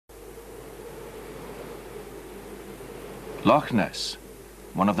Loch Ness,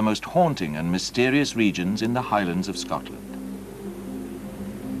 one of the most haunting and mysterious regions in the Highlands of Scotland.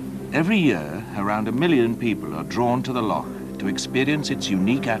 Every year, around 1 million people are drawn to the loch to experience its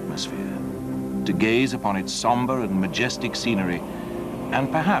unique atmosphere, to gaze upon its somber and majestic scenery,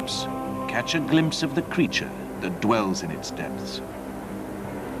 and perhaps catch a glimpse of the creature that dwells in its depths.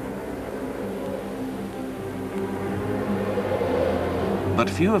 But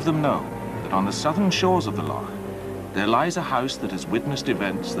few of them know that on the southern shores of the loch, there lies a house that has witnessed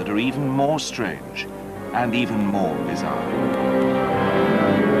events that are even more strange and even more bizarre.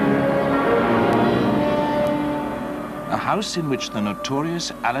 A house in which the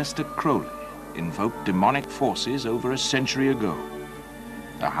notorious Aleister Crowley invoked demonic forces over a century ago.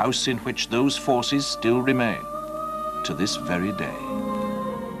 A house in which those forces still remain to this very day.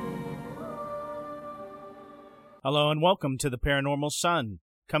 Hello and welcome to the Paranormal Sun,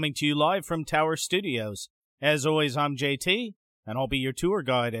 coming to you live from Tower Studios. As always, I'm JT, and I'll be your tour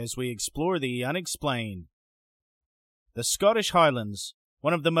guide as we explore the unexplained. The Scottish Highlands,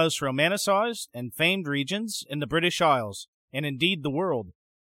 one of the most romanticized and famed regions in the British Isles, and indeed the world.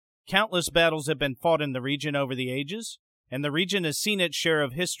 Countless battles have been fought in the region over the ages, and the region has seen its share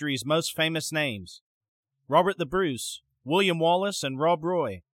of history's most famous names. Robert the Bruce, William Wallace and Rob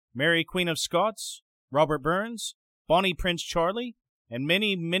Roy, Mary Queen of Scots, Robert Burns, Bonnie Prince Charlie, and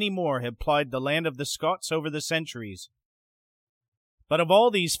many, many more have plied the land of the Scots over the centuries. But of all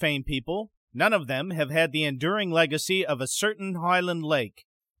these famed people, none of them have had the enduring legacy of a certain Highland lake,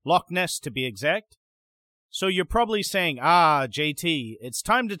 Loch Ness to be exact. So you're probably saying, JT, it's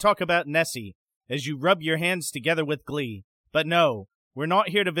time to talk about Nessie, as you rub your hands together with glee. But no, we're not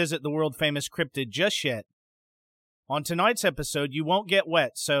here to visit the world-famous cryptid just yet. On tonight's episode, you won't get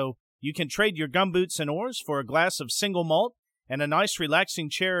wet, so you can trade your gumboots and oars for a glass of single malt and a nice relaxing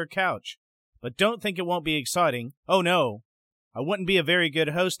chair or couch. But don't think it won't be exciting. Oh no, I wouldn't be a very good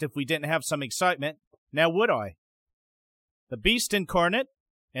host if we didn't have some excitement. Now would I? The beast incarnate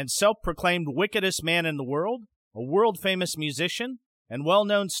and self-proclaimed wickedest man in the world, a world-famous musician and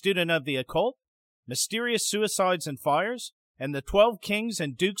well-known student of the occult, mysterious suicides and fires, and the 12 kings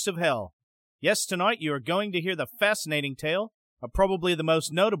and dukes of hell. Yes, tonight you are going to hear the fascinating tale of probably the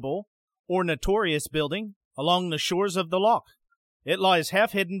most notable or notorious building along the shores of the loch. It lies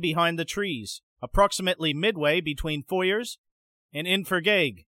half hidden behind the trees, approximately midway between Foyers and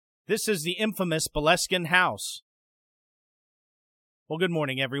Invergeg. This is the infamous Boleskine House. Well, good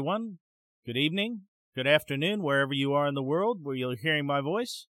morning, everyone. Good evening, good afternoon, wherever you are in the world where you're hearing my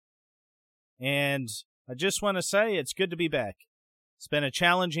voice. And I just want to say it's good to be back. It's been a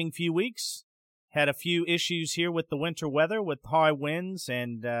challenging few weeks. Had a few issues here with the winter weather, with high winds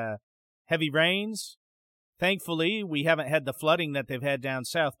and heavy rains. Thankfully, we haven't had the flooding that they've had down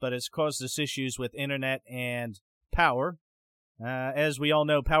south, but it's caused us issues with internet and power. As we all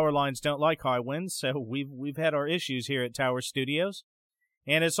know, power lines don't like high winds, so we've had our issues here at Tower Studios.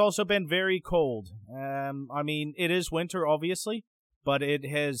 And it's also been very cold. I mean, it is winter, obviously, but it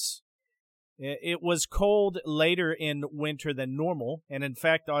was cold later in winter than normal. And in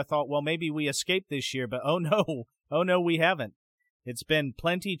fact, I thought, well, maybe we escaped this year, but oh no, we haven't. It's been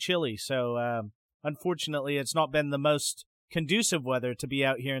plenty chilly, so unfortunately, it's not been the most conducive weather to be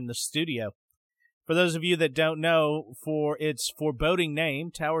out here in the studio. For those of you that don't know, for its foreboding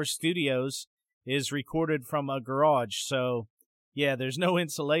name, Tower Studios is recorded from a garage. So, yeah, there's no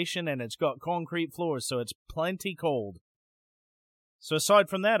insulation and it's got concrete floors, so it's plenty cold. So aside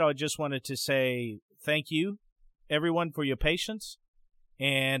from that, I just wanted to say thank you, everyone, for your patience.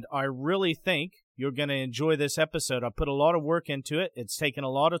 And I really think you're going to enjoy this episode. I put a lot of work into it. It's taken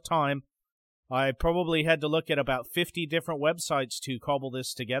a lot of time. I probably had to look at about 50 different websites to cobble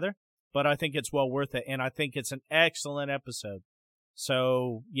this together, but I think it's well worth it, and I think it's an excellent episode.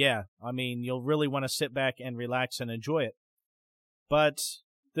 So, yeah, I mean, you'll really want to sit back and relax and enjoy it. But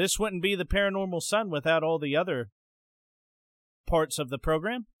this wouldn't be the Paranormal Sun without all the other parts of the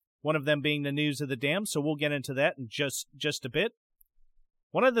program, one of them being the news of the damned, so we'll get into that in just a bit.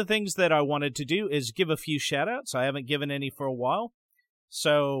 One of the things that I wanted to do is give a few shout-outs. I haven't given any for a while.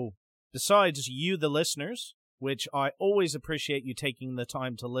 So, besides you, the listeners, which I always appreciate you taking the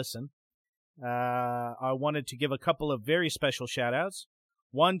time to listen, I wanted to give a couple of very special shout-outs.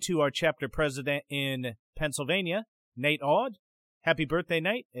 One to our chapter president in Pennsylvania, Nate Aud. Happy birthday,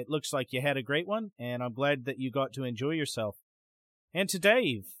 Nate. It looks like you had a great one, and I'm glad that you got to enjoy yourself. And to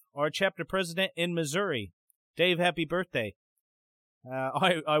Dave, our chapter president in Missouri. Dave, happy birthday.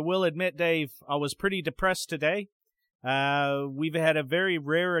 I will admit, Dave, I was pretty depressed today. We've had a very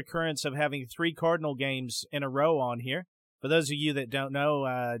rare occurrence of having 3 Cardinal games in a row on here. For those of you that don't know,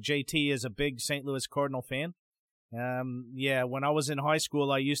 JT is a big St. Louis Cardinal fan. Yeah, when I was in high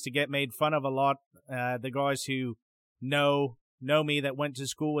school, I used to get made fun of a lot. The guys who know me that went to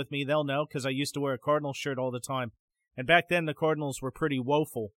school with me, they'll know, because I used to wear a Cardinals shirt all the time. And back then, the Cardinals were pretty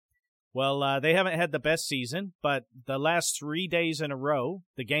woeful. Well, they haven't had the best season, but the last 3 days in a row,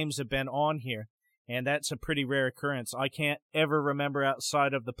 the games have been on here, and that's a pretty rare occurrence. I can't ever remember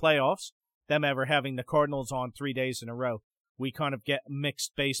outside of the playoffs them ever having the Cardinals on 3 days in a row. We kind of get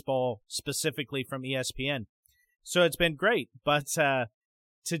mixed baseball specifically from ESPN. So it's been great, but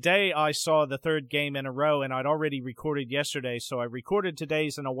today I saw the third game in a row, and I'd already recorded yesterday, so I recorded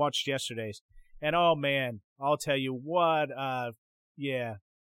today's and I watched yesterday's. And oh man, I'll tell you what, yeah.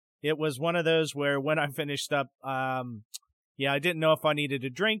 It was one of those where when I finished up, I didn't know if I needed a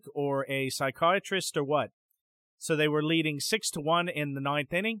drink or a psychiatrist or what. So they were leading 6-1 in the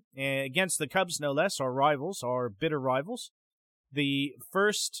ninth inning against the Cubs, no less, our rivals, our bitter rivals. The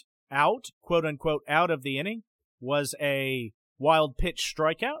first out, quote unquote, out of the inning was a wild pitch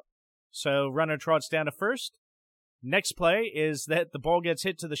strikeout. So runner trots down to first. Next play is that the ball gets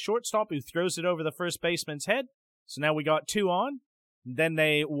hit to the shortstop, who throws it over the first baseman's head. So now we got 2 on. Then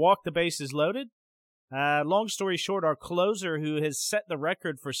they walk the bases loaded. Long story short, our closer, who has set the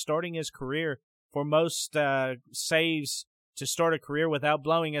record for starting his career for most saves to start a career without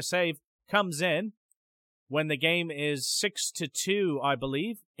blowing a save, comes in when the game is 6-2, I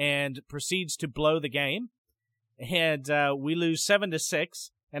believe, and proceeds to blow the game. And we lose 7-6.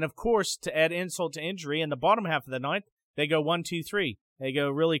 And of course, to add insult to injury, in the bottom half of the ninth, they go 1-2-3. They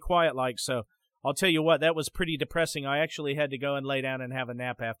go really quiet like so. I'll tell you what, that was pretty depressing. I actually had to go and lay down and have a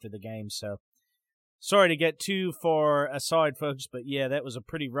nap after the game. So, sorry to get too far aside, folks, but yeah, that was a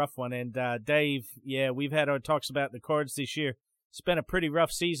pretty rough one. And Dave, yeah, we've had our talks about the Cards this year. It's been a pretty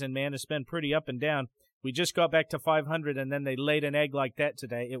rough season, man. It's been pretty up and down. We just got back to 500, and then they laid an egg like that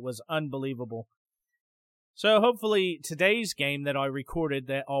today. It was unbelievable. So hopefully today's game that I recorded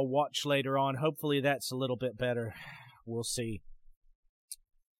that I'll watch later on, hopefully that's a little bit better. We'll see.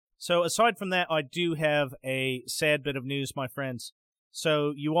 So aside from that, I do have a sad bit of news, my friends.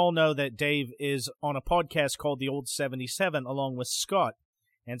 So you all know that Dave is on a podcast called The Old 77 along with Scott.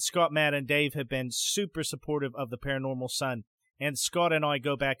 And Scott, Matt, and Dave have been super supportive of the Paranormal Sun. And Scott and I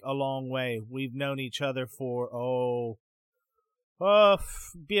go back a long way. We've known each other for,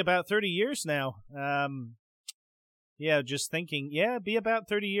 be about 30 years now. Just thinking, be about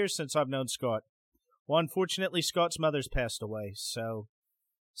 30 years since I've known Scott. Well, unfortunately, Scott's mother's passed away, so...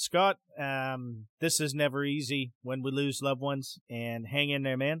 Scott, this is never easy when we lose loved ones, and hang in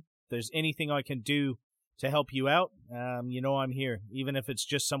there, man. If there's anything I can do to help you out, you know I'm here, even if it's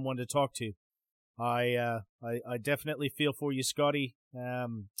just someone to talk to. I definitely feel for you, Scotty.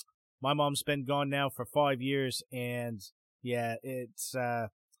 My mom's been gone now for 5 years, and yeah, it's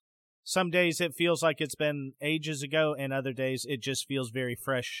some days it feels like it's been ages ago, and other days it just feels very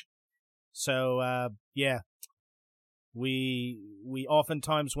fresh. So, We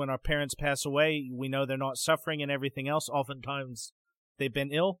oftentimes, when our parents pass away, we know they're not suffering and everything else. Oftentimes they've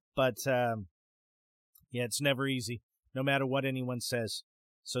been ill, but it's never easy, no matter what anyone says.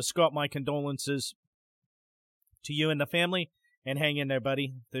 So Scott, my condolences to you and the family, and hang in there,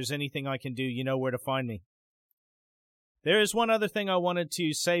 buddy. If there's anything I can do, you know where to find me. There is one other thing I wanted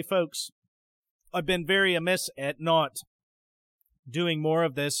to say, folks. I've been very amiss at not doing more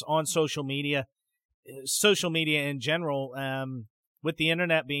of this on social media in general, with the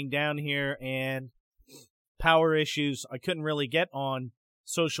internet being down here and power issues, I couldn't really get on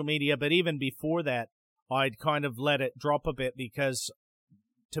social media. But even before that, I'd kind of let it drop a bit because,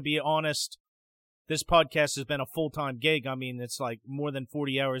 to be honest, this podcast has been a full-time gig. I mean, it's like more than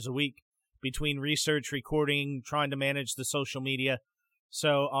 40 hours a week between research, recording, trying to manage the social media.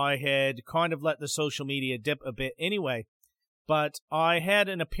 So I had kind of let the social media dip a bit anyway. But I had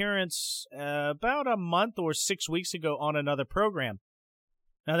an appearance about a month or 6 weeks ago on another program.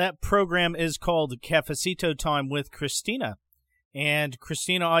 Now, that program is called Cafecito Time with Christina. And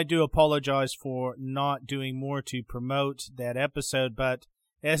Christina, I do apologize for not doing more to promote that episode. But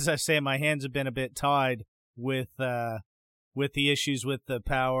as I say, my hands have been a bit tied with the issues with the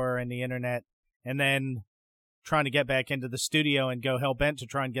power and the internet. And then trying to get back into the studio and go hell-bent to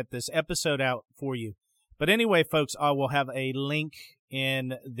try and get this episode out for you. But anyway, folks, I will have a link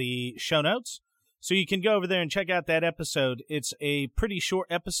in the show notes, so you can go over there and check out that episode. It's a pretty short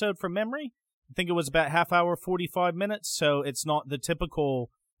episode from memory. I think it was about half hour, 45 minutes, so it's not the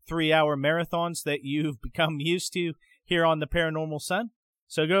typical 3-hour marathons that you've become used to here on the Paranormal Sun.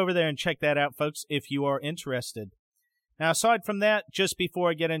 So go over there and check that out, folks, if you are interested. Now, aside from that, just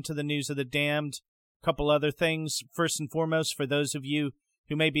before I get into the news of the damned, a couple other things. First and foremost, for those of you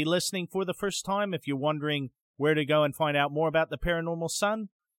who may be listening for the first time, if you're wondering where to go and find out more about the Paranormal Sun,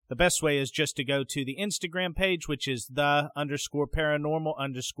 the best way is just to go to the Instagram page, which is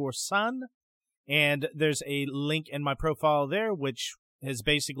the_paranormal_sun. And there's a link in my profile there, which has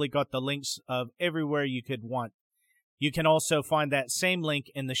basically got the links of everywhere you could want. You can also find that same link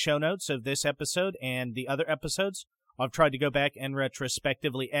in the show notes of this episode and the other episodes. I've tried to go back and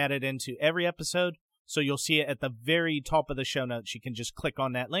retrospectively add it into every episode, so you'll see it at the very top of the show notes. You can just click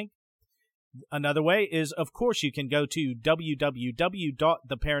on that link. Another way is, of course, you can go to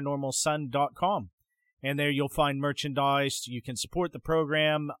www.theparanormalsun.com, and there you'll find merchandise. You can support the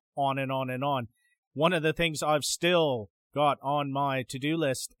program, on and on and on. One of the things I've still got on my to-do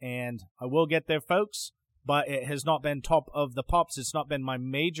list, and I will get there, folks, but it has not been top of the pops. It's not been my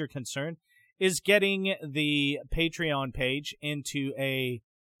major concern, is getting the Patreon page into a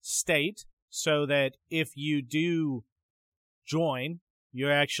state so that if you do join, you're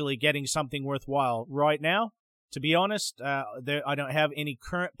actually getting something worthwhile. Right now, to be honest, I don't have any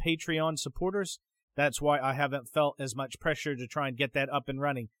current Patreon supporters. That's why I haven't felt as much pressure to try and get that up and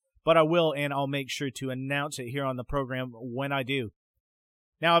running. But I will, and I'll make sure to announce it here on the program when I do.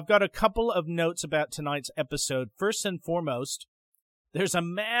 Now, I've got a couple of notes about tonight's episode. First and foremost, there's a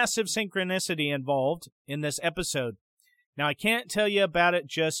massive synchronicity involved in this episode. Now, I can't tell you about it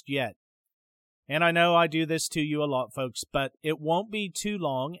just yet. And I know I do this to you a lot, folks, but it won't be too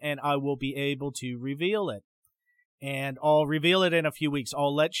long, and I will be able to reveal it. And I'll reveal it in a few weeks.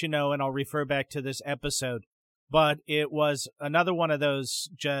 I'll let you know, and I'll refer back to this episode. But it was another one of those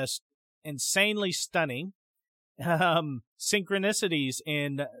just insanely stunning synchronicities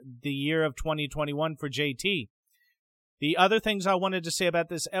in the year of 2021 for JT. The other things I wanted to say about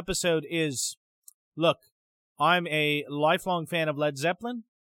this episode is, look, I'm a lifelong fan of Led Zeppelin,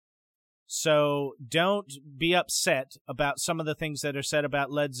 so don't be upset about some of the things that are said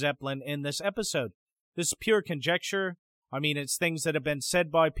about Led Zeppelin in this episode. This is pure conjecture. I mean, it's things that have been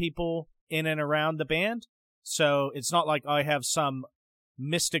said by people in and around the band, so it's not like I have some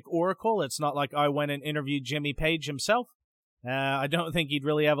mystic oracle. It's not like I went and interviewed Jimmy Page himself. I don't think he'd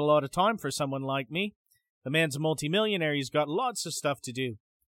really have a lot of time for someone like me. The man's a multimillionaire. He's got lots of stuff to do.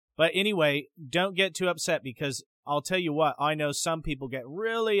 But anyway, don't get too upset, because I'll tell you what, I know some people get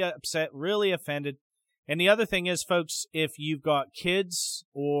really upset, really offended. And the other thing is, folks, if you've got kids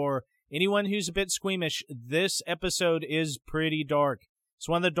or anyone who's a bit squeamish, this episode is pretty dark. It's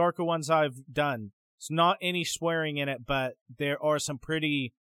one of the darker ones I've done. It's not any swearing in it, but there are some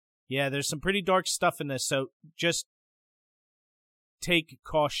pretty, there's some pretty dark stuff in this, so just take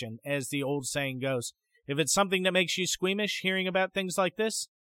caution, as the old saying goes. If it's something that makes you squeamish hearing about things like this,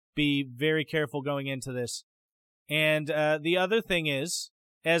 be very careful going into this. And the other thing is,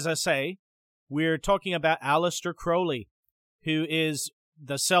 as I say, we're talking about Aleister Crowley, who is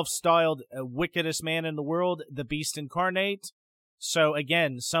the self-styled wickedest man in the world, the beast incarnate. So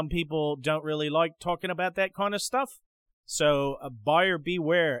again, some people don't really like talking about that kind of stuff. So buyer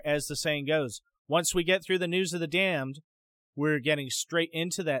beware, as the saying goes. Once we get through the news of the damned, we're getting straight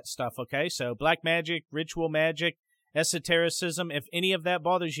into that stuff, okay? So black magic, ritual magic, esotericism, if any of that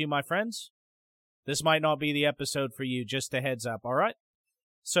bothers you, my friends, this might not be the episode for you, just a heads up, all right?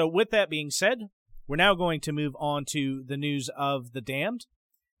 So with that being said, we're now going to move on to the news of the damned.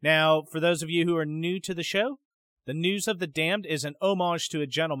 Now, for those of you who are new to the show, the news of the damned is an homage to a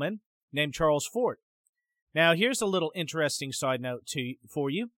gentleman named Charles Fort. Now, here's a little interesting side note for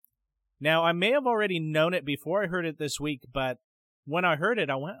you. Now, I may have already known it before I heard it this week, but when I heard it,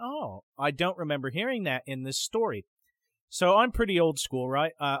 I went, oh, I don't remember hearing that in this story. So I'm pretty old school,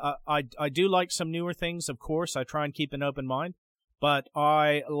 right? I do like some newer things, of course. I try and keep an open mind, but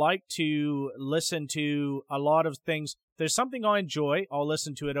I like to listen to a lot of things. If there's something I enjoy, I'll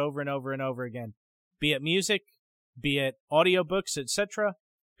listen to it over and over and over again, be it music, be it audiobooks, etc.,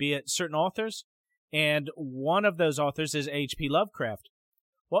 be it certain authors. And one of those authors is H.P. Lovecraft.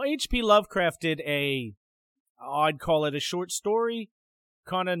 Well, H.P. Lovecraft did I'd call it a short story,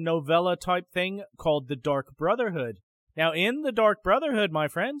 kind of novella type thing called The Dark Brotherhood. Now, in The Dark Brotherhood, my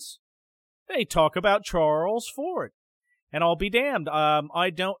friends, they talk about Charles Fort. And I'll be damned, I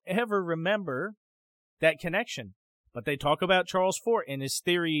don't ever remember that connection. But they talk about Charles Fort and his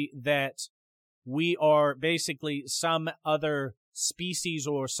theory that we are basically some other species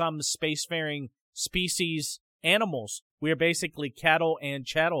or some spacefaring species animals. We are basically cattle and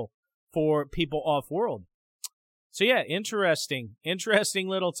chattel for people off-world. So yeah, interesting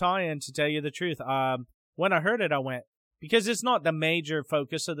little tie-in, to tell you the truth. When I heard it, I went, because it's not the major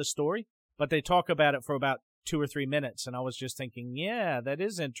focus of the story, but they talk about it for about 2 or 3 minutes, and I was just thinking, yeah, that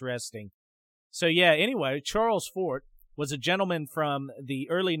is interesting. So yeah, anyway, Charles Fort was a gentleman from the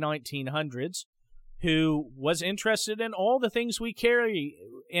early 1900s who was interested in all the things we carry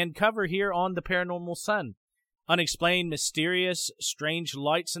and cover here on the Paranormal Sun. Unexplained, mysterious, strange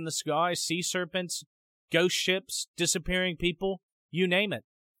lights in the sky, sea serpents, ghost ships, disappearing people, you name it.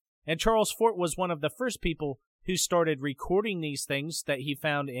 And Charles Fort was one of the first people who started recording these things that he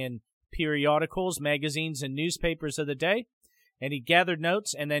found in periodicals, magazines, and newspapers of the day. And he gathered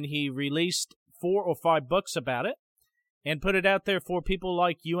notes, and then he released 4 or 5 books about it and put it out there for people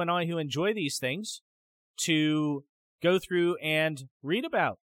like you and I who enjoy these things to go through and read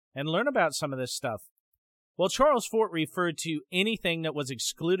about and learn about some of this stuff. Well, Charles Fort referred to anything that was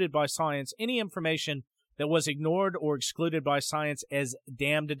excluded by science, any information that was ignored or excluded by science, as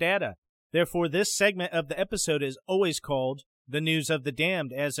damned data. Therefore, this segment of the episode is always called The News of the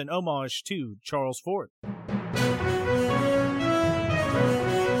Damned, as an homage to Charles Fort.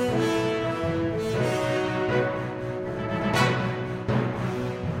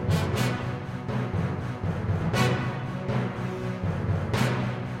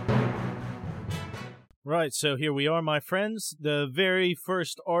 Right, so here we are, my friends. The very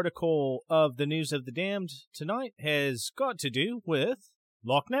first article of the News of the Damned tonight has got to do with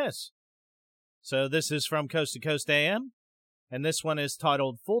Loch Ness. So this is from Coast to Coast AM, and this one is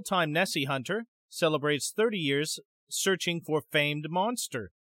titled Full-Time Nessie Hunter Celebrates 30 Years Searching for Famed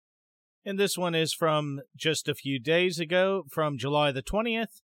Monster. And this one is from just a few days ago, from July the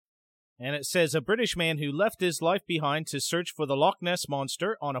 20th. And it says, a British man who left his life behind to search for the Loch Ness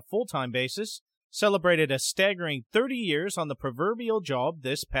Monster on a full-time basis celebrated a staggering 30 years on the proverbial job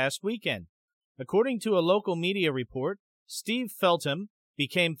this past weekend. According to a local media report, Steve Feltham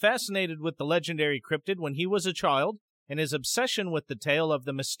became fascinated with the legendary cryptid when he was a child, and his obsession with the tale of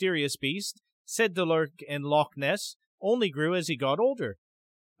the mysterious beast, said to lurk in Loch Ness, only grew as he got older.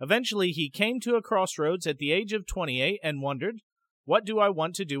 Eventually, he came to a crossroads at the age of 28 and wondered, what do I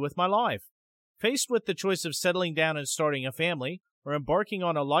want to do with my life? Faced with the choice of settling down and starting a family, or embarking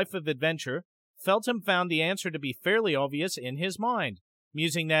on a life of adventure, Feltham found the answer to be fairly obvious in his mind,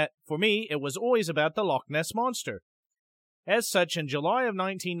 musing that, for me, it was always about the Loch Ness Monster. As such, in July of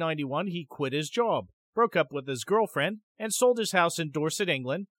 1991, he quit his job, broke up with his girlfriend, and sold his house in Dorset,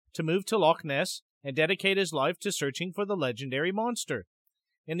 England, to move to Loch Ness and dedicate his life to searching for the legendary monster.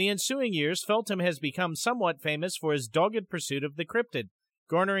 In the ensuing years, Feltham has become somewhat famous for his dogged pursuit of the cryptid,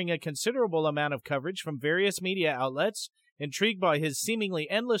 garnering a considerable amount of coverage from various media outlets, intrigued by his seemingly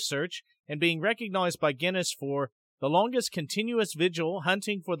endless search, and being recognized by Guinness for the longest continuous vigil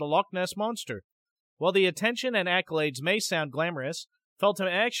hunting for the Loch Ness Monster. While the attention and accolades may sound glamorous, Feltham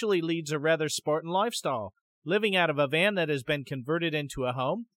actually leads a rather Spartan lifestyle, living out of a van that has been converted into a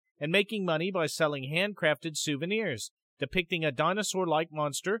home, and making money by selling handcrafted souvenirs, depicting a dinosaur-like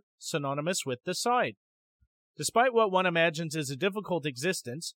monster synonymous with the site. Despite what one imagines is a difficult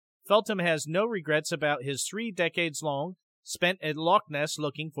existence, Feltham has no regrets about his 3 decades long spent at Loch Ness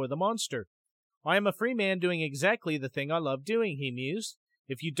looking for the monster. I am a free man doing exactly the thing I love doing, he mused.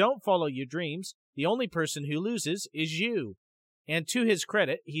 If you don't follow your dreams, the only person who loses is you. And to his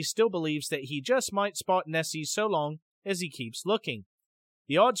credit, he still believes that he just might spot Nessie so long as he keeps looking.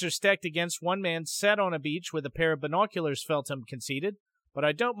 The odds are stacked against one man sat on a beach with a pair of binoculars, Feltham conceded, but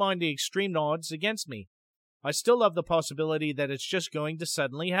I don't mind the extreme odds against me. I still love the possibility that it's just going to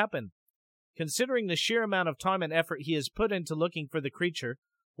suddenly happen. Considering the sheer amount of time and effort he has put into looking for the creature,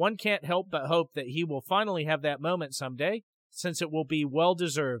 one can't help but hope that he will finally have that moment someday, since it will be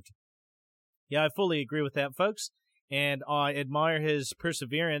well-deserved. Yeah, I fully agree with that, folks, and I admire his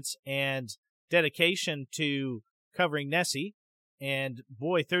perseverance and dedication to covering Nessie. And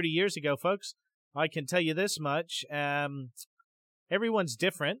boy, 30 years ago, folks, I can tell you this much, everyone's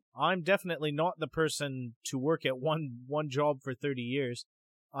different. I'm definitely not the person to work at one job for 30 years.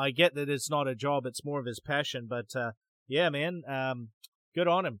 I get that it's not a job, it's more of his passion, but yeah, man, good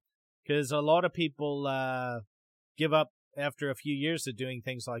on him, because a lot of people give up after a few years of doing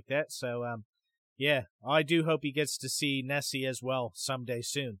things like that, so yeah, I do hope he gets to see Nessie as well someday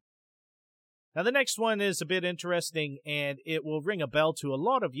soon. Now, the next one is a bit interesting, and it will ring a bell to a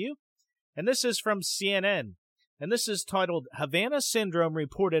lot of you, and this is from CNN, and this is titled, Havana Syndrome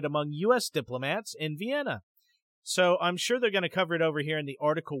Reported Among U.S. Diplomats in Vienna. So I'm sure they're going to cover it over here in the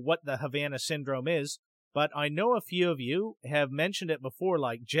article what the Havana Syndrome is, but I know a few of you have mentioned it before,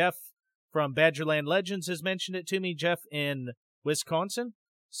 like Jeff from Badgerland Legends has mentioned it to me, Jeff in Wisconsin.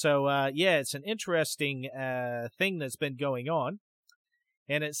 So, yeah, it's an interesting thing that's been going on.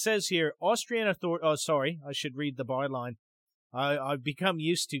 And it says here, Austrian authorities... Oh, sorry, I should read the byline. I've become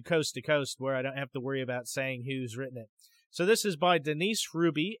used to Coast, where I don't have to worry about saying who's written it. So this is by Denise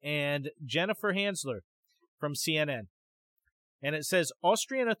Ruby and Jennifer Hansler from CNN. And it says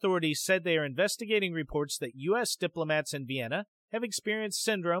Austrian authorities said they are investigating reports that U.S. diplomats in Vienna have experienced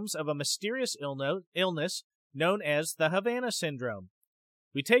syndromes of a mysterious illness known as the Havana Syndrome.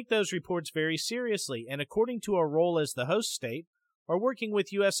 We take those reports very seriously, and according to our role as the host state, are working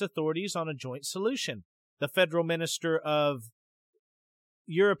with U.S. authorities on a joint solution, the Federal Minister of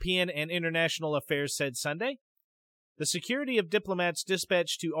European and International Affairs said Sunday. The security of diplomats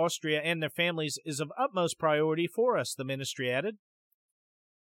dispatched to Austria and their families is of utmost priority for us, the ministry added.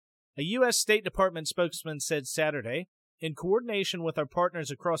 A U.S. State Department spokesman said Saturday, in coordination with our partners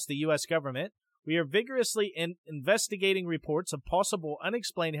across the U.S. government, we are vigorously investigating reports of possible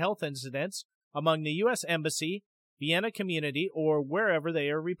unexplained health incidents among the U.S. Embassy, Vienna community, or wherever they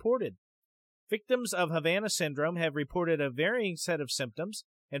are reported. Victims of Havana Syndrome have reported a varying set of symptoms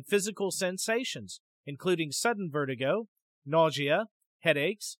and physical sensations, including sudden vertigo, nausea,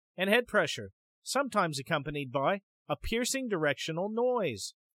 headaches, and head pressure, sometimes accompanied by a piercing directional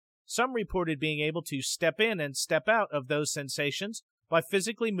noise. Some reported being able to step in and step out of those sensations by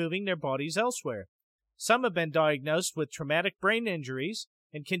physically moving their bodies elsewhere. Some have been diagnosed with traumatic brain injuries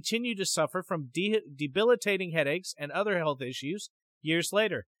and continue to suffer from debilitating headaches and other health issues years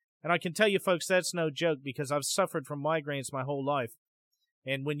later. And I can tell you, folks, that's no joke because I've suffered from migraines my whole life.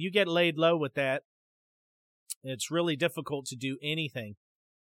 And when you get laid low with that, it's really difficult to do anything.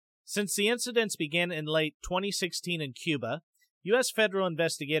 Since the incidents began in late 2016 in Cuba, U.S. federal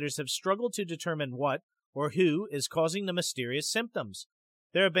investigators have struggled to determine what or who is causing the mysterious symptoms.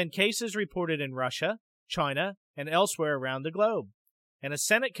 There have been cases reported in Russia, China, and elsewhere around the globe. And a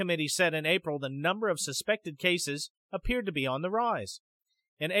Senate committee said in April the number of suspected cases appeared to be on the rise.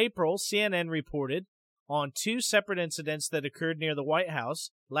 In April, CNN reported on 2 separate incidents that occurred near the White House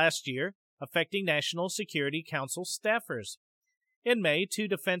last year affecting National Security Council staffers. In May, 2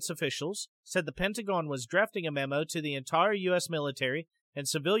 defense officials said the Pentagon was drafting a memo to the entire U.S. military and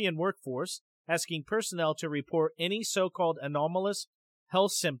civilian workforce asking personnel to report any so-called anomalous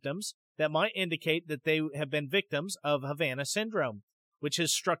health symptoms that might indicate that they have been victims of Havana Syndrome, which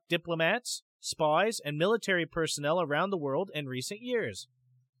has struck diplomats, spies, and military personnel around the world in recent years.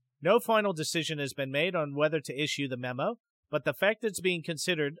 No final decision has been made on whether to issue the memo, but the fact it's being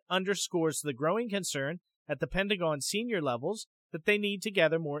considered underscores the growing concern at the Pentagon senior levels that they need to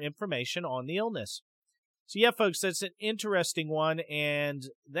gather more information on the illness. So yeah, folks, that's an interesting one, and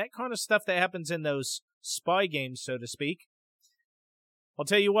that kind of stuff that happens in those spy games, so to speak. I'll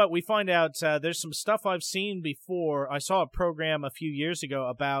tell you what, we find out there's some stuff I've seen before. I saw a program a few years ago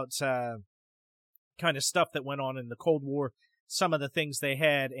about kind of stuff that went on in the Cold War, some of the things they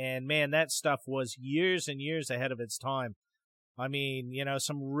had, and man, that stuff was years and years ahead of its time. I mean, you know,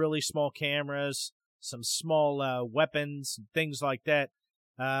 some really small cameras, some small weapons, things like that.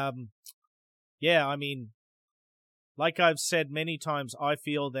 Yeah, I mean, like I've said many times, I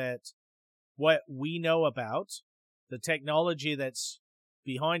feel that what we know about the technology that's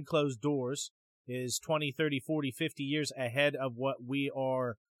behind closed doors is 20, 30, 40, 50 years ahead of what we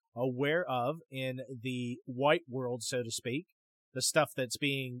are aware of in the white world, so to speak, the stuff that's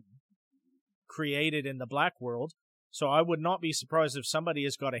being created in the black world. So I would not be surprised if somebody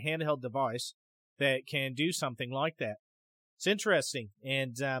has got a handheld device that can do something like that. It's interesting.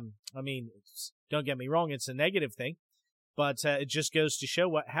 And, I mean, don't get me wrong, it's a negative thing, but it just goes to show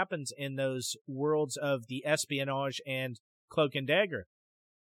what happens in those worlds of the espionage and cloak and dagger.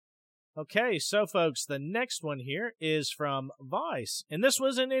 Okay, so folks, the next one here is from Vice, and this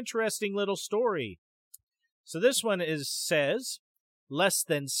was an interesting little story. So this one says, less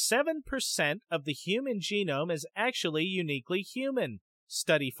than 7% of the human genome is actually uniquely human,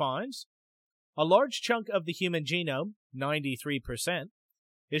 study finds. A large chunk of the human genome, 93%,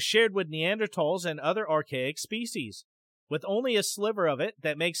 is shared with Neanderthals and other archaic species, with only a sliver of it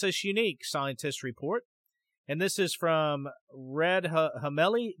that makes us unique, scientists report. And this is from Red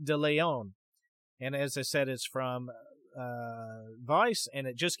Hameli de Leon. And as I said, it's from Vice, and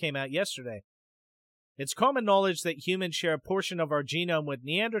it just came out yesterday. It's common knowledge that humans share a portion of our genome with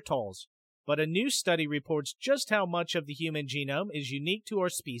Neanderthals, but a new study reports just how much of the human genome is unique to our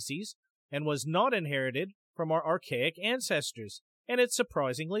species and was not inherited from our archaic ancestors, and it's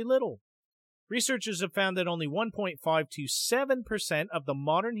surprisingly little. Researchers have found that only 1.5 to 7% of the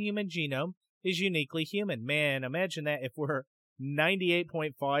modern human genome is uniquely human. Man, imagine that if we're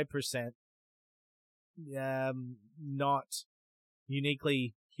 98.5% not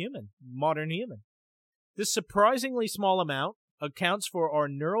uniquely human, modern human. This surprisingly small amount accounts for our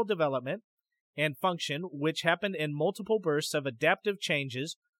neural development and function, which happened in multiple bursts of adaptive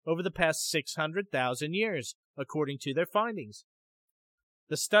changes over the past 600,000 years, according to their findings.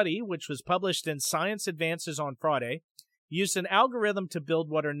 The study, which was published in Science Advances on Friday, used an algorithm to build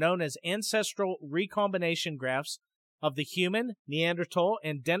what are known as ancestral recombination graphs of the human, Neanderthal,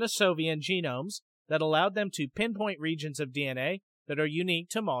 and Denisovian genomes that allowed them to pinpoint regions of DNA that are unique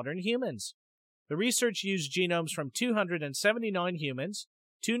to modern humans. The research used genomes from 279 humans,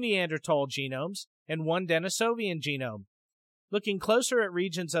 2 Neanderthal genomes, and 1 Denisovian genome. Looking closer at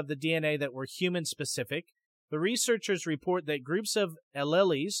regions of the DNA that were human-specific, the researchers report that groups of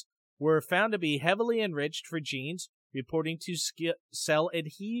alleles were found to be heavily enriched for genes reporting to cell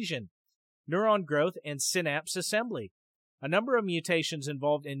adhesion, neuron growth, and synapse assembly. A number of mutations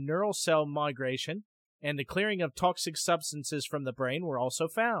involved in neural cell migration and the clearing of toxic substances from the brain were also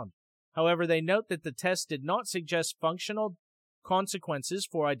found. However, they note that the test did not suggest functional consequences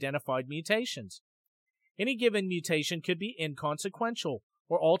for identified mutations. Any given mutation could be inconsequential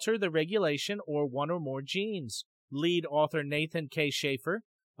or alter the regulation or one or more genes. Lead author Nathan K. Schaefer,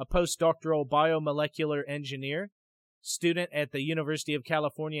 a postdoctoral biomolecular engineer, student at the University of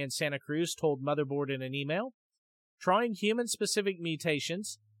California in Santa Cruz, told Motherboard in an email, tying human-specific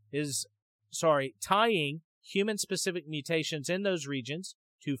mutations in those regions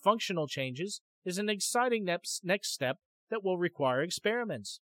to functional changes is an exciting next step that will require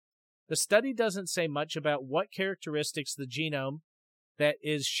experiments. The study doesn't say much about what characteristics the genome that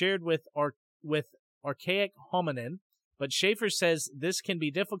is shared with archaic hominin, but Schaefer says this can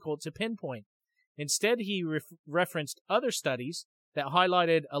be difficult to pinpoint. Instead, he referenced other studies that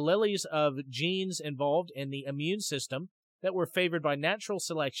highlighted alleles of genes involved in the immune system that were favored by natural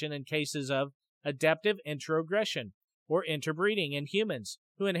selection in cases of adaptive introgression or interbreeding in humans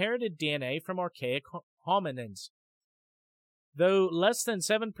who inherited DNA from archaic hominins. Though less than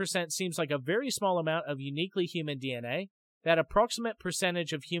 7% seems like a very small amount of uniquely human DNA, that approximate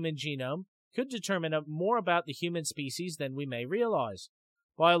percentage of human genome could determine more about the human species than we may realize.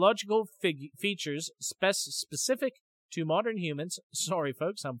 Biological features specific to modern humans, sorry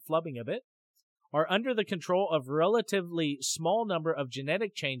folks, I'm flubbing a bit, are under the control of a relatively small number of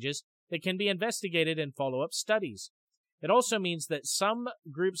genetic changes that can be investigated in follow-up studies. It also means that some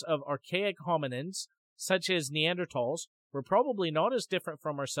groups of archaic hominins, such as Neanderthals, were probably not as different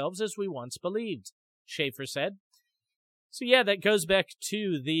from ourselves as we once believed, Schaefer said. So yeah, that goes back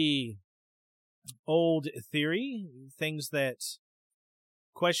to the old theory, things that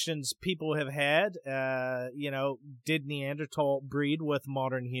questions people have had. Did Neanderthal breed with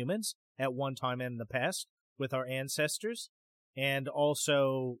modern humans at one time in the past with our ancestors? And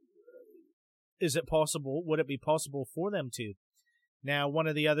also, would it be possible for them to? Now, one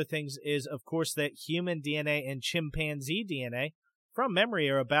of the other things is, of course, that human DNA and chimpanzee DNA, from memory,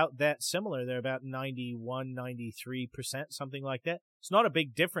 are about that similar. They're about 91, 93%, something like that. It's not a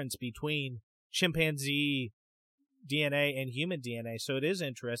big difference between chimpanzee DNA and human DNA, so it is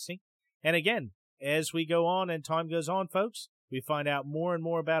interesting. And again, as we go on and time goes on, folks, we find out more and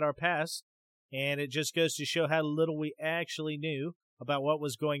more about our past, and it just goes to show how little we actually knew about what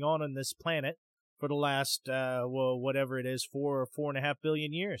was going on this planet for the last, whatever it is, 4 or 4.5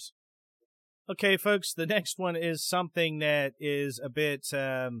 billion years. Okay, folks, the next one is something that is a bit,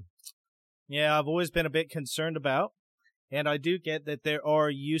 I've always been a bit concerned about. And I do get that there are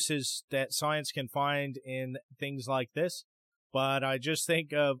uses that science can find in things like this. But I just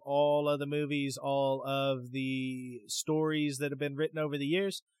think of all of the movies, all of the stories that have been written over the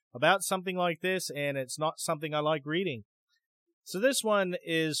years about something like this, and it's not something I like reading. So this one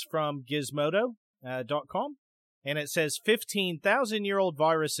is from Gizmodo.com, and it says 15,000-year-old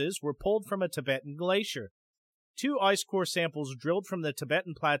viruses were pulled from a Tibetan glacier. 2 ice core samples drilled from the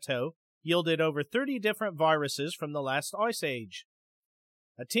Tibetan plateau yielded over 30 different viruses from the last ice age.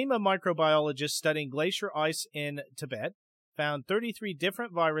 A team of microbiologists studying glacier ice in Tibet found 33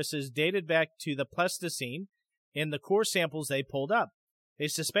 different viruses dated back to the Pleistocene in the core samples they pulled up. They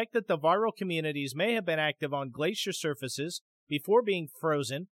suspect that the viral communities may have been active on glacier surfaces before being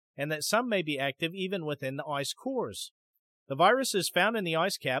frozen, and that some may be active even within the ice cores. The viruses found in the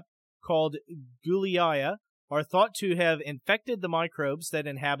ice cap, called Guliaya, are thought to have infected the microbes that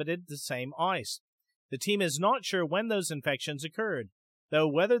inhabited the same ice. The team is not sure when those infections occurred, though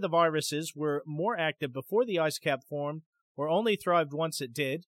whether the viruses were more active before the ice cap formed or only thrived once it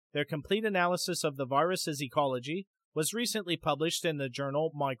did. Their complete analysis of the virus's ecology was recently published in the journal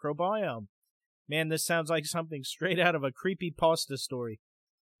Microbiome. Man, this sounds like something straight out of a creepypasta story.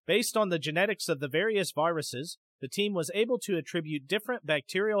 Based on the genetics of the various viruses, the team was able to attribute different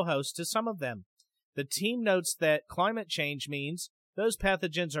bacterial hosts to some of them. The team notes that climate change means those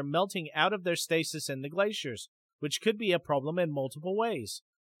pathogens are melting out of their stasis in the glaciers, which could be a problem in multiple ways.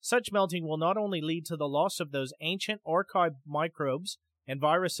 Such melting will not only lead to the loss of those ancient archived microbes and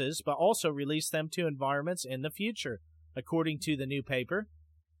viruses, but also release them to environments in the future, according to the new paper.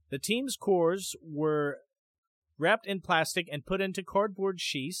 The team's cores were wrapped in plastic and put into cardboard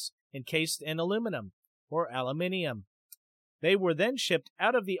sheaths encased in aluminum or aluminium. They were then shipped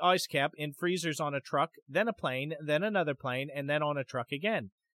out of the ice cap in freezers on a truck, then a plane, then another plane, and then on a truck again,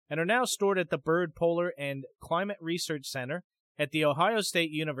 and are now stored at the Byrd Polar and Climate Research Center at The Ohio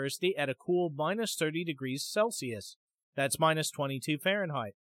State University at a cool minus 30 degrees Celsius. That's minus 22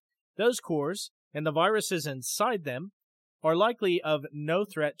 Fahrenheit. Those cores, and the viruses inside them, are likely of no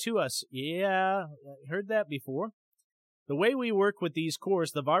threat to us. Yeah, I heard that before. The way we work with these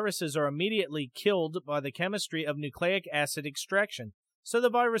cores, the viruses are immediately killed by the chemistry of nucleic acid extraction, so the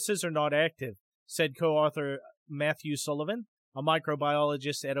viruses are not active, said co-author Matthew Sullivan, a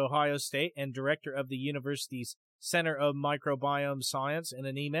microbiologist at Ohio State and director of the university's Center of Microbiome Science, in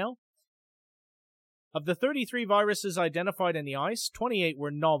an email. Of the 33 viruses identified in the ice, 28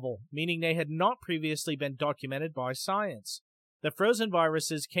 were novel, meaning they had not previously been documented by science. The frozen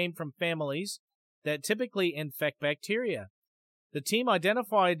viruses came from families that typically infect bacteria. The team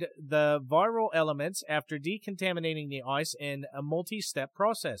identified the viral elements after decontaminating the ice in a multi-step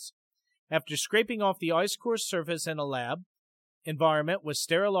process. After scraping off the ice core surface in a lab environment with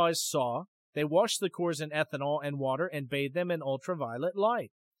sterilized SAW, they washed the cores in ethanol and water and bathed them in ultraviolet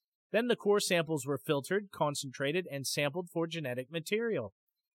light. Then the core samples were filtered, concentrated, and sampled for genetic material.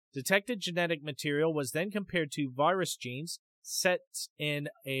 Detected genetic material was then compared to virus genes set in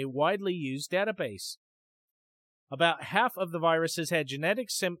a widely used database. About half of the viruses had genetic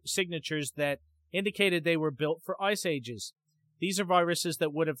signatures that indicated they were built for ice ages. These are viruses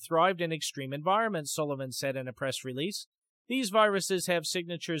that would have thrived in extreme environments, Sullivan said in a press release. These viruses have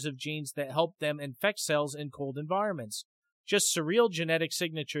signatures of genes that help them infect cells in cold environments. Just surreal genetic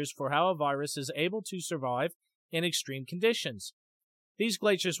signatures for how a virus is able to survive in extreme conditions. These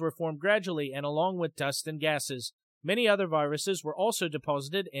glaciers were formed gradually, and along with dust and gases, many other viruses were also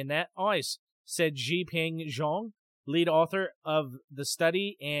deposited in that ice, said Zhiping Zhang, lead author of the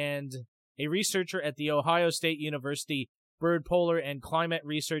study and a researcher at the Ohio State University Byrd Polar and Climate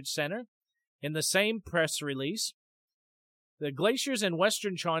Research Center. In the same press release, the glaciers in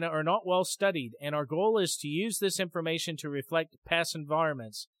western China are not well studied, and our goal is to use this information to reflect past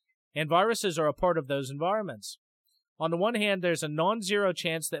environments, and viruses are a part of those environments. On the one hand, there's a non-zero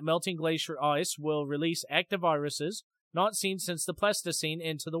chance that melting glacier ice will release active viruses not seen since the Pleistocene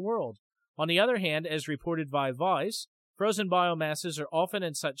into the world. On the other hand, as reported by Vice, frozen biomasses are often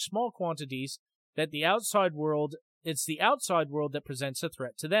in such small quantities that it's the outside world that presents a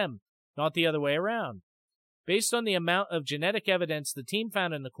threat to them, not the other way around. Based on the amount of genetic evidence the team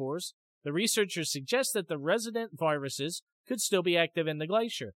found in the cores, the researchers suggest that the resident viruses could still be active in the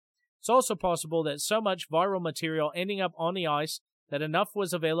glacier. It's also possible that so much viral material ending up on the ice that enough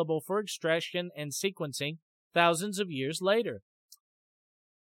was available for extraction and sequencing thousands of years later.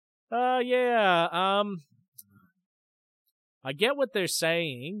 I get what they're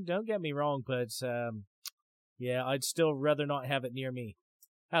saying. Don't get me wrong, but I'd still rather not have it near me.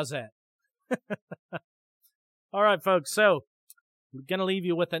 How's that? All right, folks, so we're going to leave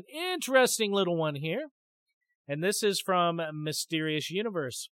you with an interesting little one here. And this is from Mysterious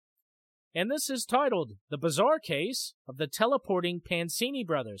Universe. And this is titled, The Bizarre Case of the Teleporting Pansini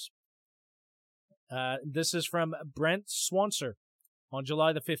Brothers. This is from Brent Swanser on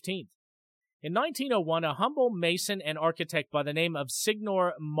July the 15th. In 1901, a humble mason and architect by the name of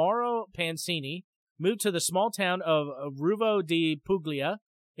Signor Mauro Pansini moved to the small town of Ruvo di Puglia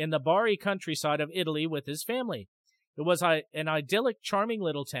in the Bari countryside of Italy with his family. It was an idyllic, charming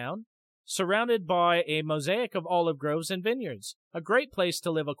little town, surrounded by a mosaic of olive groves and vineyards, a great place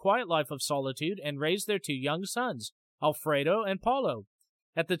to live a quiet life of solitude and raise their two young sons, Alfredo and Paulo.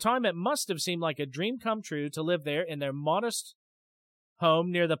 At the time, it must have seemed like a dream come true to live there in their modest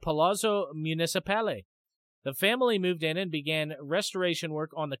home near the Palazzo Municipale. The family moved in and began restoration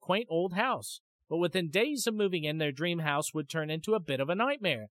work on the quaint old house. But within days of moving in, their dream house would turn into a bit of a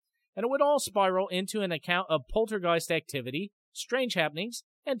nightmare, and it would all spiral into an account of poltergeist activity, strange happenings,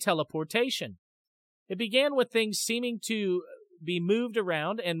 and teleportation. It began with things seeming to be moved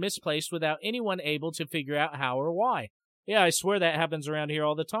around and misplaced without anyone able to figure out how or why. Yeah, I swear that happens around here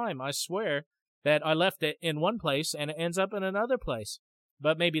all the time. I swear that I left it in one place and it ends up in another place.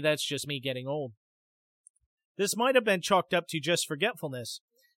 But maybe that's just me getting old. This might have been chalked up to just forgetfulness,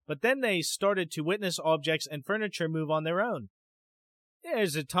 but then they started to witness objects and furniture move on their own.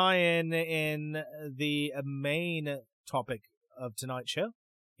 There's a tie-in in the main topic of tonight's show.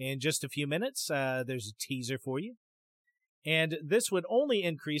 In just a few minutes, there's a teaser for you. And this would only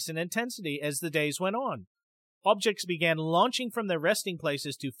increase in intensity as the days went on. Objects began launching from their resting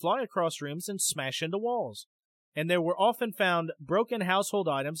places to fly across rooms and smash into walls. and there were often found broken household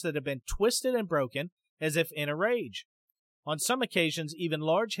items that had been twisted and broken as if in a rage. On some occasions, even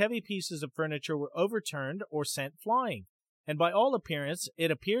large, heavy pieces of furniture were overturned or sent flying, and by all appearance,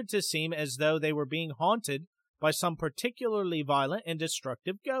 it appeared to seem as though they were being haunted by some particularly violent and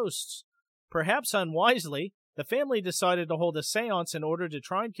destructive ghosts. Perhaps unwisely, the family decided to hold a seance in order to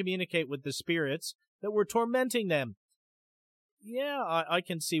try and communicate with the spirits that were tormenting them. Yeah, I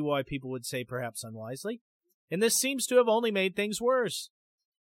can see why people would say perhaps unwisely. And this seems to have only made things worse.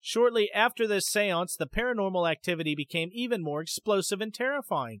 Shortly after this seance, the paranormal activity became even more explosive and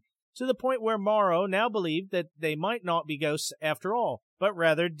terrifying, to the point where Morrow now believed that they might not be ghosts after all, but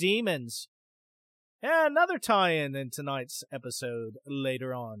rather demons. And another tie-in tonight's episode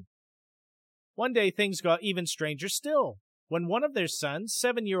later on. One day things got even stranger still, when one of their sons,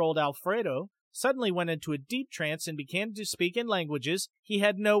 7-year-old Alfredo, suddenly went into a deep trance and began to speak in languages he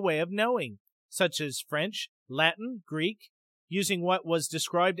had no way of knowing, such as French, Latin, Greek, using what was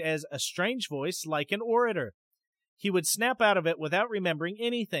described as a strange voice like an orator. He would snap out of it without remembering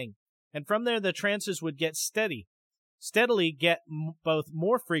anything, and from there the trances would get steadily get both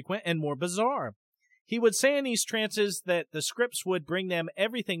more frequent and more bizarre. He would say in these trances that the scripts would bring them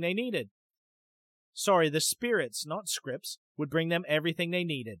everything they needed. The spirits, not scripts, would bring them everything they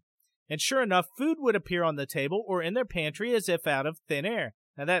needed. And sure enough, food would appear on the table or in their pantry as if out of thin air.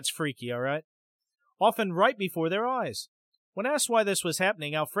 Now that's freaky, all right? Often right before their eyes. When asked why this was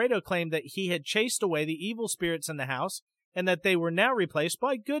happening, Alfredo claimed that he had chased away the evil spirits in the house and that they were now replaced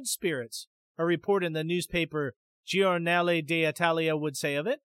by good spirits. A report in the newspaper Giornale d'Italia would say of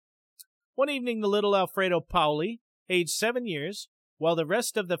it. One evening, the little Alfredo Paoli, aged 7 years, while the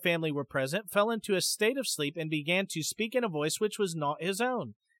rest of the family were present, fell into a state of sleep and began to speak in a voice which was not his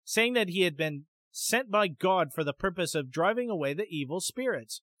own, saying that he had been sent by God for the purpose of driving away the evil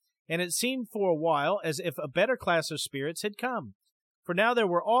spirits. And it seemed for a while as if a better class of spirits had come, for now there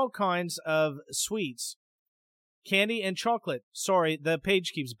were all kinds of sweets, candy and chocolate. Sorry, the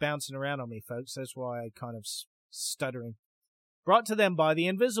page keeps bouncing around on me, folks. That's why I kind of stuttering. Brought to them by the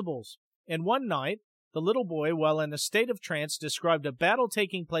Invisibles. And one night, the little boy, while in a state of trance, described a battle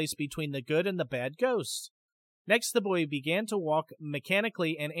taking place between the good and the bad ghosts. Next, the boy began to walk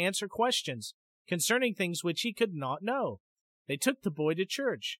mechanically and answer questions concerning things which he could not know. They took the boy to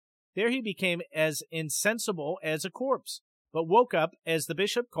church. There he became as insensible as a corpse, but woke up as the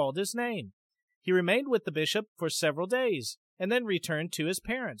bishop called his name. He remained with the bishop for several days, and then returned to his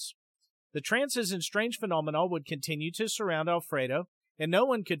parents. The trances and strange phenomena would continue to surround Alfredo, and no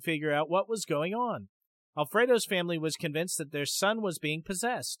one could figure out what was going on. Alfredo's family was convinced that their son was being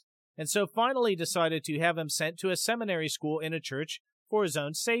possessed, and so finally decided to have him sent to a seminary school in a church for his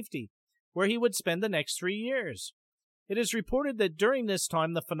own safety, where he would spend the next 3 years. It is reported that during this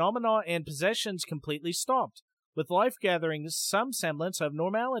time the phenomena and possessions completely stopped, with life gathering some semblance of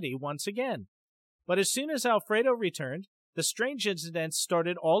normality once again. But as soon as Alfredo returned, the strange incidents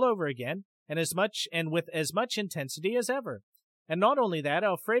started all over again, and with as much intensity as ever. And not only that,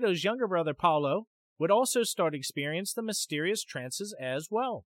 Alfredo's younger brother Paolo would also start experience the mysterious trances as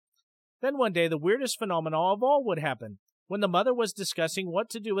well. Then one day the weirdest phenomena of all would happen, when the mother was discussing what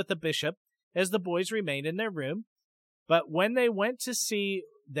to do with the bishop as the boys remained in their room, but when they went to see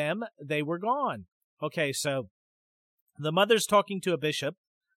them, they were gone. Okay, so the mother's talking to a bishop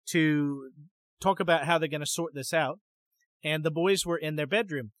to talk about how they're going to sort this out, and the boys were in their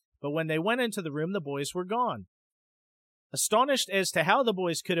bedroom, but when they went into the room, the boys were gone. Astonished as to how the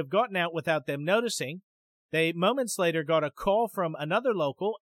boys could have gotten out without them noticing, they moments later got a call from another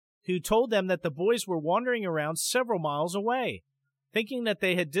local who told them that the boys were wandering around several miles away. Thinking that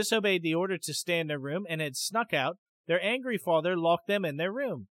they had disobeyed the order to stay in their room and had snuck out, their angry father locked them in their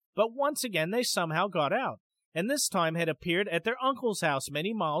room. But once again they somehow got out, and this time had appeared at their uncle's house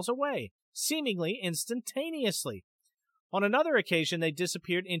many miles away, seemingly instantaneously. On another occasion they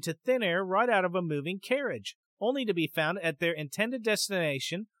disappeared into thin air right out of a moving carriage, only to be found at their intended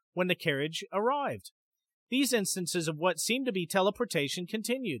destination when the carriage arrived. These instances of what seemed to be teleportation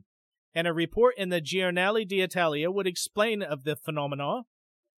continued, and a report in the Giornale d'Italia would explain of the phenomena.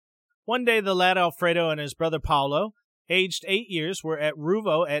 One day the lad Alfredo and his brother Paolo, aged 8 years, were at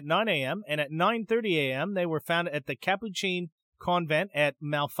Ruvo at 9 a.m., and at 9:30 a.m. they were found at the Capuchin convent at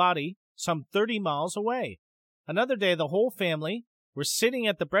Malfatti, some 30 miles away. Another day the whole family were sitting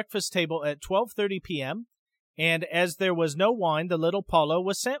at the breakfast table at 12:30 p.m., and as there was no wine, the little Paolo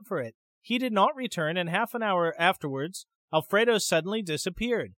was sent for it. He did not return, and half an hour afterwards, Alfredo suddenly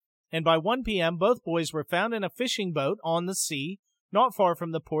disappeared, and by 1 p.m. both boys were found in a fishing boat on the sea, not far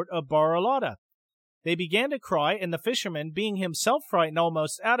from the port of Barolotta. They began to cry, and the fisherman, being himself frightened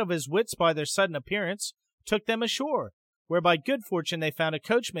almost out of his wits by their sudden appearance, took them ashore, where by good fortune they found a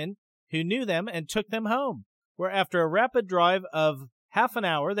coachman who knew them and took them home, where after a rapid drive of half an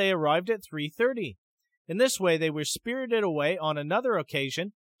hour they arrived at 3:30. In this way they were spirited away on another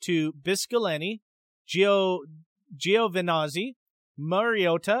occasion to Biscaleni, Giovinazzi,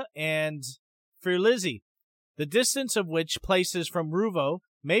 Mariota, and Firlizzi, the distance of which places from Ruvo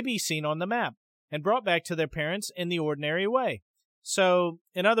may be seen on the map, and brought back to their parents in the ordinary way. So,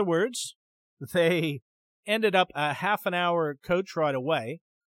 in other words, they ended up a half an hour coach ride away.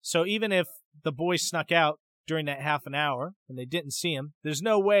 So even if the boy snuck out during that half an hour and they didn't see him, there's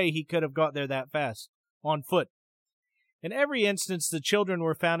no way he could have got there that fast, on foot. In every instance, the children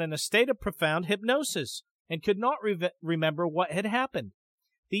were found in a state of profound hypnosis and could not remember what had happened.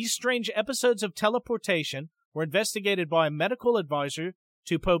 These strange episodes of teleportation were investigated by a medical advisor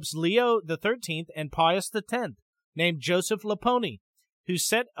to Popes Leo XIII and Pius X, named Joseph Laponi, who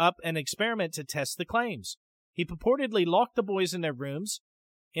set up an experiment to test the claims. He purportedly locked the boys in their rooms,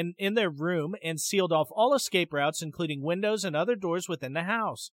 in their room, and sealed off all escape routes, including windows and other doors within the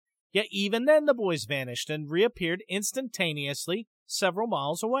house. Yet even then the boys vanished and reappeared instantaneously several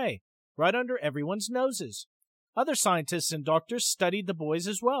miles away, right under everyone's noses. Other scientists and doctors studied the boys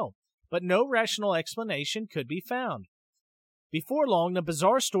as well, but no rational explanation could be found. Before long, the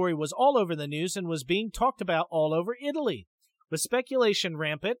bizarre story was all over the news and was being talked about all over Italy, with speculation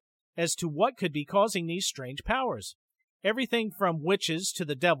rampant as to what could be causing these strange powers. Everything from witches to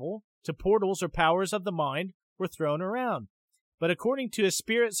the devil to portals or powers of the mind were thrown around. But according to a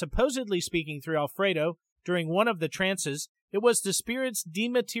spirit supposedly speaking through Alfredo during one of the trances, it was the spirits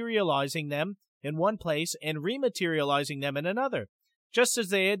dematerializing them in one place and rematerializing them in another, just as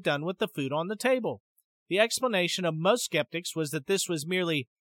they had done with the food on the table. The explanation of most skeptics was that this was merely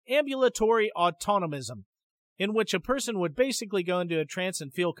ambulatory autonomism, in which a person would basically go into a trance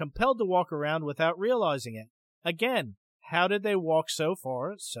and feel compelled to walk around without realizing it. Again, how did they walk so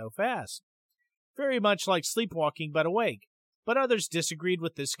far so fast? Very much like sleepwalking but awake, but others disagreed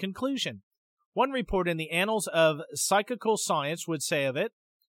with this conclusion. One report in the Annals of Psychical Science would say of it,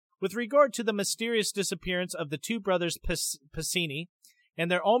 with regard to the mysterious disappearance of the two brothers Pacini and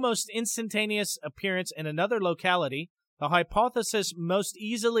their almost instantaneous appearance in another locality, the hypothesis most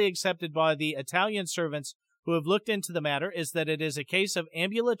easily accepted by the Italian servants who have looked into the matter is that it is a case of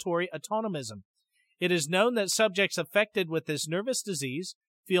ambulatory autonomism. It is known that subjects affected with this nervous disease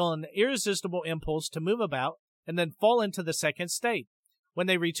feel an irresistible impulse to move about and then fall into the second state. When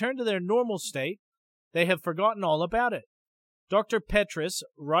they return to their normal state, they have forgotten all about it. Dr. Petrus,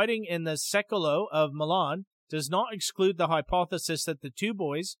 writing in the Secolo of Milan, does not exclude the hypothesis that the two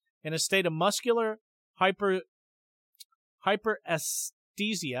boys, in a state of muscular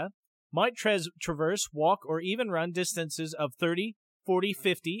hyperesthesia, might traverse, walk, or even run distances of 30, 40,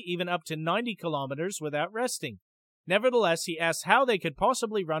 50, even up to 90 kilometers without resting. Nevertheless, he asks how they could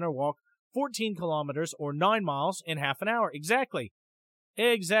possibly run or walk 14 kilometers or 9 miles in half an hour. Exactly.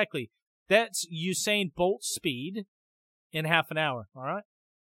 That's Usain Bolt speed in half an hour, all right?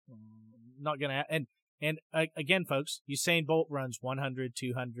 Not going to... And again, folks, Usain Bolt runs 100,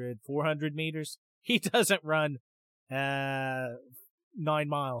 200, 400 meters. He doesn't run 9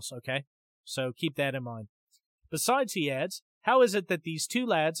 miles, okay? So keep that in mind. Besides, he adds, how is it that these two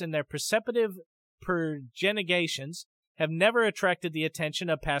lads and their perceptive progenigations have never attracted the attention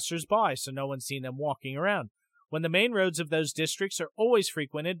of passers-by, so no one's seen them walking around, when the main roads of those districts are always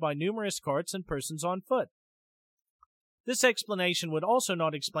frequented by numerous carts and persons on foot? This explanation would also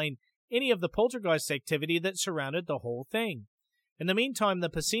not explain any of the poltergeist activity that surrounded the whole thing. In the meantime, the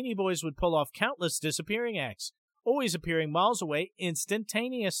Pacini boys would pull off countless disappearing acts, always appearing miles away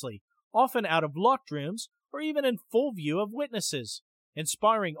instantaneously, often out of locked rooms or even in full view of witnesses,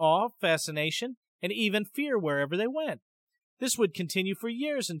 inspiring awe, fascination, and even fear wherever they went. This would continue for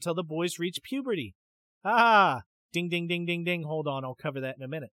years until the boys reached puberty. Ding, ding, ding, ding, ding. Hold on, I'll cover that in a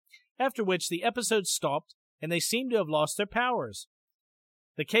minute. After which the episode stopped, and they seem to have lost their powers.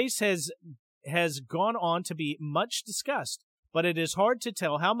 The case has gone on to be much discussed, but it is hard to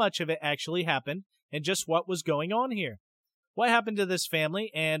tell how much of it actually happened and just what was going on here. What happened to this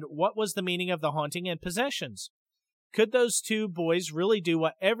family, and what was the meaning of the haunting and possessions? Could those two boys really do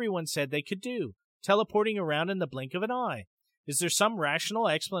what everyone said they could do, teleporting around in the blink of an eye? Is there some rational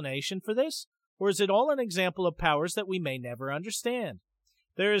explanation for this, or is it all an example of powers that we may never understand?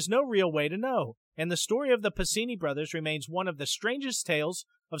 There is no real way to know, and the story of the Pacini brothers remains one of the strangest tales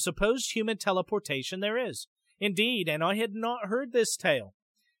of supposed human teleportation there is. Indeed, and I had not heard this tale.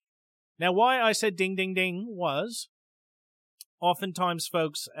 Now, why I said ding, ding, ding was, oftentimes,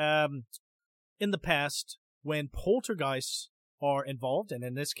 folks, in the past, when poltergeists are involved, and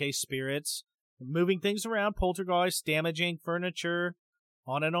in this case spirits, moving things around, poltergeists, damaging furniture,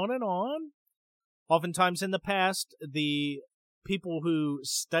 on and on and on. Oftentimes in the past, the people who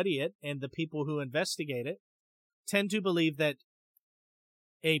study it and the people who investigate it tend to believe that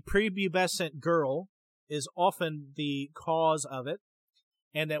a prepubescent girl is often the cause of it,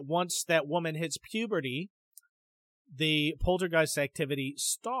 and that once that woman hits puberty, the poltergeist activity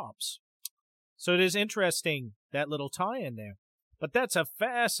stops. So it is interesting, that little tie-in there. But that's a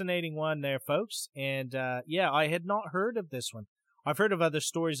fascinating one there, folks. And I had not heard of this one. I've heard of other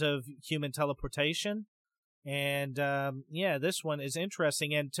stories of human teleportation. And this one is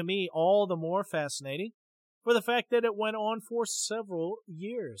interesting. And to me, all the more fascinating for the fact that it went on for several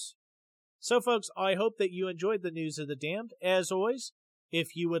years. So, folks, I hope that you enjoyed the News of the Damned. As always,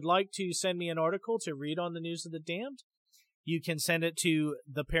 if you would like to send me an article to read on the News of the Damned, you can send it to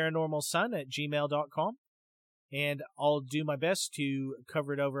theparanormalsun@gmail.com, and I'll do my best to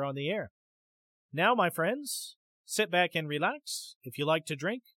cover it over on the air. Now, my friends, sit back and relax. If you like to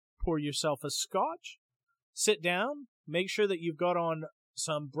drink, pour yourself a scotch. Sit down. Make sure that you've got on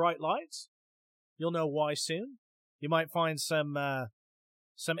some bright lights. You'll know why soon. You might find some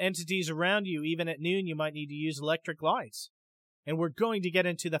entities around you. Even at noon, you might need to use electric lights. And we're going to get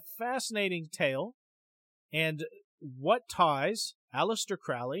into the fascinating tale and what ties Aleister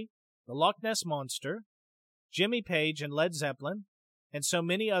Crowley, the Loch Ness Monster, Jimmy Page and Led Zeppelin, and so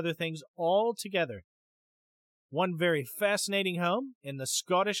many other things all together. One very fascinating home in the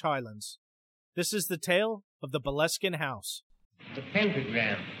Scottish Highlands. This is the tale of the Boleskine House. The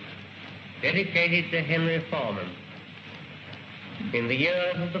Pentagram, dedicated to Henry Foreman. In the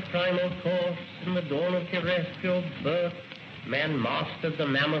years of the primal course, in the dawn of terrestrial birth, man mastered the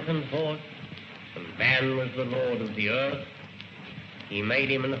mammoth and horse, and man was the lord of the earth. He made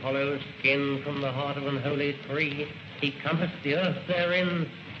him an hollow skin from the heart of an holy tree. He compassed the earth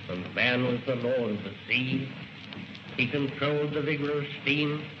therein, and man was the lord of the sea. He controlled the vigor of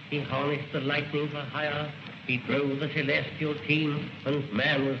steam. He harnessed the lightning for hire. He drove the celestial team, and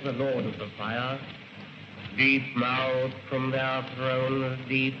man was the lord of the fire. Deep-mouthed from their thrones,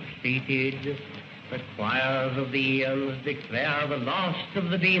 deep-seated, the choirs of the eons declare the last of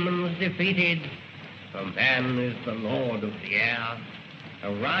the demons defeated. For man is the lord of the air.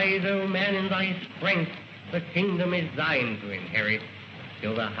 Arise, O man, in thy strength. The kingdom is thine to inherit,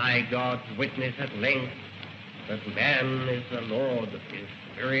 till the high gods witness at length that man is the lord of his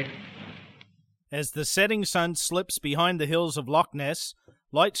spirit. As the setting sun slips behind the hills of Loch Ness,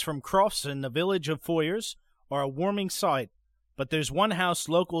 lights from Crofts and the village of Foyers are a warming sight. But there's one house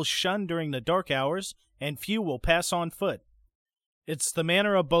locals shun during the dark hours, and few will pass on foot. It's the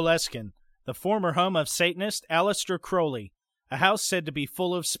Manor of Boleskine, the former home of Satanist Aleister Crowley, a house said to be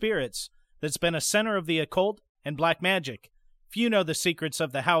full of spirits, that's been a center of the occult and black magic. Few know the secrets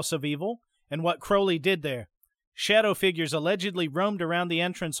of the House of Evil and what Crowley did there. Shadow figures allegedly roamed around the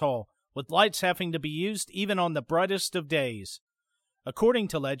entrance hall, with lights having to be used even on the brightest of days. According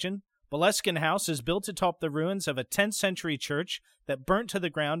to legend, Boleskine House is built atop the ruins of a 10th century church that burnt to the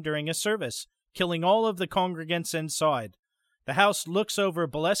ground during a service, killing all of the congregants inside. The house looks over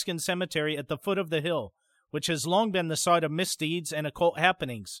Boleskine Cemetery at the foot of the hill, which has long been the site of misdeeds and occult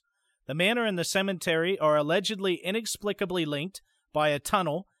happenings. The manor and the cemetery are allegedly inexplicably linked by a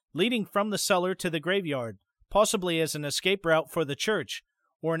tunnel leading from the cellar to the graveyard, possibly as an escape route for the church,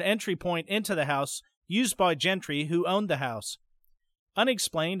 or an entry point into the house used by gentry who owned the house.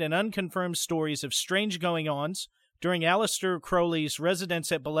 Unexplained and unconfirmed stories of strange going-ons during Aleister Crowley's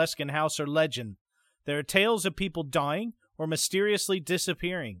residence at Boleskine House are legend. There are tales of people dying or mysteriously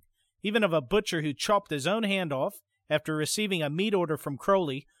disappearing, even of a butcher who chopped his own hand off after receiving a meat order from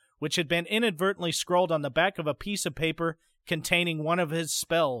Crowley, which had been inadvertently scrawled on the back of a piece of paper containing one of his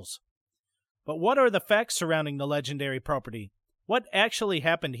spells. But what are the facts surrounding the legendary property? What actually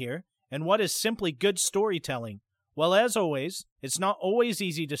happened here, and what is simply good storytelling? Well, as always, it's not always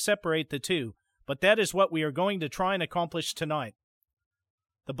easy to separate the two, but that is what we are going to try and accomplish tonight.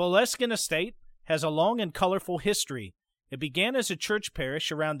 The Boleskine estate has a long and colorful history. It began as a church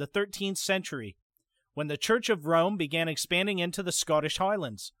parish around the 13th century, when the Church of Rome began expanding into the Scottish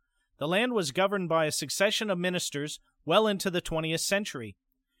Highlands. The land was governed by a succession of ministers well into the 20th century.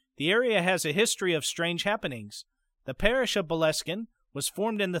 The area has a history of strange happenings. The parish of Boleskine was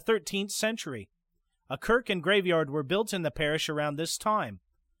formed in the 13th century. A kirk and graveyard were built in the parish around this time.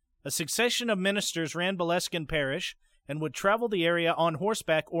 A succession of ministers ran Boleskine parish and would travel the area on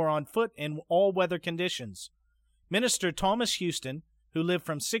horseback or on foot in all weather conditions. Minister Thomas Houston, who lived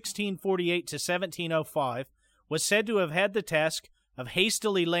from 1648 to 1705, was said to have had the task of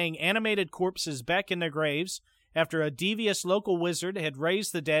hastily laying animated corpses back in their graves after a devious local wizard had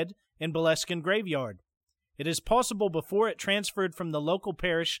raised the dead in Boleskine graveyard. It is possible before it transferred from the local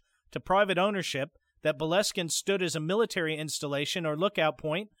parish to private ownership that Boleskine stood as a military installation or lookout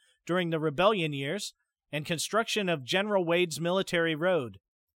point during the rebellion years and construction of General Wade's military road.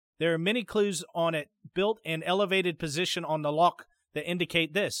 There are many clues on it built in elevated position on the loch that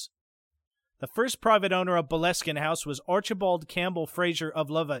indicate this. The first private owner of Boleskine House was Archibald Campbell Fraser of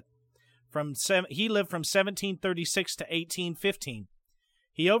Lovat. He lived from 1736 to 1815.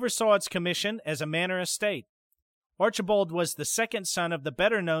 He oversaw its commission as a manor estate. Archibald was the second son of the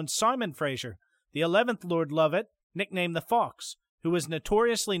better-known Simon Fraser, the 11th Lord Lovat, nicknamed the Fox, who was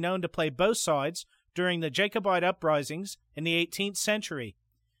notoriously known to play both sides during the Jacobite uprisings in the 18th century,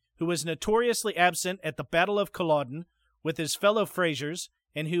 who was notoriously absent at the Battle of Culloden with his fellow Frasers,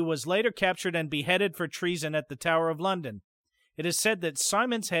 and who was later captured and beheaded for treason at the Tower of London. It is said that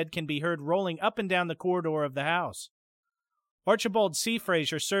Simon's head can be heard rolling up and down the corridor of the house. Archibald C.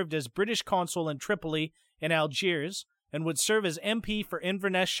 Fraser served as British consul in Tripoli and Algiers, and would serve as MP for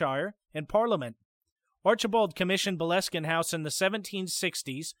Inverness-shire in Parliament. Archibald commissioned Boleskine House in the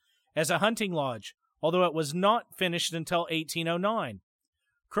 1760s as a hunting lodge, although it was not finished until 1809.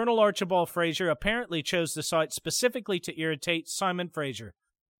 Colonel Archibald Fraser apparently chose the site specifically to irritate Simon Fraser,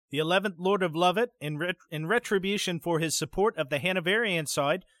 the 11th Lord of Lovat, in retribution for his support of the Hanoverian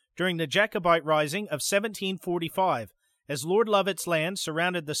side during the Jacobite Rising of 1745, as Lord Lovat's land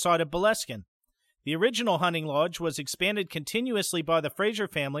surrounded the site of Boleskine. The original hunting lodge was expanded continuously by the Fraser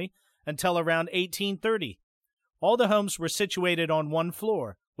family until around 1830. All the homes were situated on one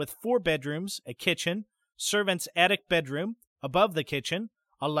floor, with 4 bedrooms, a kitchen, servant's attic bedroom, above the kitchen,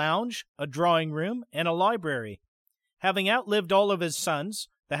 a lounge, a drawing room, and a library. Having outlived all of his sons,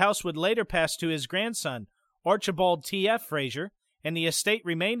 the house would later pass to his grandson, Archibald T.F. Fraser, and the estate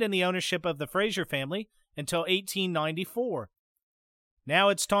remained in the ownership of the Fraser family until 1894. Now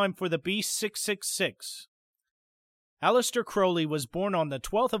it's time for the Beast 666. Aleister Crowley was born on the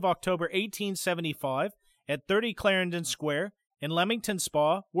 12th of October 1875 at 30 Clarendon Square in Leamington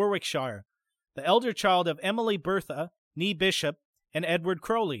Spa, Warwickshire, the elder child of Emily Bertha, née Bishop, and Edward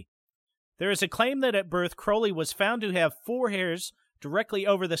Crowley. There is a claim that at birth Crowley was found to have 4 hairs directly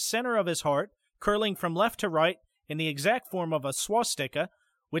over the center of his heart, curling from left to right in the exact form of a swastika,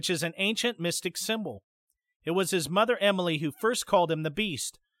 which is an ancient mystic symbol. It was his mother Emily who first called him the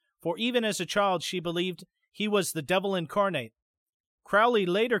Beast, for even as a child she believed he was the devil incarnate. Crowley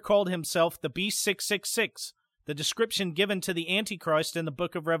later called himself the Beast 666, the description given to the Antichrist in the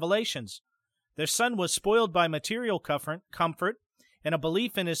Book of Revelations. Their son was spoiled by material comfort and a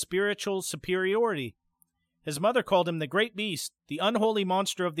belief in his spiritual superiority. His mother called him the Great Beast, the unholy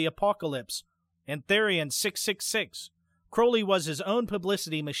monster of the Apocalypse, and Therion 666. Crowley was his own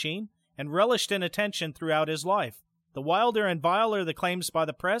publicity machine and relished in attention throughout his life. The wilder and viler the claims by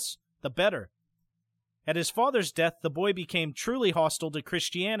the press, the better. At his father's death, the boy became truly hostile to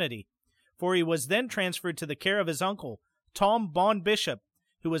Christianity, for he was then transferred to the care of his uncle, Tom Bond Bishop,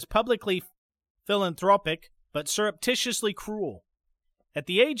 who was publicly philanthropic but surreptitiously cruel. At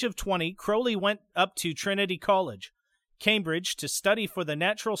the age of 20, Crowley went up to Trinity College, Cambridge, to study for the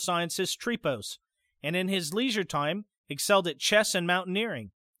natural sciences Tripos, and in his leisure time excelled at chess and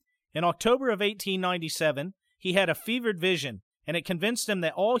mountaineering. In October of 1897, he had a fevered vision, and it convinced him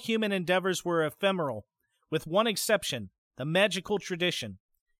that all human endeavors were ephemeral, with one exception, the magical tradition.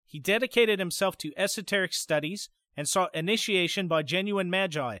 He dedicated himself to esoteric studies and sought initiation by genuine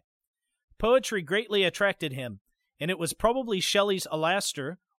magi. Poetry greatly attracted him, and it was probably Shelley's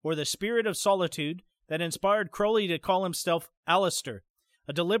Alastor, or the Spirit of Solitude, that inspired Crowley to call himself Alistair,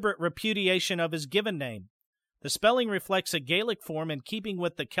 a deliberate repudiation of his given name. The spelling reflects a Gaelic form in keeping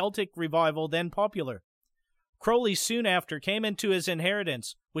with the Celtic revival then popular. Crowley soon after came into his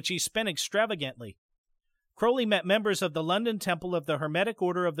inheritance, which he spent extravagantly. Crowley met members of the London Temple of the Hermetic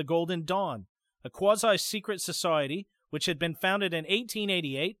Order of the Golden Dawn, a quasi-secret society which had been founded in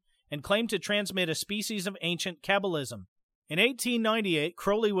 1888 and claimed to transmit a species of ancient Kabbalism. In 1898,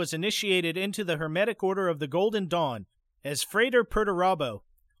 Crowley was initiated into the Hermetic Order of the Golden Dawn as Frater Perdurabo.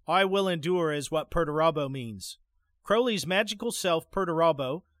 I will endure is what Perdurabo means. Crowley's magical self,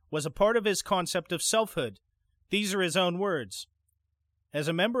 Perdurabo, was a part of his concept of selfhood. These are his own words. As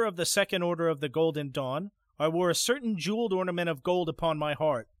a member of the Second Order of the Golden Dawn, I wore a certain jeweled ornament of gold upon my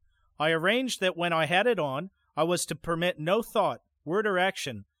heart. I arranged that when I had it on, I was to permit no thought, word, or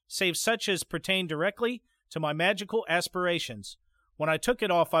action, save such as pertained directly to my magical aspirations. When I took it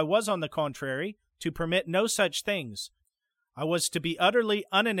off, I was, on the contrary, to permit no such things. I was to be utterly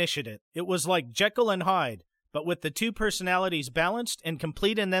uninitiated. It was like Jekyll and Hyde, but with the two personalities balanced and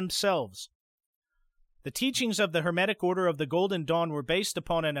complete in themselves. The teachings of the Hermetic Order of the Golden Dawn were based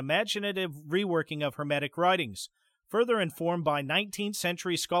upon an imaginative reworking of Hermetic writings, further informed by 19th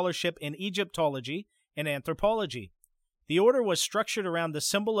century scholarship in Egyptology and anthropology. The order was structured around the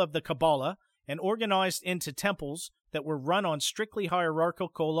symbol of the Kabbalah and organized into temples that were run on strictly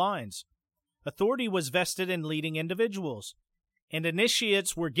hierarchical lines. Authority was vested in leading individuals, and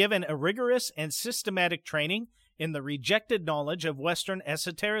initiates were given a rigorous and systematic training in the rejected knowledge of Western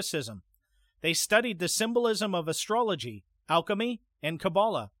esotericism. They studied the symbolism of astrology, alchemy, and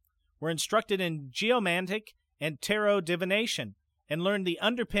Kabbalah, were instructed in geomantic and tarot divination, and learned the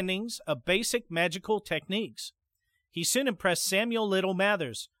underpinnings of basic magical techniques. He soon impressed Samuel Liddell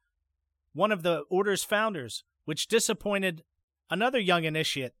Mathers, one of the order's founders, which disappointed another young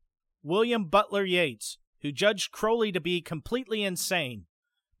initiate, William Butler Yeats, who judged Crowley to be completely insane.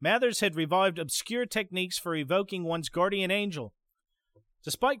 Mathers had revived obscure techniques for evoking one's guardian angel.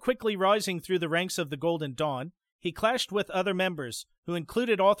 Despite quickly rising through the ranks of the Golden Dawn, he clashed with other members, who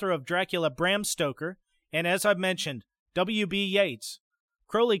included author of Dracula Bram Stoker and, as I've mentioned, W.B. Yeats.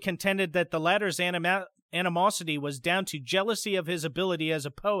 Crowley contended that the latter's animosity was down to jealousy of his ability as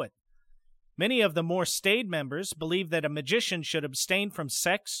a poet. Many of the more staid members believed that a magician should abstain from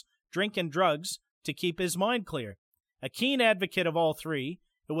sex, drink, and drugs to keep his mind clear. A keen advocate of all three,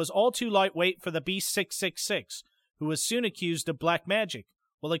 it was all too lightweight for the B666, who was soon accused of black magic,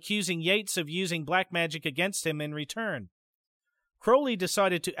 while accusing Yeats of using black magic against him in return. Crowley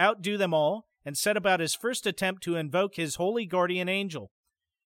decided to outdo them all and set about his first attempt to invoke his holy guardian angel.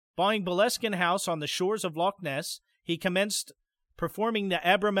 Buying Boleskine House on the shores of Loch Ness, he commenced performing the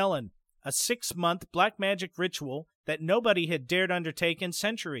Abramelin, a 6-month black magic ritual that nobody had dared undertake in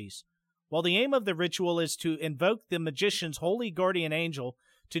centuries. While the aim of the ritual is to invoke the magician's holy guardian angel,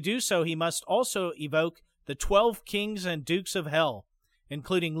 to do so he must also evoke the 12 kings and dukes of hell,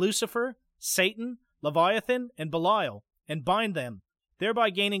 including Lucifer, Satan, Leviathan, and Belial, and bind them, thereby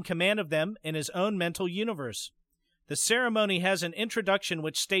gaining command of them in his own mental universe. The ceremony has an introduction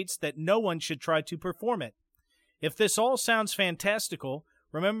which states that no one should try to perform it. If this all sounds fantastical,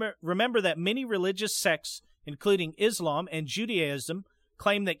 remember that many religious sects, including Islam and Judaism,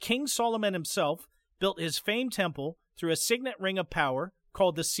 claim that King Solomon himself built his famed temple through a signet ring of power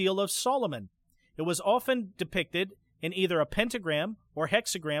called the Seal of Solomon. It was often depicted in either a pentagram or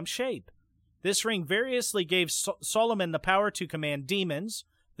hexagram shape. This ring variously gave Solomon the power to command demons,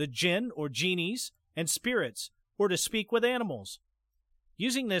 the jinn or genies, and spirits, or to speak with animals.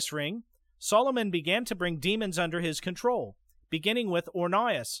 Using this ring, Solomon began to bring demons under his control, beginning with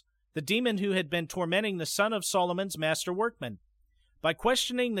Ornias, the demon who had been tormenting the son of Solomon's master workman. By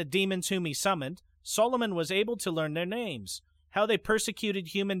questioning the demons whom he summoned, Solomon was able to learn their names, how they persecuted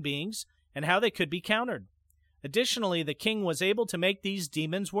human beings, and how they could be countered. Additionally, the king was able to make these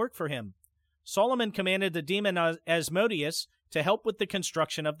demons work for him. Solomon commanded the demon Asmodeus to help with the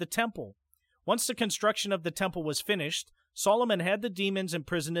construction of the temple. Once the construction of the temple was finished, Solomon had the demons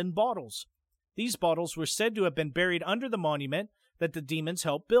imprisoned in bottles. These bottles were said to have been buried under the monument that the demons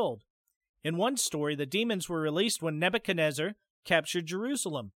helped build. In one story, the demons were released when Nebuchadnezzar captured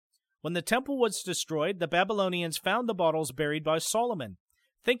Jerusalem. When the temple was destroyed, the Babylonians found the bottles buried by Solomon.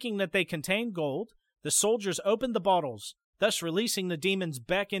 Thinking that they contained gold, the soldiers opened the bottles, thus releasing the demons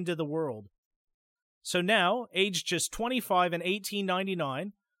back into the world. So now, aged just 25 in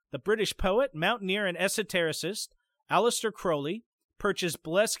 1899, the British poet, mountaineer, and esotericist Aleister Crowley purchased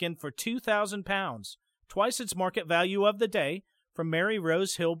Boleskine for £2,000, twice its market value of the day, from Mary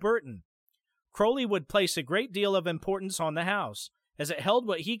Rose Hill Burton. Crowley would place a great deal of importance on the house, as it held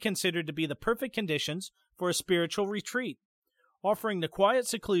what he considered to be the perfect conditions for a spiritual retreat, offering the quiet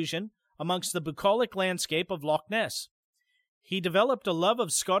seclusion amongst the bucolic landscape of Loch Ness. He developed a love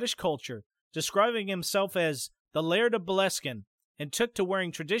of Scottish culture, describing himself as the Laird of Boleskine, and took to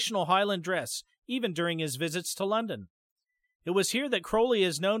wearing traditional Highland dress even during his visits to London. It was here that Crowley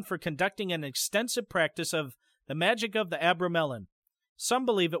is known for conducting an extensive practice of the magic of the Abramelin. Some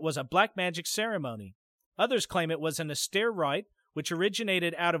believe it was a black magic ceremony. Others claim it was an austere rite which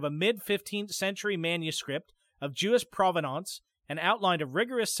originated out of a mid-15th century manuscript of Jewish provenance and outlined a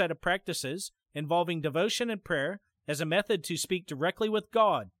rigorous set of practices involving devotion and prayer as a method to speak directly with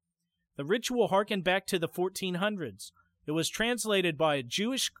God. The ritual harkened back to the 1400s. It was translated by a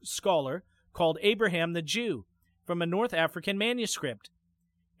Jewish scholar called Abraham the Jew from a North African manuscript.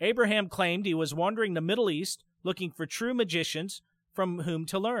 Abraham claimed he was wandering the Middle East looking for true magicians from whom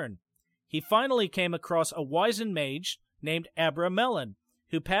to learn. He finally came across a wizened mage named Abramelin,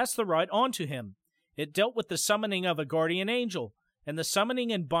 who passed the rite on to him. It dealt with the summoning of a guardian angel and the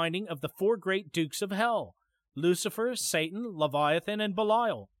summoning and binding of the 4 great dukes of hell, Lucifer, Satan, Leviathan, and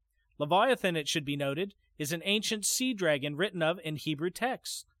Belial. Leviathan, it should be noted, is an ancient sea dragon written of in Hebrew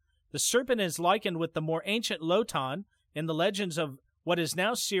texts. The serpent is likened with the more ancient Lotan in the legends of what is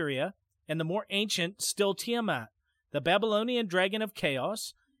now Syria, and the more ancient still Tiamat, the Babylonian dragon of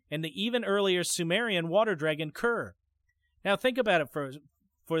chaos, and the even earlier Sumerian water dragon Kur. Now think about it for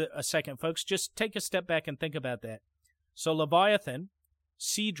a second, folks. Just take a step back and think about that. So Leviathan,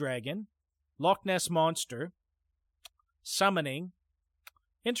 sea dragon, Loch Ness monster, summoning.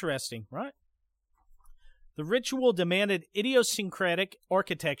 Interesting, right? The ritual demanded idiosyncratic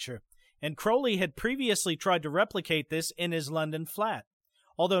architecture, and Crowley had previously tried to replicate this in his London flat.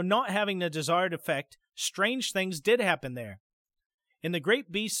 Although not having the desired effect, strange things did happen there. In the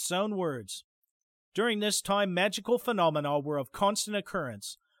great beast's own words, "During this time, magical phenomena were of constant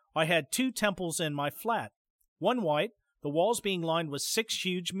occurrence. I had 2 temples in my flat, one white, the walls being lined with 6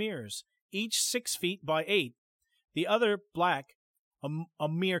 huge mirrors, each 6 feet by 8, the other black, a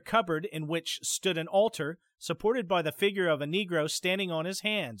mere cupboard in which stood an altar supported by the figure of a Negro standing on his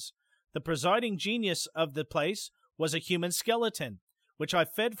hands. The presiding genius of the place was a human skeleton, which I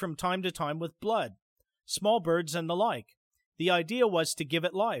fed from time to time with blood, small birds and the like. The idea was to give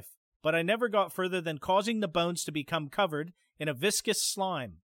it life, but I never got further than causing the bones to become covered in a viscous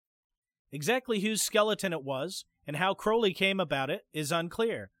slime." Exactly whose skeleton it was and how Crowley came about it is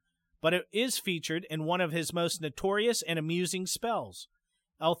unclear, but it is featured in one of his most notorious and amusing spells.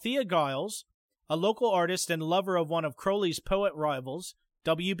 Althea Giles, a local artist and lover of one of Crowley's poet rivals,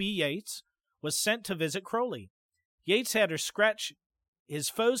 W.B. Yeats, was sent to visit Crowley. Yeats had her scratch his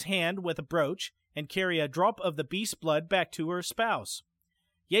foe's hand with a brooch and carry a drop of the beast's blood back to her spouse.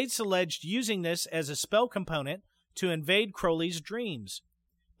 Yeats alleged using this as a spell component to invade Crowley's dreams.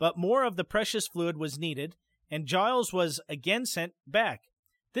 But more of the precious fluid was needed, and Giles was again sent back.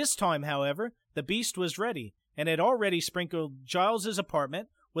 This time, however, the beast was ready, and had already sprinkled Giles's apartment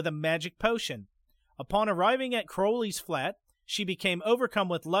with a magic potion. Upon arriving at Crowley's flat, she became overcome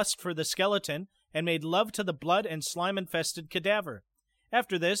with lust for the skeleton and made love to the blood and slime-infested cadaver.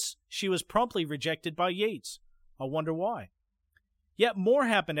 After this, she was promptly rejected by Yeats. I wonder why. Yet more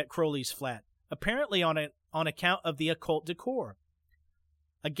happened at Crowley's flat, apparently on account of the occult decor.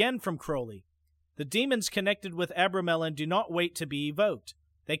 Again from Crowley. The demons connected with Abramelin do not wait to be evoked.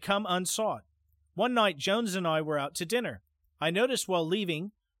 They come unsought. One night Jones and I were out to dinner. I noticed while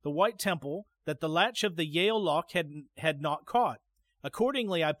leaving the White Temple that the latch of the Yale lock had not caught.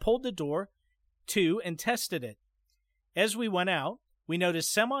 Accordingly, I pulled the door to and tested it. As we went out, we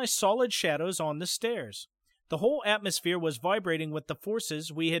noticed semi-solid shadows on the stairs. The whole atmosphere was vibrating with the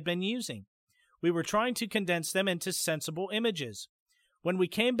forces we had been using. We were trying to condense them into sensible images. When we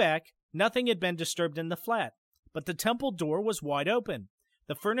came back, nothing had been disturbed in the flat, but the temple door was wide open,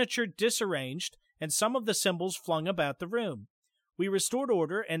 the furniture disarranged, and some of the symbols flung about the room. We restored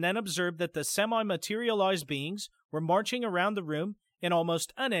order and then observed that the semi-materialized beings were marching around the room in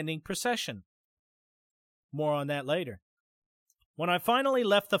almost unending procession. More on that later. When I finally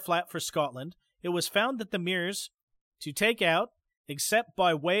left the flat for Scotland, it was found that the mirrors to take out, except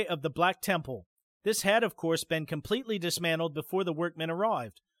by way of the Black Temple. This had, of course, been completely dismantled before the workmen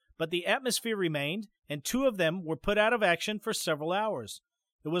arrived, but the atmosphere remained, and 2 of them were put out of action for several hours.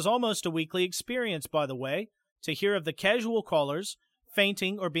 It was almost a weekly experience, by the way, to hear of the casual callers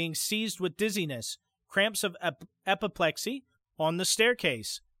fainting or being seized with dizziness, cramps of apoplexy on the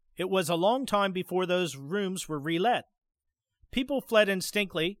staircase. It was a long time before those rooms were relet. People fled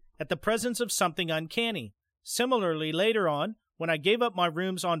instinctively at the presence of something uncanny. Similarly, later on, when I gave up my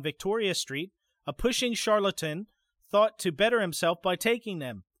rooms on Victoria Street, a pushing charlatan thought to better himself by taking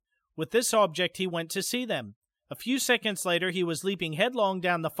them. With this object, he went to see them. A few seconds later, he was leaping headlong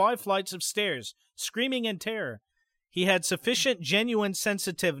down the 5 flights of stairs, screaming in terror. He had sufficient genuine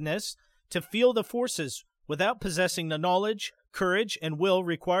sensitiveness to feel the forces without possessing the knowledge, courage, and will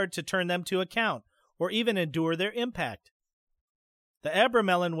required to turn them to account, or even endure their impact. The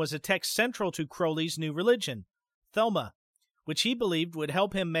Abramelin was a text central to Crowley's new religion, Thelema, which he believed would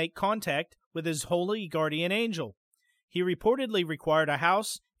help him make contact with his holy guardian angel. He reportedly required a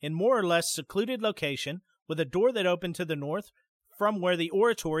house in more or less secluded location with a door that opened to the north from where the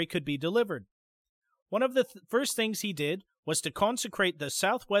oratory could be delivered. One of the first things he did was to consecrate the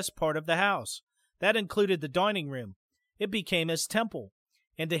southwest part of the house. That included the dining room. It became his temple,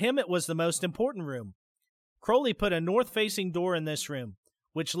 and to him it was the most important room. Crowley put a north-facing door in this room,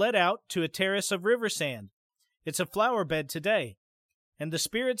 which led out to a terrace of river sand. It's a flower bed today, and the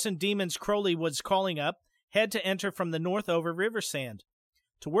spirits and demons Crowley was calling up had to enter from the north over river sand.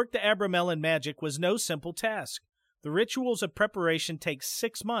 To work the Abramelin magic was no simple task. The rituals of preparation take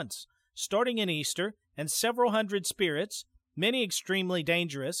 6 months, starting in Easter, and several hundred spirits, many extremely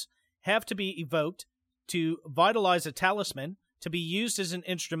dangerous, have to be evoked to vitalize a talisman to be used as an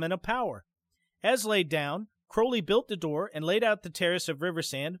instrument of power. As laid down, Crowley built the door and laid out the terrace of river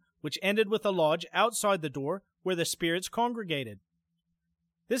sand, which ended with a lodge outside the door where the spirits congregated.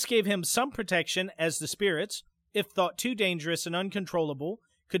 This gave him some protection, as the spirits, if thought too dangerous and uncontrollable,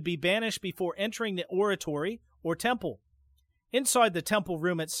 could be banished before entering the oratory or temple. Inside the temple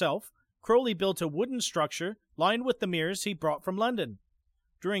room itself, Crowley built a wooden structure lined with the mirrors he brought from London.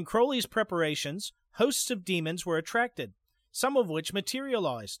 During Crowley's preparations, hosts of demons were attracted, some of which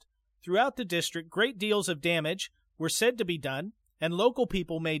materialized. Throughout the district, great deals of damage were said to be done, and local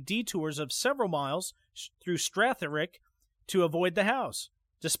people made detours of several miles through Stratherick to avoid the house.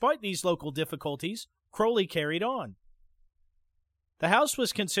 Despite these local difficulties, Crowley carried on. The house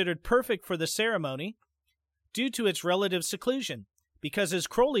was considered perfect for the ceremony due to its relative seclusion, because, as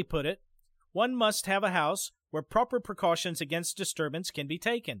Crowley put it, one must have a house where proper precautions against disturbance can be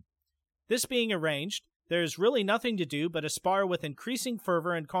taken. This being arranged, there is really nothing to do but aspire with increasing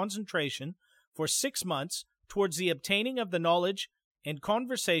fervor and concentration for 6 months towards the obtaining of the knowledge and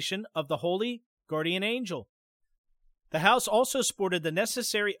conversation of the holy guardian angel. The house also sported the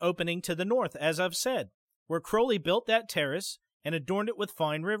necessary opening to the north, as I've said, where Crowley built that terrace and adorned it with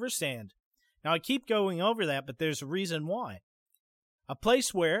fine river sand. Now, I keep going over that, but there's a reason why. A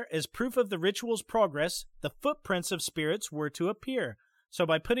place where, as proof of the ritual's progress, the footprints of spirits were to appear. So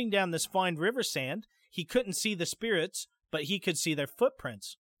by putting down this fine river sand, he couldn't see the spirits, but he could see their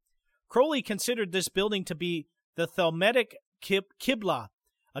footprints. Crowley considered this building to be the Thelmetic Qibla,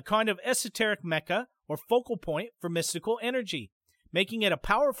 a kind of esoteric Mecca or focal point for mystical energy, making it a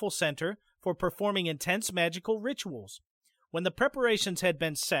powerful center for performing intense magical rituals. When the preparations had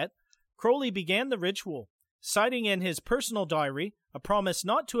been set, Crowley began the ritual, citing in his personal diary a promise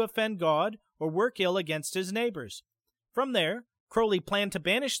not to offend God or work ill against his neighbors. From there, Crowley planned to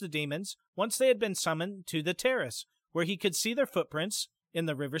banish the demons once they had been summoned to the terrace, where he could see their footprints in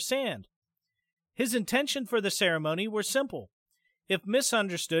the river sand. His intention for the ceremony were simple, if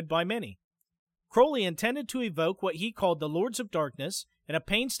misunderstood by many. Crowley intended to evoke what he called the Lords of Darkness in a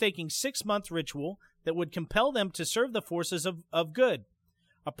painstaking 6-month ritual that would compel them to serve the forces of good,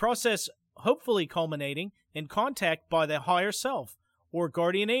 a process hopefully culminating in contact by the higher self, or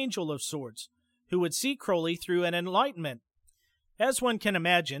guardian angel of sorts, who would see Crowley through an enlightenment. As one can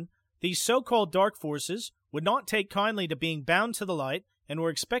imagine, these so-called dark forces would not take kindly to being bound to the light and were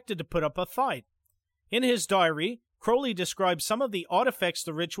expected to put up a fight. In his diary, Crowley described some of the odd effects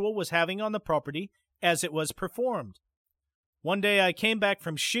the ritual was having on the property as it was performed. One day I came back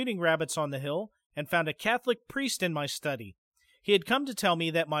from shooting rabbits on the hill and found a Catholic priest in my study. He had come to tell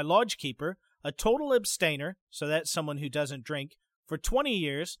me that my lodge-keeper, a total abstainer, so that's someone who doesn't drink, for 20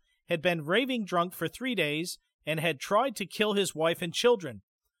 years, had been raving drunk for 3 days and had tried to kill his wife and children.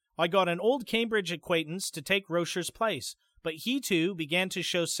 I got an old Cambridge acquaintance to take Rocher's place, but he too began to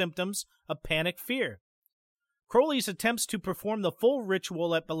show symptoms of panic fear. Crowley's attempts to perform the full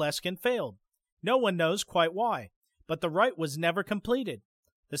ritual at Boleskine failed. No one knows quite why, but the rite was never completed.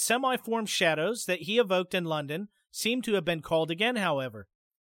 The semi-formed shadows that he evoked in London seem to have been called again, however.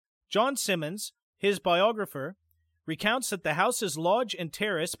 John Symonds, his biographer, recounts that the house's lodge and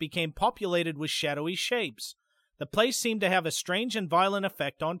terrace became populated with shadowy shapes. The place seemed to have a strange and violent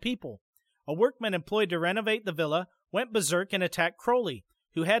effect on people. A workman employed to renovate the villa went berserk and attacked Crowley,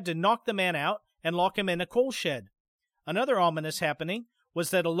 who had to knock the man out and lock him in a coal shed. Another ominous happening was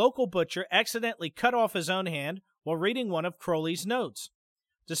that a local butcher accidentally cut off his own hand while reading one of Crowley's notes.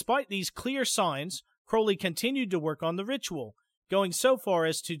 Despite these clear signs, Crowley continued to work on the ritual, going so far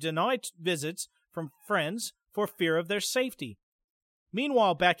as to deny visits from friends for fear of their safety.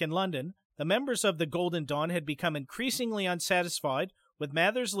 Meanwhile, back in London, the members of the Golden Dawn had become increasingly unsatisfied with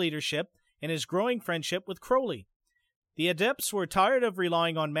Mather's leadership and his growing friendship with Crowley. The adepts were tired of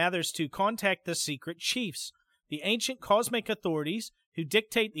relying on Mathers to contact the secret chiefs, the ancient cosmic authorities who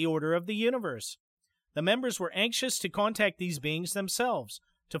dictate the order of the universe. The members were anxious to contact these beings themselves,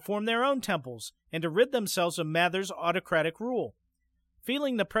 to form their own temples, and to rid themselves of Mather's autocratic rule.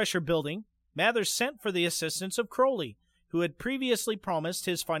 Feeling the pressure building, Mathers sent for the assistance of Crowley, who had previously promised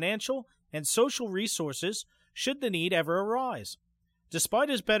his financial and social resources should the need ever arise. Despite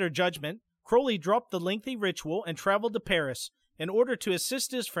his better judgment, Crowley dropped the lengthy ritual and traveled to Paris in order to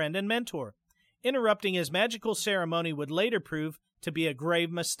assist his friend and mentor. Interrupting his magical ceremony would later prove to be a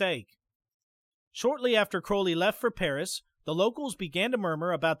grave mistake. Shortly after Crowley left for Paris, the locals began to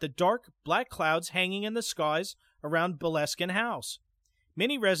murmur about the dark, black clouds hanging in the skies around Boleskine House,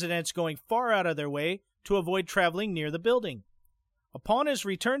 many residents going far out of their way to avoid traveling near the building. Upon his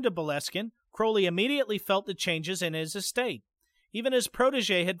return to Boleskine, Crowley immediately felt the changes in his estate. Even his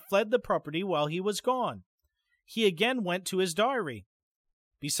protege had fled the property while he was gone. He again went to his diary.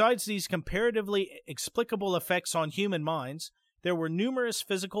 Besides these comparatively explicable effects on human minds, there were numerous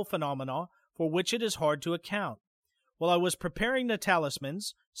physical phenomena for which it is hard to account. While I was preparing the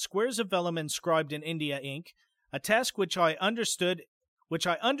talismans, squares of vellum inscribed in India ink, a task which I undertook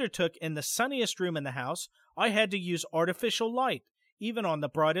in the sunniest room in the house, I had to use artificial light, even on the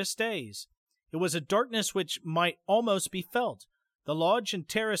brightest days. It was a darkness which might almost be felt. The lodge and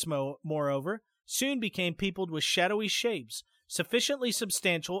terrace, moreover, soon became peopled with shadowy shapes, sufficiently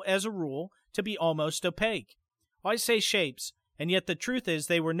substantial, as a rule, to be almost opaque. I say shapes, and yet the truth is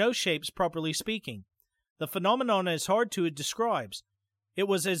they were no shapes, properly speaking. The phenomenon is hard to describe. It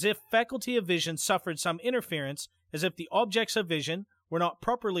was as if faculty of vision suffered some interference, as if the objects of vision were not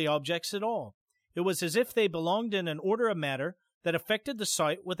properly objects at all. It was as if they belonged in an order of matter that affected the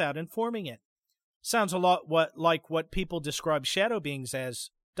sight without informing it. Sounds a lot like what people describe shadow beings as,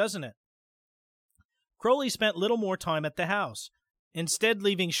 doesn't it? Crowley spent little more time at the house, instead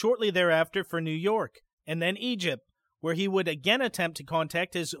leaving shortly thereafter for New York, and then Egypt, where he would again attempt to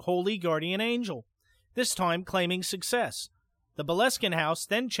contact his holy guardian angel, this time claiming success. The Boleskine house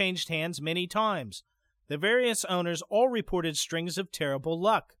then changed hands many times. The various owners all reported strings of terrible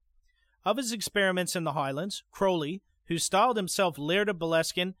luck. Of his experiments in the Highlands, Crowley, who styled himself Laird of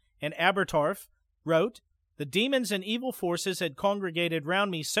Boleskine and Abertarf, wrote, "The demons and evil forces had congregated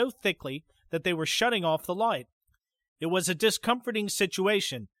round me so thickly that they were shutting off the light. It was a discomforting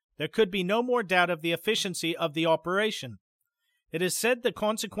situation. There could be no more doubt of the efficiency of the operation." It is said the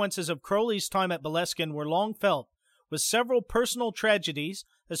consequences of Crowley's time at Boleskine were long felt, with several personal tragedies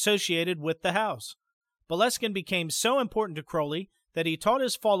associated with the house. Boleskine became so important to Crowley that he taught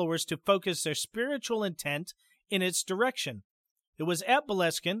his followers to focus their spiritual intent in its direction. It was at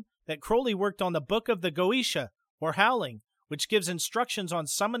Boleskine that Crowley worked on the Book of the Goetia, or Howling, which gives instructions on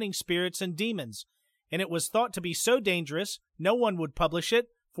summoning spirits and demons, and it was thought to be so dangerous no one would publish it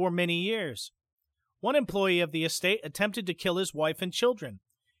for many years. One employee of the estate attempted to kill his wife and children.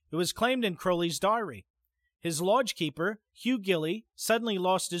 It was claimed in Crowley's diary. His lodgekeeper, Hugh Gilly, suddenly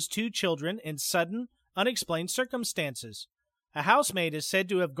lost his 2 children in sudden, unexplained circumstances. A housemaid is said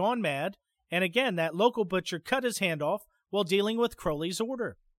to have gone mad, and again that local butcher cut his hand off while dealing with Crowley's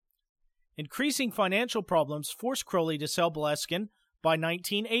order. Increasing financial problems forced Crowley to sell Boleskine by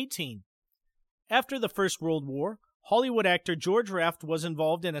 1918. After the First World War, Hollywood actor George Raft was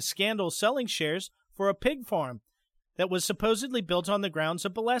involved in a scandal selling shares for a pig farm that was supposedly built on the grounds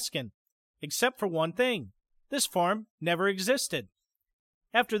of Boleskine, except for one thing. This farm never existed.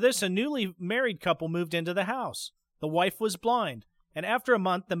 After this, a newly married couple moved into the house. The wife was blind, and after a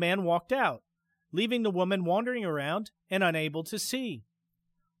month the man walked out, leaving the woman wandering around and unable to see.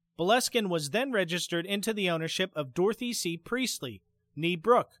 Boleskine was then registered into the ownership of Dorothy C. Priestley, née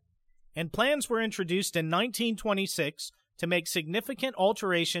Brooke, and plans were introduced in 1926 to make significant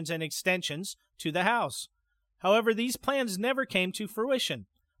alterations and extensions to the house. However, these plans never came to fruition.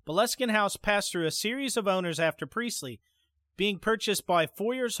 Boleskine House passed through a series of owners after Priestley, being purchased by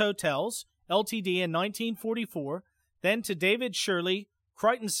Foyers Hotels, Ltd. in 1944, then to David Shirley,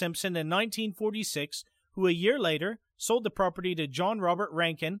 Crichton Simpson in 1946, who a year later sold the property to John Robert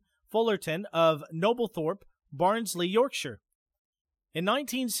Rankin Fullerton of Noblethorpe, Barnsley, Yorkshire. In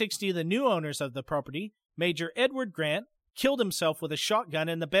 1960, the new owners of the property, Major Edward Grant, killed himself with a shotgun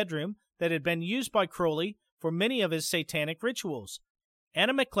in the bedroom that had been used by Crowley for many of his satanic rituals.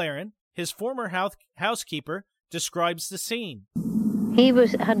 Anna McLaren, his former housekeeper, describes the scene. He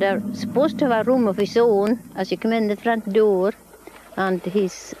had supposed to have a room of his own as you come in the front door, and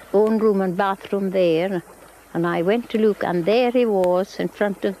his own room and bathroom there. And I went to look, and there he was in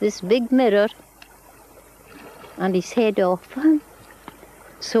front of this big mirror, and his head off.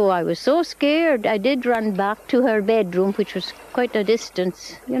 So I was so scared, I did run back to her bedroom, which was quite a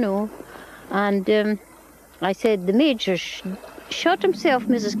distance, and I said, "The Major shot himself,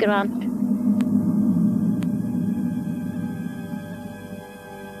 Mrs. Grant."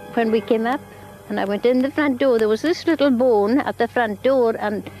 When we came up, and I went in the front door, there was this little bone at the front door,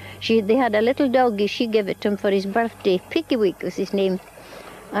 and they had a little doggy. She gave it to him for his birthday. Pickywick was his name.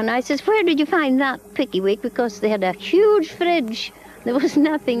 And I says, "Where did you find that, Pickywick?" Because they had a huge fridge. There was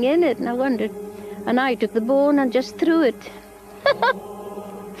nothing in it, and I wondered. And I took the bone and just threw it.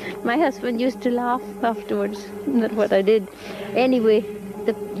 My husband used to laugh afterwards. That's what I did. Anyway,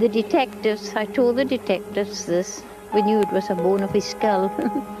 the detectives, I told the detectives this. We knew it was a bone of his skull.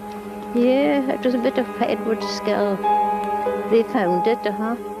 Yeah, it was a bit of Edward's skull. They found it,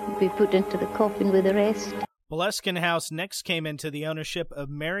 We put into the coffin with the rest. Boleskine House next came into the ownership of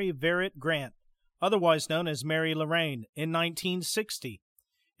Mary Verrett Grant, otherwise known as Mary Lorraine, in 1960.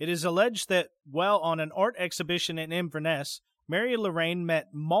 It is alleged that while on an art exhibition in Inverness, Mary Lorraine met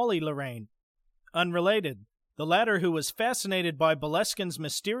Molly Lorraine, unrelated, the latter who was fascinated by Boleskin's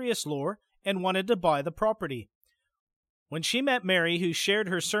mysterious lore and wanted to buy the property. When she met Mary, who shared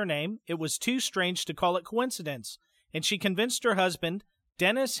her surname, it was too strange to call it coincidence, and she convinced her husband,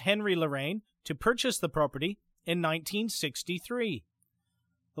 Dennis Henry Lorraine, to purchase the property in 1963.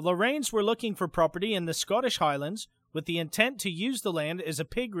 The Lorraines were looking for property in the Scottish Highlands with the intent to use the land as a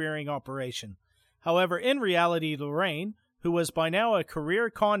pig-rearing operation. However, in reality, Lorraine, who was by now a career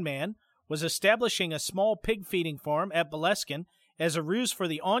con man, was establishing a small pig-feeding farm at Boleskine as a ruse for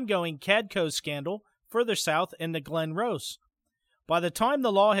the ongoing Cadco scandal further south in the Glen Rose. By the time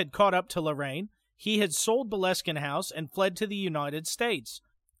the law had caught up to Lorraine, he had sold Boleskine House and fled to the United States.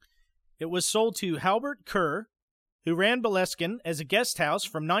 It was sold to Halbert Kerr, who ran Boleskine as a guest house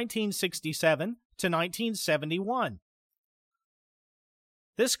from 1967 to 1971.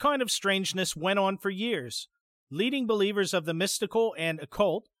 This kind of strangeness went on for years, leading believers of the mystical and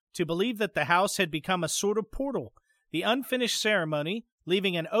occult to believe that the house had become a sort of portal, the unfinished ceremony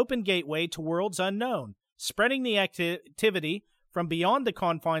leaving an open gateway to worlds unknown, spreading the activity from beyond the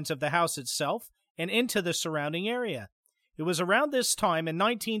confines of the house itself and into the surrounding area. It was around this time in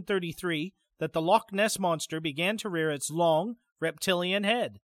 1933 that the Loch Ness Monster began to rear its long, reptilian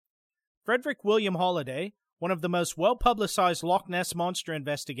head. Frederick William Holliday, one of the most well-publicized Loch Ness Monster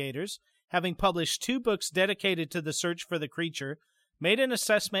investigators, having published 2 books dedicated to the search for the creature, made an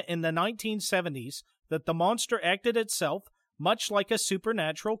assessment in the 1970s that the monster acted itself much like a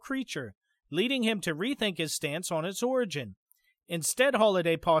supernatural creature, leading him to rethink his stance on its origin. Instead,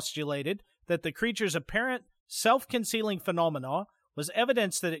 Holliday postulated that the creature's apparent self-concealing phenomena was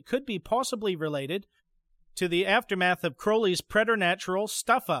evidence that it could be possibly related to the aftermath of Crowley's preternatural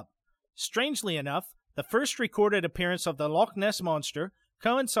stuff-up. Strangely enough, the first recorded appearance of the Loch Ness Monster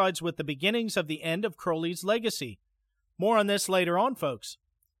coincides with the beginnings of the end of Crowley's legacy. More on this later on, folks.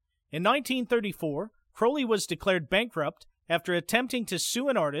 In 1934, Crowley was declared bankrupt after attempting to sue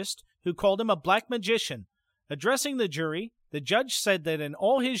an artist who called him a black magician. Addressing the jury, the judge said that in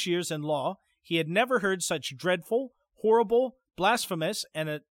all his years in law, he had never heard such dreadful, horrible, blasphemous,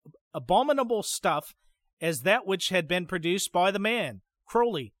 and abominable stuff as that which had been produced by the man,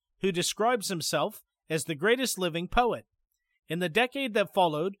 Crowley, who describes himself as the greatest living poet. In the decade that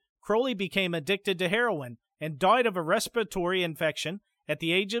followed, Crowley became addicted to heroin and died of a respiratory infection at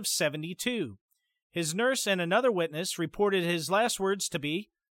the age of 72. His nurse and another witness reported his last words to be,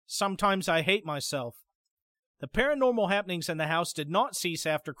 "Sometimes I hate myself." The paranormal happenings in the house did not cease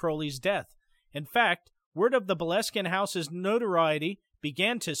after Crowley's death. In fact, word of the Boleskine house's notoriety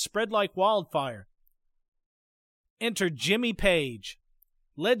began to spread like wildfire. Enter Jimmy Page,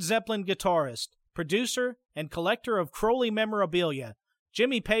 Led Zeppelin guitarist, producer, and collector of Crowley memorabilia.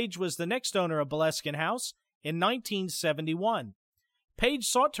 Jimmy Page was the next owner of Boleskine House in 1971. Page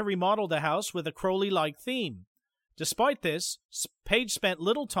sought to remodel the house with a Crowley-like theme. Despite this, Page spent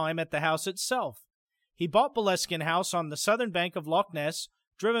little time at the house itself. He bought Boleskine House on the southern bank of Loch Ness,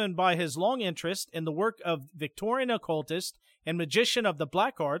 driven by his long interest in the work of Victorian occultist and magician of the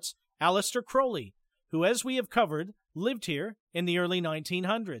black arts, Aleister Crowley, who, as we have covered, lived here in the early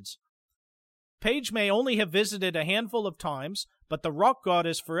 1900s. Page may only have visited a handful of times, but the rock god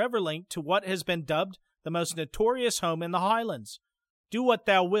is forever linked to what has been dubbed the most notorious home in the Highlands. Do What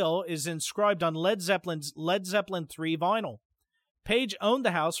Thou Will is inscribed on Led Zeppelin's Led Zeppelin III vinyl. Page owned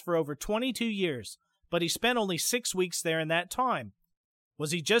the house for over 22 years, but he spent only 6 weeks there in that time.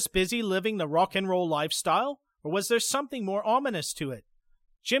 Was he just busy living the rock and roll lifestyle, or was there something more ominous to it?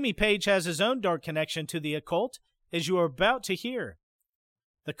 Jimmy Page has his own dark connection to the occult, as you are about to hear.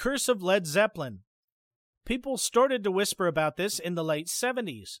 The Curse of Led Zeppelin. People started to whisper about this in the late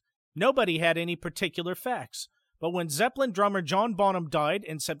 70s. Nobody had any particular facts, but when Zeppelin drummer John Bonham died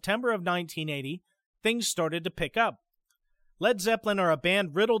in September of 1980, things started to pick up. Led Zeppelin are a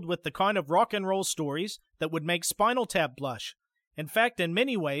band riddled with the kind of rock and roll stories that would make Spinal Tap blush. In fact, in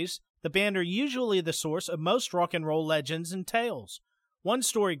many ways, the band are usually the source of most rock and roll legends and tales. One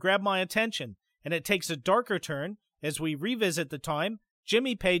story grabbed my attention, and it takes a darker turn as we revisit the time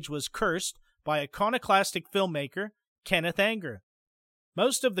Jimmy Page was cursed by iconoclastic filmmaker Kenneth Anger.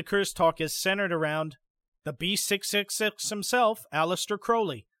 Most of the curse talk is centered around the B666 himself, Aleister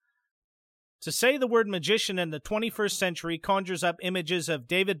Crowley. To say the word magician in the 21st century conjures up images of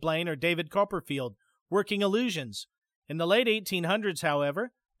David Blaine or David Copperfield working illusions. In the late 1800s,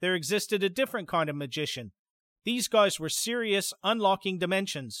 however, there existed a different kind of magician. These guys were serious, unlocking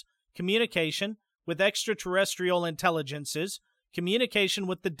dimensions, communication with extraterrestrial intelligences, communication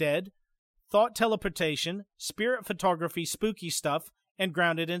with the dead, thought teleportation, spirit photography, spooky stuff, and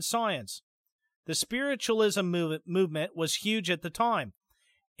grounded in science. The spiritualism movement was huge at the time,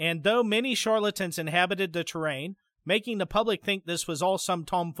 and though many charlatans inhabited the terrain, making the public think this was all some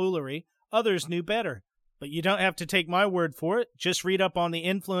tomfoolery, others knew better. But you don't have to take my word for it. Just read up on the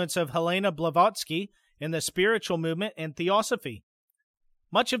influence of Helena Blavatsky in the spiritual movement and theosophy.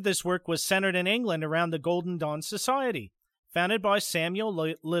 Much of this work was centered in England around the Golden Dawn Society, founded by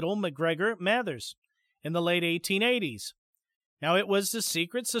Samuel Little MacGregor Mathers in the late 1880s. Now, it was the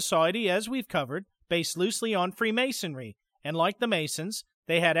secret society, as we've covered, based loosely on Freemasonry, and like the Masons,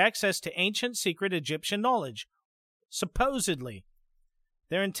 they had access to ancient secret Egyptian knowledge, supposedly.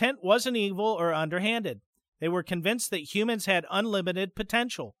 Their intent wasn't evil or underhanded. They were convinced that humans had unlimited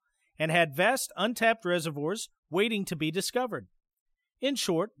potential and had vast untapped reservoirs waiting to be discovered. In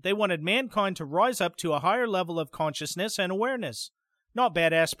short, they wanted mankind to rise up to a higher level of consciousness and awareness, not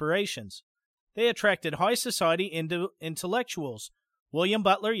bad aspirations. They attracted high society intellectuals. William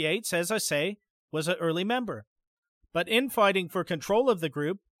Butler Yeats, as I say, was an early member. But infighting for control of the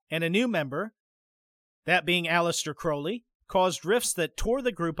group and a new member, that being Aleister Crowley, caused rifts that tore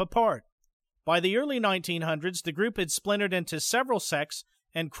the group apart. By the early 1900s, the group had splintered into several sects,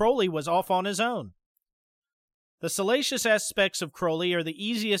 and Crowley was off on his own. The salacious aspects of Crowley are the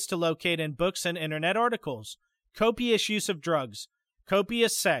easiest to locate in books and internet articles. Copious use of drugs,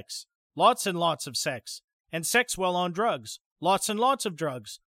 copious sex, lots and lots of sex, and sex while on drugs, lots and lots of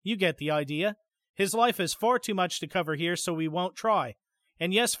drugs. You get the idea. His life is far too much to cover here, so we won't try.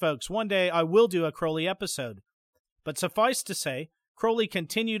 And yes, folks, one day I will do a Crowley episode. But suffice to say, Crowley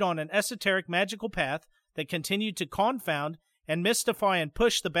continued on an esoteric magical path that continued to confound and mystify and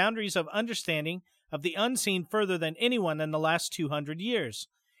push the boundaries of understanding of the unseen further than anyone in the last 200 years.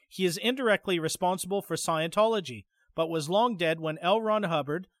 He is indirectly responsible for Scientology, but was long dead when L. Ron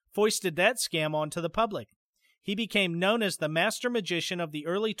Hubbard foisted that scam onto the public. He became known as the master magician of the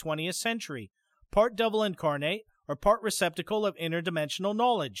early 20th century, part devil incarnate or part receptacle of interdimensional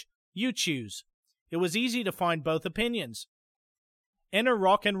knowledge. You choose. It was easy to find both opinions. Enter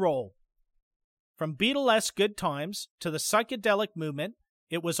rock and roll. From Beatlesque good times to the psychedelic movement,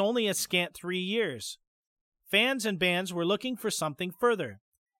 it was only a scant 3 years. Fans and bands were looking for something further.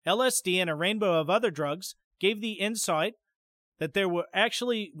 LSD and a rainbow of other drugs gave the insight that there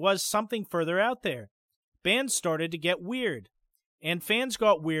actually was something further out there. Bands started to get weird, and fans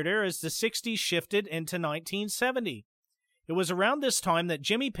got weirder as the 60s shifted into 1970. It was around this time that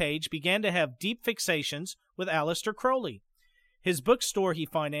Jimmy Page began to have deep fixations with Aleister Crowley. His bookstore he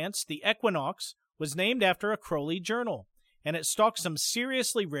financed, the Equinox, was named after a Crowley journal, and it stocked some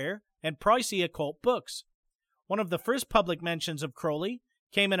seriously rare and pricey occult books. One of the first public mentions of Crowley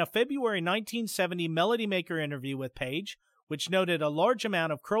came in a February 1970 Melody Maker interview with Page, which noted a large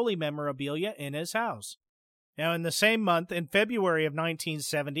amount of Crowley memorabilia in his house. Now, in the same month, in February of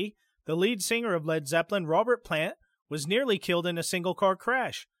 1970, the lead singer of Led Zeppelin, Robert Plant, was nearly killed in a single-car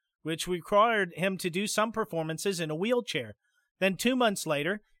crash, which required him to do some performances in a wheelchair. Then 2 months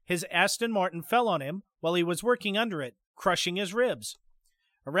later, his Aston Martin fell on him while he was working under it, crushing his ribs.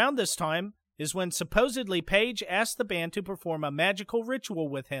 Around this time is when supposedly Page asked the band to perform a magical ritual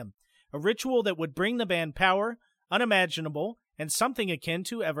with him, a ritual that would bring the band power, unimaginable, and something akin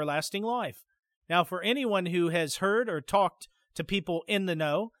to everlasting life. Now, for anyone who has heard or talked to people in the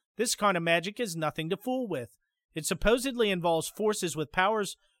know, this kind of magic is nothing to fool with. It supposedly involves forces with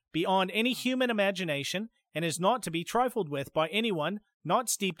powers beyond any human imagination and is not to be trifled with by anyone not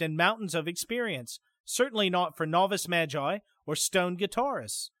steeped in mountains of experience, certainly not for novice magi or stone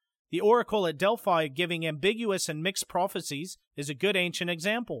guitarists. The oracle at Delphi giving ambiguous and mixed prophecies is a good ancient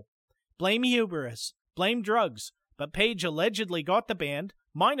example. Blame hubris, blame drugs, but Page allegedly got the band,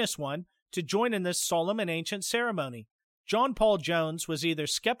 -1, to join in this solemn and ancient ceremony. John Paul Jones was either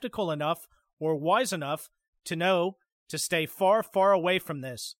skeptical enough or wise enough to know to stay far, far away from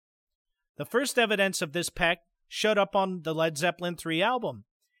this. The first evidence of this pact showed up on the Led Zeppelin III album.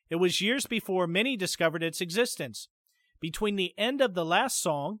 It was years before many discovered its existence. Between the end of the last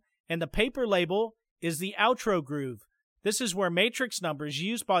song and the paper label is the outro groove. This is where matrix numbers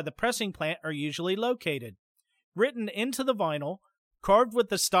used by the pressing plant are usually located. Written into the vinyl, carved with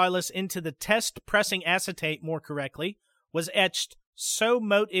the stylus into the test pressing acetate more correctly, was etched "So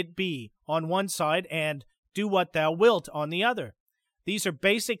mote it be" on one side and "Do what thou wilt" on the other. These are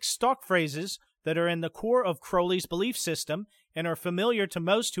basic stock phrases that are in the core of Crowley's belief system and are familiar to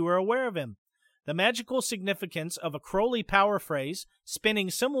most who are aware of him. The magical significance of a Crowley power phrase spinning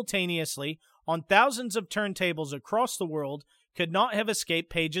simultaneously on thousands of turntables across the world could not have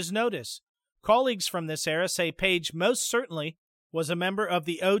escaped Page's notice. Colleagues from this era say Page most certainly was a member of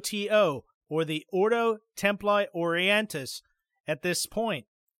the OTO, or the Ordo Templi Orientis at this point.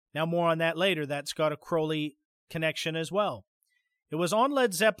 Now, more on that later. That's got a Crowley connection as well. It was on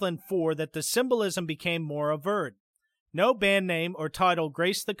Led Zeppelin 4 that the symbolism became more overt. No band name or title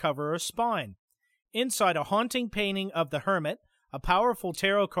graced the cover or spine. Inside a haunting painting of the Hermit, a powerful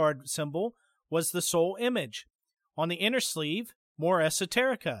tarot card symbol, was the sole image. On the inner sleeve, more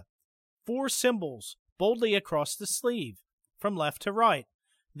esoterica. 4 symbols, boldly across the sleeve, from left to right.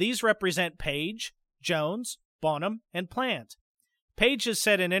 These represent Page, Jones, Bonham, and Plant. Page has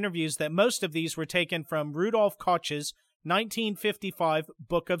said in interviews that most of these were taken from Rudolf Koch's 1955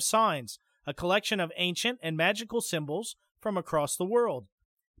 Book of Signs, a collection of ancient and magical symbols from across the world.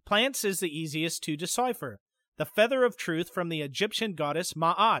 Plant's is the easiest to decipher, the feather of truth from the Egyptian goddess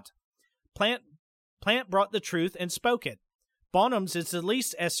Ma'at. Plant brought the truth and spoke it. Bonham's is the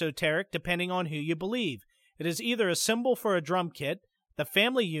least esoteric depending on who you believe. It is either a symbol for a drum kit, the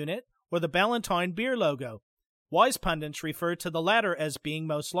family unit, or the Ballantine beer logo. Wise pundits refer to the latter as being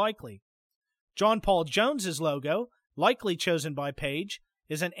most likely. John Paul Jones's logo, likely chosen by Page,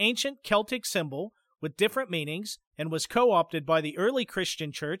 is an ancient Celtic symbol with different meanings and was co-opted by the early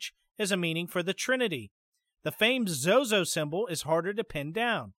Christian church as a meaning for the Trinity. The famed Zozo symbol is harder to pin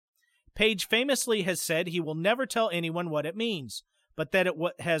down. Page famously has said he will never tell anyone what it means, but that it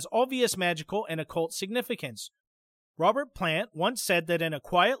has obvious magical and occult significance. Robert Plant once said that in a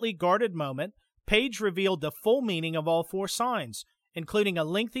quietly guarded moment, Page revealed the full meaning of all 4 signs, including a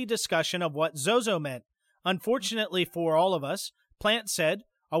lengthy discussion of what Zozo meant. Unfortunately for all of us, Plant said,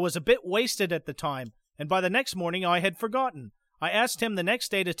 "I was a bit wasted at the time, and by the next morning I had forgotten. I asked him the next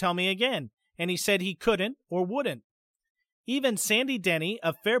day to tell me again, and he said he couldn't or wouldn't." Even Sandy Denny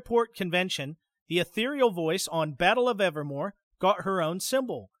of Fairport Convention, the ethereal voice on Battle of Evermore, got her own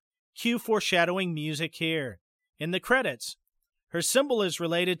symbol. Cue foreshadowing music here. In the credits, her symbol is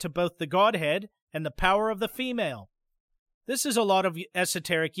related to both the Godhead and the power of the female. This is a lot of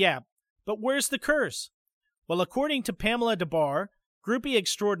esoteric yap, but where's the curse? Well, according to Pamela DeBar, groupie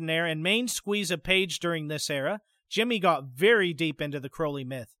extraordinaire and main squeeze of Page during this era, Jimmy got very deep into the Crowley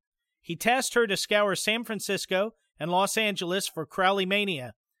myth. He tasked her to scour San Francisco and Los Angeles for Crowley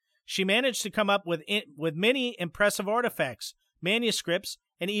mania. She managed to come up with many impressive artifacts, manuscripts,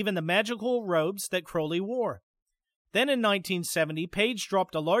 and even the magical robes that Crowley wore. Then in 1970, Page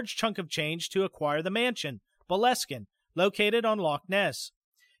dropped a large chunk of change to acquire the mansion, Boleskine, located on Loch Ness.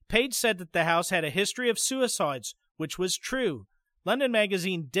 Page said that the house had a history of suicides, which was true. London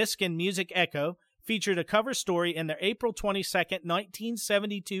magazine Disc and Music Echo featured a cover story in their April 22,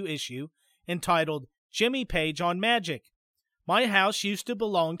 1972 issue entitled Jimmy Page on Magic. My house used to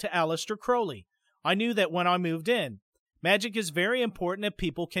belong to Aleister Crowley. I knew that when I moved in. Magic is very important if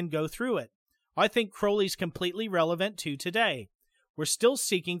people can go through it. I think Crowley's completely relevant to today. We're still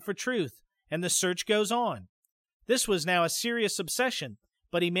seeking for truth, and the search goes on. This was now a serious obsession,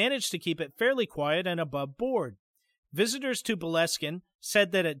 but he managed to keep it fairly quiet and above board. Visitors to Boleskine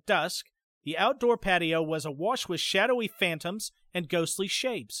said that at dusk, the outdoor patio was awash with shadowy phantoms and ghostly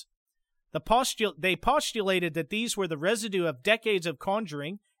shapes. They postulated that these were the residue of decades of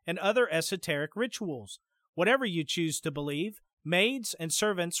conjuring and other esoteric rituals. Whatever you choose to believe, maids and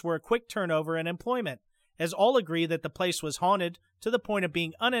servants were a quick turnover in employment, as all agree that the place was haunted to the point of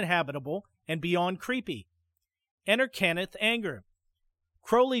being uninhabitable and beyond creepy. Enter Kenneth Anger,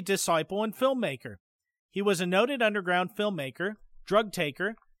 Crowley disciple and filmmaker. He was a noted underground filmmaker, drug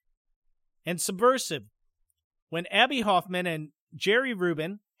taker, and subversive. When Abby Hoffman and Jerry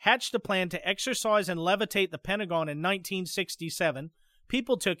Rubin hatched a plan to exorcise and levitate the Pentagon in 1967,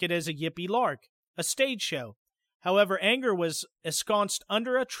 people took it as a yippee lark, a stage show. However, Anger was ensconced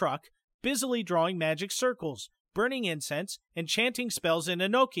under a truck, busily drawing magic circles, burning incense, and chanting spells in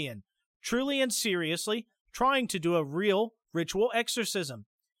Enochian, truly and seriously trying to do a real ritual exorcism.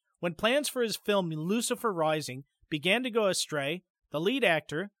 When plans for his film Lucifer Rising began to go astray, the lead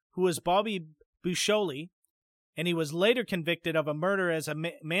actor, who was Bobby Buscemi, and he was later convicted of a murder as a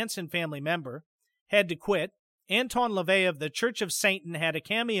Manson family member, had to quit. Anton LaVey of the Church of Satan had a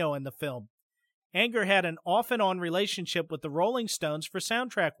cameo in the film. Anger had an off-and-on relationship with the Rolling Stones for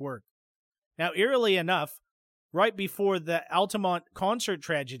soundtrack work. Now, eerily enough, right before the Altamont concert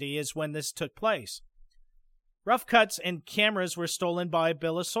tragedy is when this took place. Rough cuts and cameras were stolen by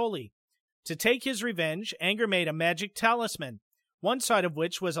Bill Asoli. To take his revenge, Anger made a magic talisman, one side of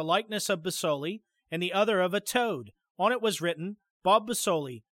which was a likeness of Buscemi and the other of a toad. On it was written, Bob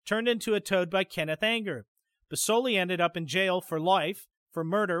Buscemi, turned into a toad by Kenneth Anger. Buscemi ended up in jail for life for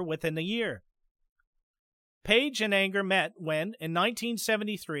murder within a year. Page and Anger met when, in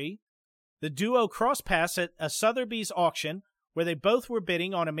 1973, the duo crossed paths at a Sotheby's auction where they both were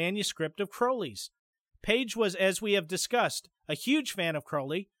bidding on a manuscript of Crowley's. Page was, as we have discussed, a huge fan of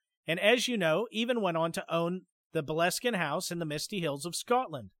Crowley, and as you know, even went on to own the Boleskine House in the Misty Hills of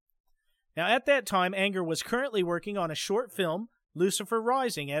Scotland. Now, at that time, Anger was currently working on a short film, Lucifer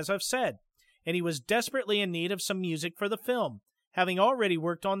Rising, as I've said, and he was desperately in need of some music for the film. Having already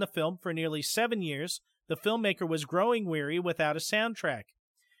worked on the film for nearly 7 years, the filmmaker was growing weary without a soundtrack.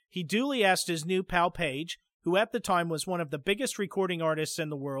 He duly asked his new pal Page, who at the time was one of the biggest recording artists in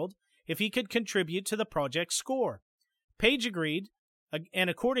the world, if he could contribute to the project's score. Page agreed, and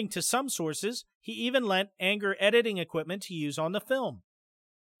according to some sources, he even lent Anger editing equipment to use on the film.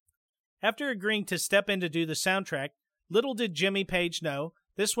 After agreeing to step in to do the soundtrack, little did Jimmy Page know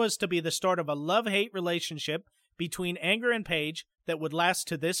this was to be the start of a love-hate relationship between Anger and Page that would last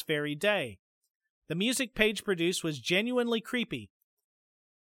to this very day. The music Page produced was genuinely creepy.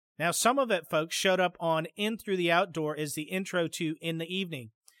 Now, some of it, folks, showed up on In Through the Outdoor as the intro to In the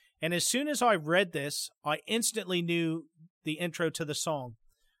Evening, and as soon as I read this, I instantly knew the intro to the song.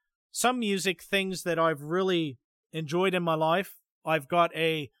 Some music, things that I've really enjoyed in my life, I've got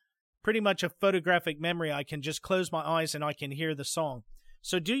pretty much a photographic memory. I can just close my eyes and I can hear the song.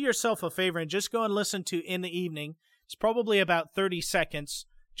 So do yourself a favor and just go and listen to In the Evening. It's probably about 30 seconds,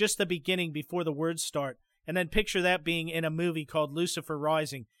 just the beginning before the words start. And then picture that being in a movie called Lucifer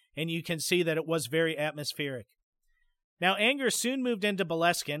Rising, and you can see that it was very atmospheric. Now, Anger soon moved into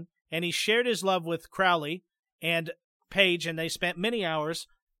Boleskine, and he shared his love with Crowley and Page, and they spent many hours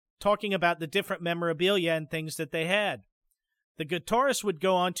talking about the different memorabilia and things that they had. The guitarist would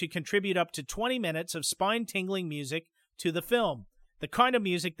go on to contribute up to 20 minutes of spine-tingling music to the film, the kind of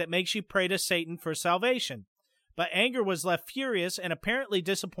music that makes you pray to Satan for salvation. But Anger was left furious and apparently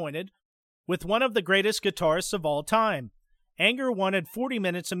disappointed with one of the greatest guitarists of all time. Anger wanted 40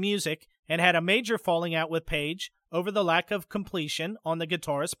 minutes of music and had a major falling out with Page over the lack of completion on the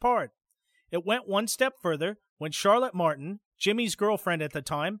guitarist's part. It went one step further when Charlotte Martin, Jimmy's girlfriend at the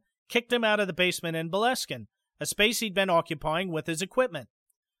time, kicked him out of the basement in Boleskine, a space he'd been occupying with his equipment.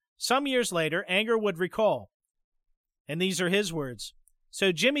 Some years later, Anger would recall, and these are his words,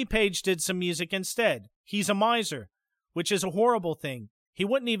 "So Jimmy Page did some music instead. He's a miser, which is a horrible thing. He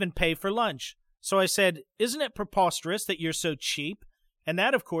wouldn't even pay for lunch. So I said, 'Isn't it preposterous that you're so cheap?' And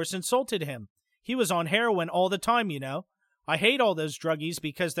that, of course, insulted him. He was on heroin all the time, you know. I hate all those druggies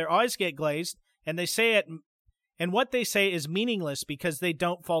because their eyes get glazed, and they say it, and what they say is meaningless because they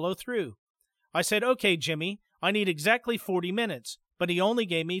don't follow through. I said, 'Okay, Jimmy, I need exactly 40 minutes, but he only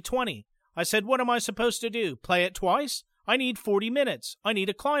gave me 20. I said, 'What am I supposed to do, play it twice? I need 40 minutes. I need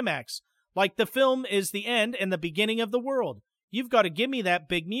a climax. Like the film is the end and the beginning of the world. You've got to give me that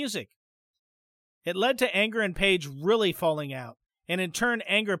big music.' It led to Anger and Page really falling out, and in turn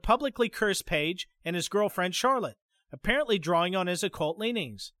Anger publicly cursed Page and his girlfriend Charlotte, apparently drawing on his occult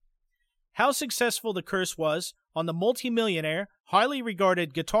leanings. How successful the curse was on the multimillionaire, highly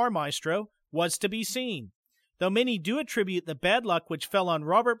regarded guitar maestro was to be seen, though many do attribute the bad luck which fell on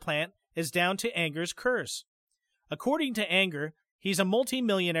Robert Plant as down to Anger's curse. According to Anger, he's a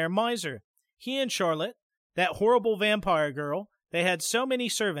multimillionaire miser. He and Charlotte, that horrible vampire girl, they had so many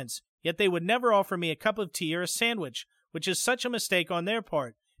servants, yet they would never offer me a cup of tea or a sandwich, which is such a mistake on their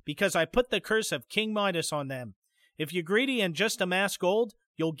part, because I put the curse of King Midas on them. If you're greedy and just amass gold,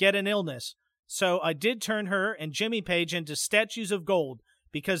 you'll get an illness. So I did turn her and Jimmy Page into statues of gold,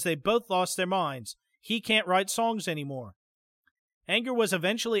 because they both lost their minds. He can't write songs anymore." Anger was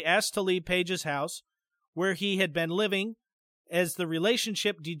eventually asked to leave Page's house, where he had been living, as the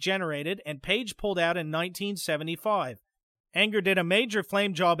relationship degenerated, and Page pulled out in 1975. Anger did a major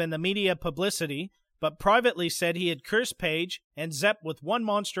flame job in the media publicity, but privately said he had cursed Page and Zepp with one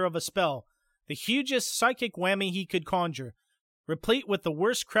monster of a spell, the hugest psychic whammy he could conjure, replete with the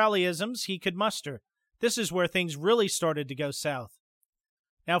worst Crowleyisms he could muster. This is where things really started to go south.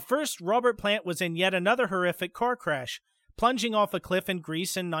 Now first, Robert Plant was in yet another horrific car crash, plunging off a cliff in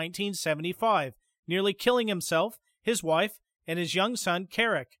Greece in 1975, nearly killing himself, his wife, and his young son,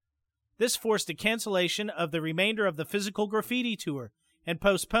 Carrick. This forced a cancellation of the remainder of the Physical Graffiti tour and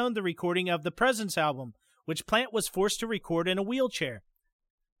postponed the recording of the Presence album, which Plant was forced to record in a wheelchair.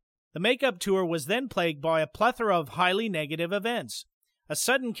 The Makeup tour was then plagued by a plethora of highly negative events. A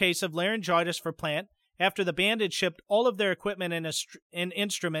sudden case of laryngitis for Plant after the band had shipped all of their equipment and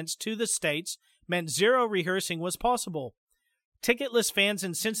instruments to the States meant zero rehearsing was possible. Ticketless fans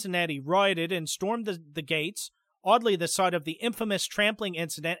in Cincinnati rioted and stormed the gates, oddly the site of the infamous trampling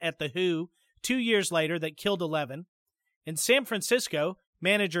incident at The Who 2 years later that killed 11. In San Francisco,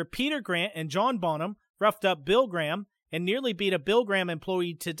 manager Peter Grant and John Bonham roughed up Bill Graham and nearly beat a Bill Graham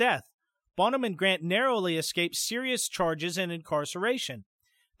employee to death, Bonham and Grant narrowly escaped serious charges and incarceration.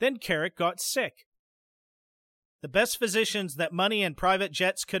 Then Carrick got sick. The best physicians that money and private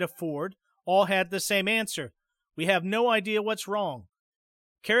jets could afford all had the same answer: we have no idea what's wrong.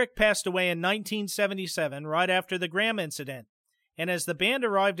 Carrick passed away in 1977, right after the Graham incident, and as the band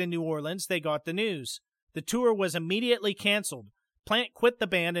arrived in New Orleans, they got the news. The tour was immediately canceled. Plant quit the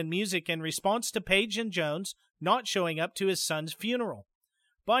band and music in response to Page and Jones not showing up to his son's funeral.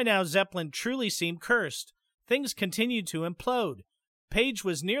 By now, Zeppelin truly seemed cursed. Things continued to implode. Page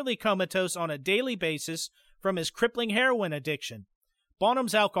was nearly comatose on a daily basis from his crippling heroin addiction.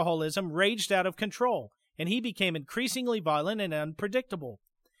 Bonham's alcoholism raged out of control, and he became increasingly violent and unpredictable.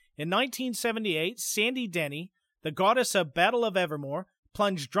 In 1978, Sandy Denny, the goddess of Battle of Evermore,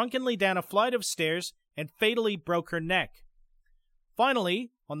 plunged drunkenly down a flight of stairs and fatally broke her neck.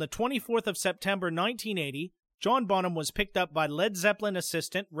 Finally, on the 24th of September 1980, John Bonham was picked up by Led Zeppelin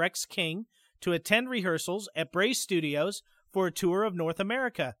assistant Rex King to attend rehearsals at Bray Studios for a tour of North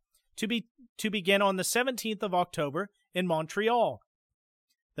America, to begin on the 17th of October in Montreal,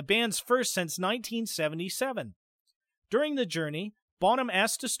 the band's first since 1977. During the journey, Bonham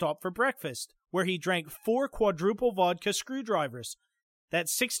asked to stop for breakfast, where he drank 4 quadruple vodka screwdrivers.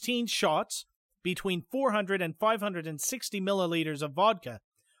 That's 16 shots, between 400 and 560 milliliters of vodka,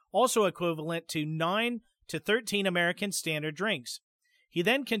 also equivalent to 9 to 13 American standard drinks. He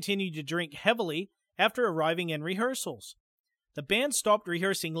then continued to drink heavily after arriving in rehearsals. The band stopped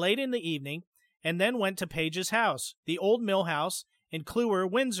rehearsing late in the evening and then went to Page's house, the Old Mill House in Clewer,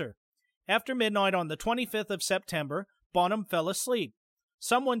 Windsor. After midnight on the 25th of September, Bonham fell asleep.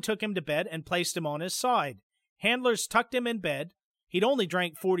 Someone took him to bed and placed him on his side. Handlers tucked him in bed. He'd only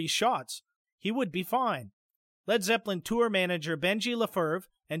drank 40 shots. He would be fine. Led Zeppelin tour manager Benji LaFerve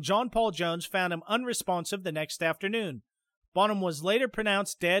and John Paul Jones found him unresponsive the next afternoon. Bonham was later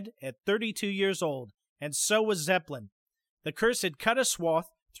pronounced dead at 32 years old, and so was Zeppelin. The curse had cut a swath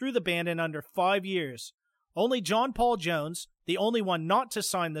through the band in under 5 years. Only John Paul Jones, the only one not to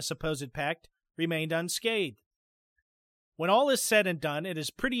sign the supposed pact, remained unscathed. When all is said and done, it is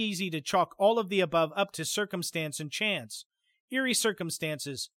pretty easy to chalk all of the above up to circumstance and chance. Eerie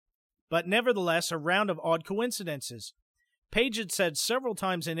circumstances, but nevertheless a round of odd coincidences. Page had said several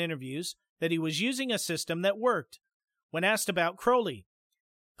times in interviews that he was using a system that worked. When asked about Crowley,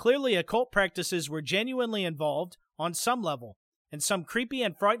 clearly occult practices were genuinely involved on some level, and some creepy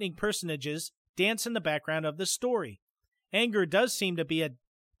and frightening personages dance in the background of the story. Anger does seem to be a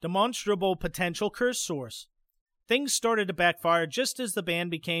demonstrable potential curse source. Things started to backfire just as the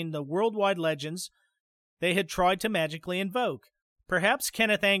band became the worldwide legends they had tried to magically invoke. Perhaps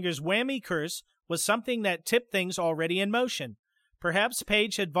Kenneth Anger's whammy curse was something that tipped things already in motion. Perhaps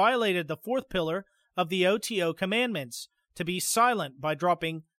Page had violated the 4th pillar of the OTO commandments, to be silent, by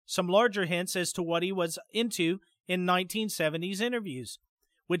dropping some larger hints as to what he was into in 1970s interviews,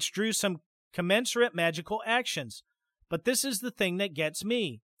 which drew some commensurate magical actions. But this is the thing that gets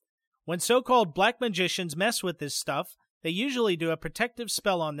me. When so-called black magicians mess with this stuff, they usually do a protective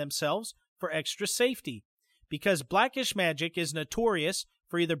spell on themselves for extra safety, because blackish magic is notorious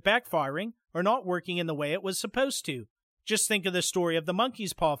for either backfiring or not working in the way it was supposed to. Just think of the story of the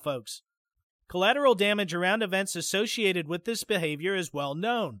monkey's paw folks. Collateral damage around events associated with this behavior is well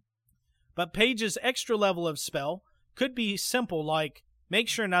known. But Page's extra level of spell could be simple, like, make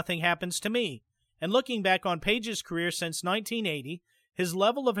sure nothing happens to me. And looking back on Page's career since 1980, his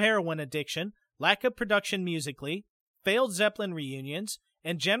level of heroin addiction, lack of production musically, failed Zeppelin reunions,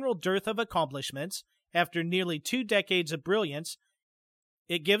 and general dearth of accomplishments, after nearly 2 decades of brilliance,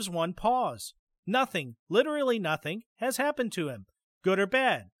 it gives one pause. Nothing, literally nothing, has happened to him, good or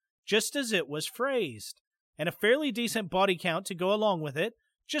bad, just as it was phrased. And a fairly decent body count to go along with it,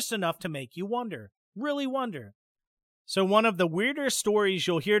 just enough to make you wonder, really wonder. So one of the weirder stories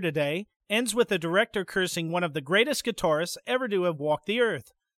you'll hear today ends with the director cursing one of the greatest guitarists ever to have walked the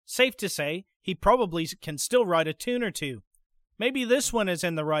earth. Safe to say, he probably can still write a tune or two. Maybe this one is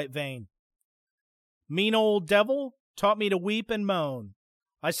in the right vein. Mean old devil taught me to weep and moan.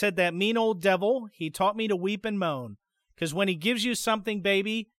 I said that mean old devil, he taught me to weep and moan. 'Cause when he gives you something,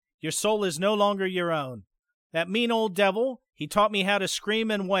 baby, your soul is no longer your own. That mean old devil, he taught me how to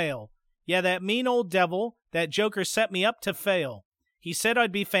scream and wail. Yeah, that mean old devil, that joker set me up to fail. He said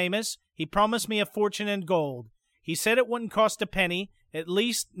I'd be famous, he promised me a fortune in gold. He said it wouldn't cost a penny, at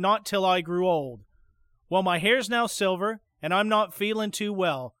least not till I grew old. Well, my hair's now silver, and I'm not feeling too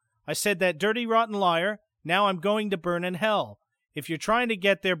well. I said that dirty rotten liar, now I'm going to burn in hell. If you're trying to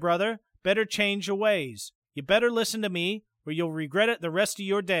get there, brother, better change your ways. You better listen to me, or you'll regret it the rest of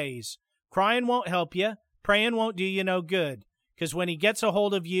your days. Crying won't help you, praying won't do you no good, 'cause when he gets a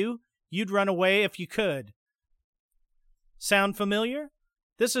hold of you, You'd Run Away If You Could. Sound familiar?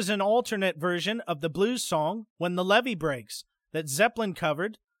 This is an alternate version of the blues song When the Levee Breaks that Zeppelin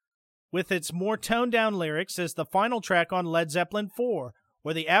covered with its more toned-down lyrics as the final track on Led Zeppelin IV,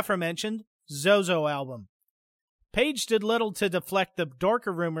 or the aforementioned Zozo album. Page did little to deflect the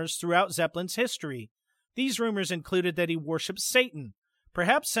darker rumors throughout Zeppelin's history. These rumors included that he worshipped Satan,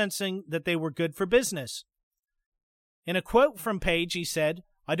 perhaps sensing that they were good for business. In a quote from Page, he said,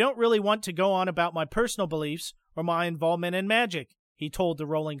 "I don't really want to go on about my personal beliefs or my involvement in magic," he told the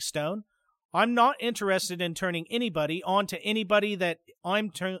Rolling Stone. "I'm not interested in turning anybody on to anybody that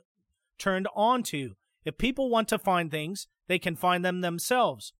I'm turned on to. If people want to find things, they can find them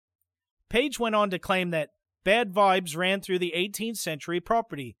themselves." Page went on to claim that bad vibes ran through the 18th century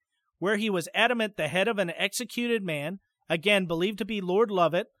property, where he was adamant the head of an executed man, again believed to be Lord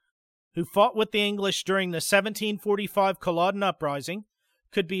Lovat, who fought with the English during the 1745 Culloden Uprising,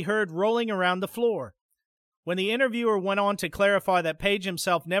 could be heard rolling around the floor. When the interviewer went on to clarify that Page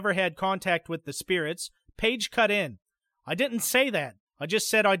himself never had contact with the spirits, Page cut in. "I didn't say that. I just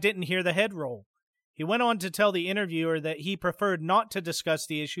said I didn't hear the head roll." He went on to tell the interviewer that he preferred not to discuss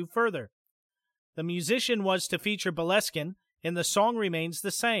the issue further. The musician was to feature Boleskine, and the song remains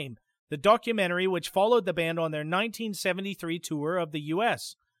the same, the documentary which followed the band on their 1973 tour of the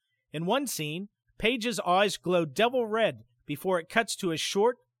U.S. In one scene, Page's eyes glow devil red before it cuts to a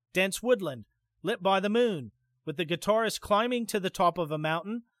short, dense woodland, lit by the moon, with the guitarist climbing to the top of a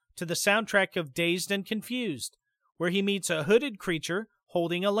mountain to the soundtrack of Dazed and Confused, where he meets a hooded creature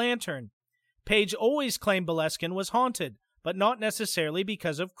holding a lantern. Page always claimed Boleskine was haunted, but not necessarily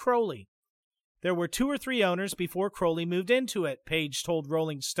because of Crowley. There were 2 or 3 owners before Crowley moved into it, Page told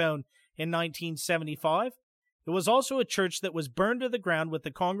Rolling Stone in 1975. It was also a church that was burned to the ground with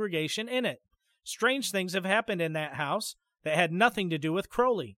the congregation in it. Strange things have happened in that house that had nothing to do with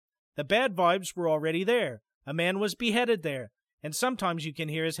Crowley. The bad vibes were already there. A man was beheaded there, and sometimes you can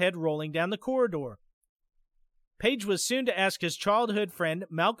hear his head rolling down the corridor. Page was soon to ask his childhood friend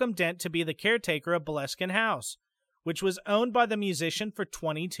Malcolm Dent to be the caretaker of Boleskine House, which was owned by the musician for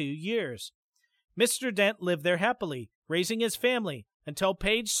 22 years. Mr. Dent lived there happily, raising his family, until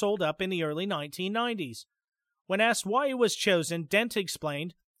Page sold up in the early 1990s. When asked why he was chosen, Dent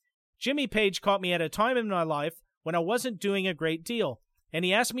explained, "Jimmy Page caught me at a time in my life when I wasn't doing a great deal, and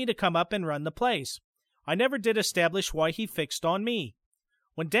he asked me to come up and run the place. I never did establish why he fixed on me."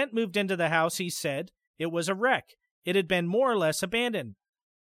 When Dent moved into the house, he said, "It was a wreck. It had been more or less abandoned.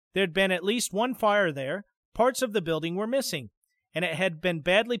 There'd been at least one fire there, parts of the building were missing, and it had been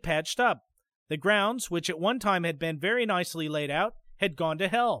badly patched up. The grounds, which at one time had been very nicely laid out, had gone to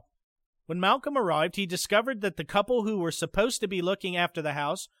hell." When Malcolm arrived, he discovered that the couple who were supposed to be looking after the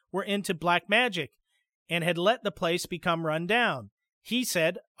house were into black magic and had let the place become run down. He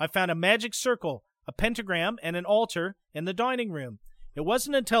said, "I found a magic circle, a pentagram, and an altar in the dining room. It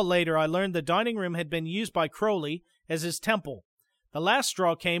wasn't until later I learned the dining room had been used by Crowley as his temple. The last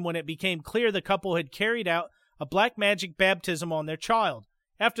straw came when it became clear the couple had carried out a black magic baptism on their child.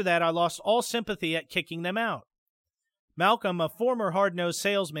 After that, I lost all sympathy at kicking them out." Malcolm, a former hard-nosed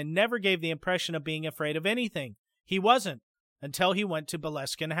salesman, never gave the impression of being afraid of anything. He wasn't, until he went to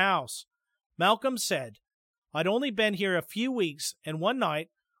Boleskine House. Malcolm said, "I'd only been here a few weeks, and one night,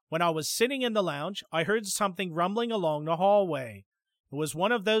 when I was sitting in the lounge, I heard something rumbling along the hallway. It was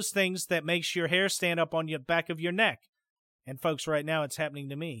one of those things that makes your hair stand up on the back of your neck. And folks, right now it's happening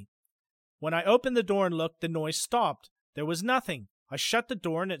to me. When I opened the door and looked, the noise stopped. There was nothing. I shut the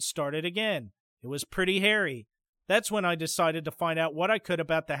door and it started again. It was pretty hairy. That's when I decided to find out what I could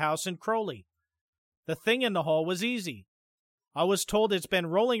about the house in Crowley. The thing in the hall was easy. I was told it's been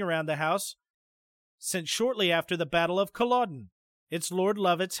rolling around the house since shortly after the Battle of Culloden. It's Lord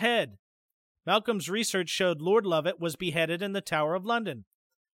Lovat's head." Malcolm's research showed Lord Lovat was beheaded in the Tower of London.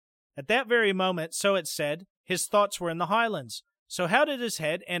 At that very moment, so it said, his thoughts were in the Highlands. So how did his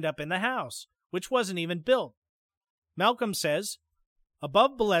head end up in the house, which wasn't even built? Malcolm says,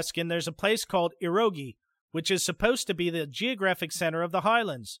 "Above Boleskine there's a place called Erogi, which is supposed to be the geographic center of the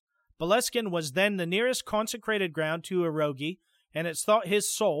Highlands. Boleskine was then the nearest consecrated ground to Erogi, and it's thought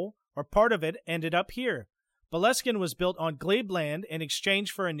his soul, or part of it, ended up here. Boleskine was built on glebe land in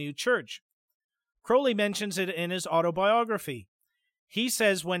exchange for a new church." Crowley mentions it in his autobiography. He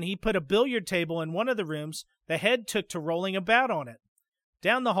says when he put a billiard table in one of the rooms, the head took to rolling about on it.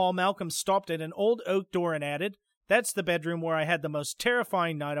 Down the hall, Malcolm stopped at an old oak door and added, "That's the bedroom where I had the most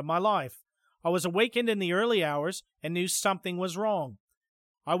terrifying night of my life. I was awakened in the early hours and knew something was wrong.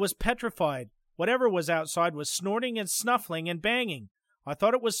 I was petrified. Whatever was outside was snorting and snuffling and banging. I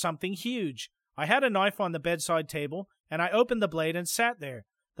thought it was something huge. I had a knife on the bedside table, and I opened the blade and sat there.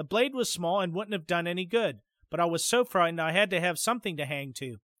 The blade was small and wouldn't have done any good, but I was so frightened I had to have something to hang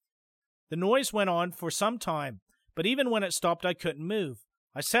to. The noise went on for some time, but even when it stopped I couldn't move.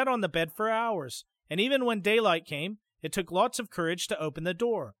 I sat on the bed for hours, and even when daylight came, it took lots of courage to open the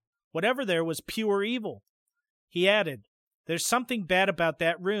door. Whatever there was pure evil. He added, "There's something bad about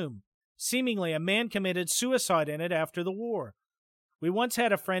that room. Seemingly a man committed suicide in it after the war. We once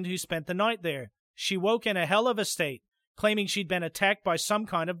had a friend who spent the night there. She woke in a hell of a state, claiming she'd been attacked by some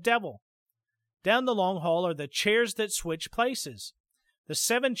kind of devil." Down the long hall are the chairs that switch places. The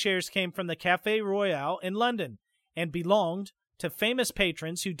 7 chairs came from the Café Royal in London and belonged to famous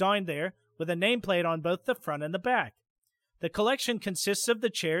patrons who dined there with a nameplate on both the front and the back. The collection consists of the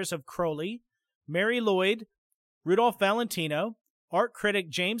chairs of Crowley, Mary Lloyd, Rudolph Valentino, art critic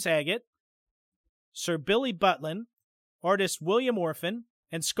James Agate, Sir Billy Butlin, artist William Orphan,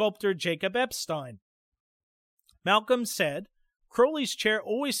 and sculptor Jacob Epstein. Malcolm said, "Crowley's chair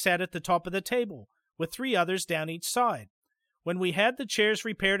always sat at the top of the table, with 3 others down each side. When we had the chairs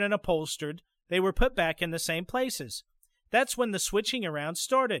repaired and upholstered, they were put back in the same places. That's when the switching around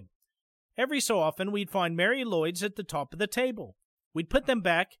started. Every so often we'd find Mary Lloyd's at the top of the table. We'd put them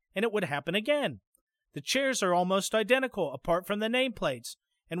back, and it would happen again. The chairs are almost identical, apart from the nameplates,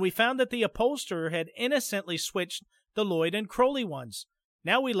 and we found that the upholsterer had innocently switched the Lloyd and Crowley ones.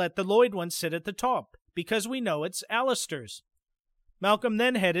 Now we let the Lloyd one sit at the top, because we know it's Alistair's." Malcolm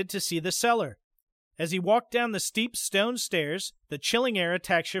then headed to see the cellar. As he walked down the steep stone stairs, the chilling air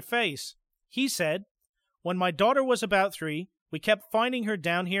attacks your face. He said, "When my daughter was about 3, we kept finding her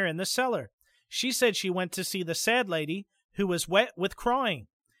down here in the cellar. She said she went to see the sad lady who was wet with crying.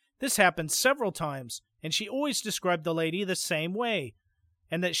 This happened several times, and she always described the lady the same way,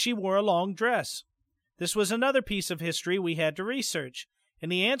 and that she wore a long dress. This was another piece of history we had to research,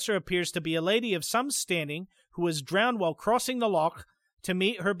 and the answer appears to be a lady of some standing who was drowned while crossing the loch to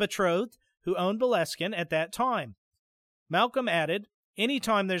meet her betrothed, who owned Boleskine at that time." Malcolm added, "Any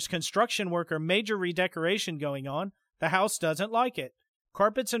time there's construction work or major redecoration going on, the house doesn't like it.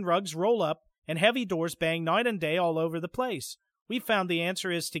 Carpets and rugs roll up, and heavy doors bang night and day all over the place. We found the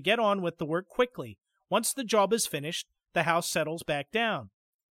answer is to get on with the work quickly. Once the job is finished, the house settles back down."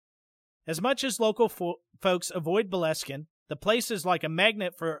 As much as local folks avoid Boleskine, the place is like a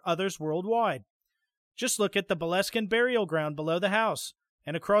magnet for others worldwide. Just look at the Boleskine burial ground below the house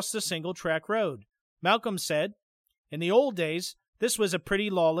and across the single-track road. Malcolm said, "In the old days, this was a pretty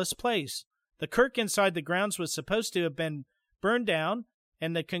lawless place. The kirk inside the grounds was supposed to have been burned down,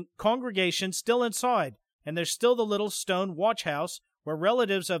 and the congregation still inside, and there's still the little stone watch house where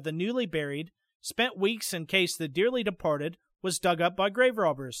relatives of the newly buried spent weeks in case the dearly departed was dug up by grave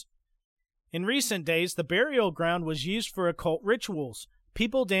robbers. In recent days, the burial ground was used for occult rituals.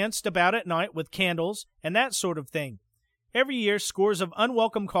 People danced about at night with candles and that sort of thing. Every year, scores of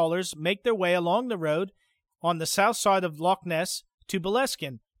unwelcome callers make their way along the road on the south side of Loch Ness to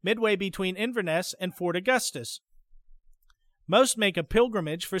Boleskine, midway between Inverness and Fort Augustus. Most make a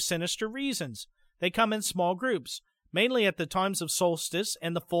pilgrimage for sinister reasons. They come in small groups, mainly at the times of solstice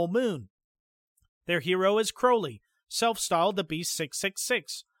and the full moon. Their hero is Crowley, self-styled the Beast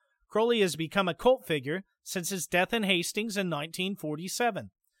 666. Crowley has become a cult figure since his death in Hastings in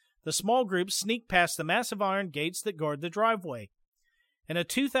 1947. The small groups sneak past the massive iron gates that guard the driveway. In a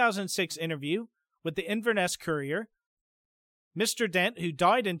 2006 interview with the Inverness Courier, Mr. Dent, who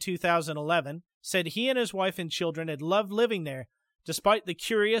died in 2011, said he and his wife and children had loved living there, despite the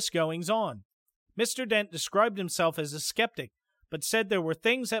curious goings-on. Mr. Dent described himself as a skeptic, but said there were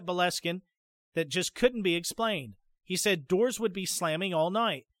things at Boleskine that just couldn't be explained. He said doors would be slamming all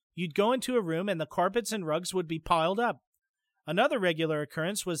night. You'd go into a room and the carpets and rugs would be piled up. Another regular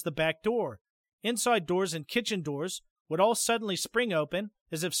occurrence was the back door. Inside doors and kitchen doors would all suddenly spring open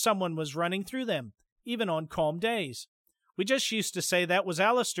as if someone was running through them, even on calm days. We just used to say that was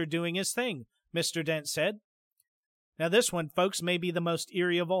Alistair doing his thing, Mr. Dent said. Now this one, folks, may be the most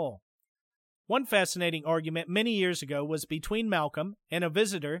eerie of all. One fascinating argument many years ago was between Malcolm and a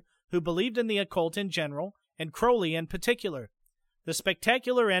visitor who believed in the occult in general and Crowley in particular. The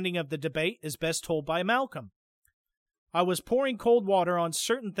spectacular ending of the debate is best told by Malcolm. "I was pouring cold water on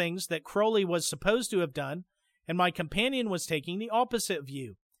certain things that Crowley was supposed to have done, and my companion was taking the opposite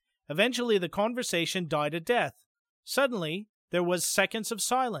view. Eventually the conversation died a death. Suddenly, there was seconds of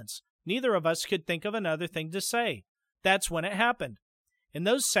silence. Neither of us could think of another thing to say. That's when it happened. In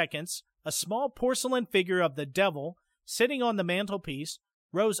those seconds, a small porcelain figure of the devil, sitting on the mantelpiece,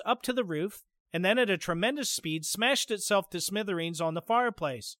 rose up to the roof, and then at a tremendous speed smashed itself to smithereens on the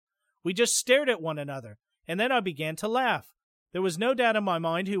fireplace. We just stared at one another, and then I began to laugh. There was no doubt in my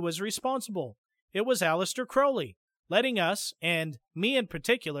mind who was responsible. It was Alistair Crowley. letting us, and me in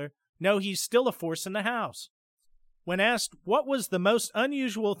particular, know he's still a force in the house. When asked what was the most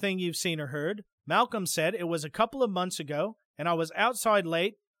unusual thing you've seen or heard, Malcolm said it was a couple of months ago, and I was outside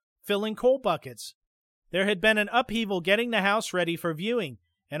late, filling coal buckets. There had been an upheaval getting the house ready for viewing,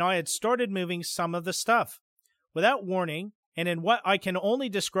 and I had started moving some of the stuff. Without warning, and in what I can only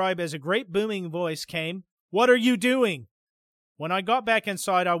describe as a great booming voice came, "What are you doing?" When I got back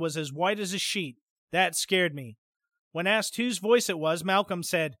inside, I was as white as a sheet. That scared me. When asked whose voice it was, Malcolm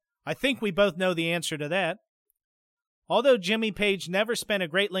said, "I think we both know the answer to that." Although Jimmy Page never spent a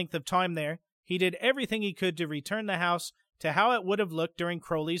great length of time there, he did everything he could to return the house to how it would have looked during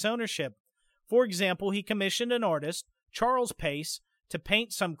Crowley's ownership. For example, he commissioned an artist, Charles Pace, to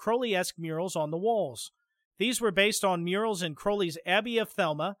paint some Crowley-esque murals on the walls. These were based on murals in Crowley's Abbey of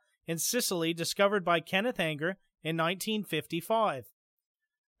Thelma in Sicily, discovered by Kenneth Anger in 1955.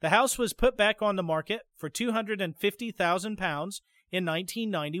 The house was put back on the market for £250,000 in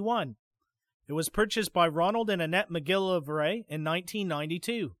 1991. It was purchased by Ronald and Annette McGillivray in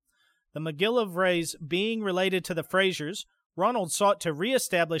 1992. The McGillivrays being related to the Frasers, Ronald sought to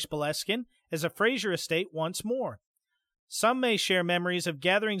re-establish Boleskine as a Fraser estate once more. Some may share memories of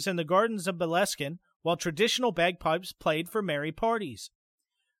gatherings in the gardens of Boleskine while traditional bagpipes played for merry parties.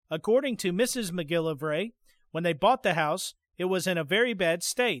 According to Mrs. McGillivray, when they bought the house, it was in a very bad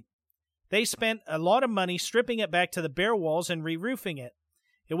state. They spent a lot of money stripping it back to the bare walls and re-roofing it.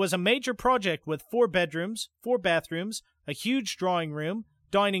 It was a major project with 4 bedrooms, 4 bathrooms, a huge drawing room,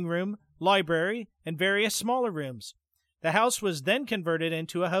 dining room, library, and various smaller rooms. The house was then converted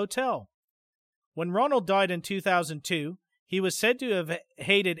into a hotel. When Ronald died in 2002, he was said to have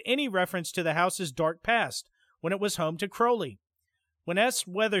hated any reference to the house's dark past, when it was home to Crowley. When asked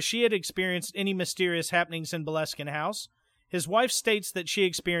whether she had experienced any mysterious happenings in Boleskine House, his wife states that she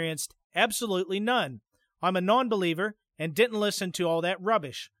experienced absolutely none. "I'm a non-believer and didn't listen to all that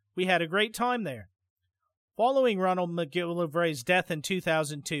rubbish. We had a great time there." Following Ronald McGillivray's death in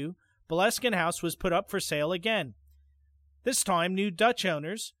 2002, Boleskine House was put up for sale again. This time, new Dutch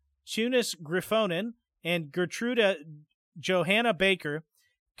owners, Tunis Griffonen and Gertruda Johanna Baker,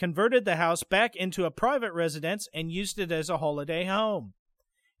 converted the house back into a private residence and used it as a holiday home.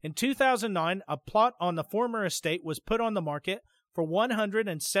 In 2009, a plot on the former estate was put on the market for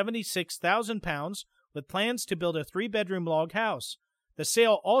 £176,000 with plans to build a 3-bedroom log house. The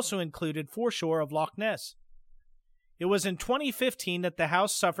sale also included foreshore of Loch Ness. It was in 2015 that the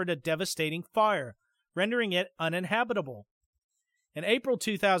house suffered a devastating fire, rendering it uninhabitable. In April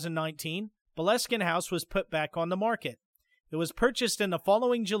 2019, Boleskine House was put back on the market. It was purchased in the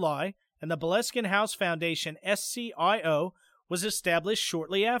following July, and the Boleskine House Foundation, SCIO, was established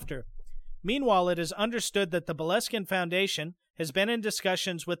shortly after. Meanwhile, it is understood that the Boleskine Foundation has been in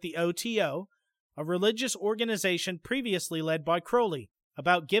discussions with the OTO, a religious organization previously led by Crowley,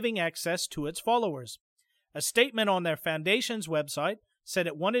 about giving access to its followers. A statement on their foundation's website said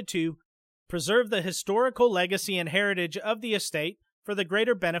it wanted to preserve the historical legacy and heritage of the estate for the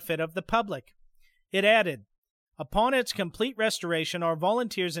greater benefit of the public. It added, "Upon its complete restoration, our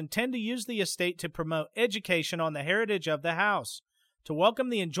volunteers intend to use the estate to promote education on the heritage of the house, to welcome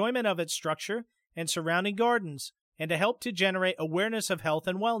the enjoyment of its structure and surrounding gardens, and to help to generate awareness of health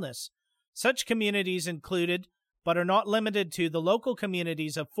and wellness. Such communities included, but are not limited to, the local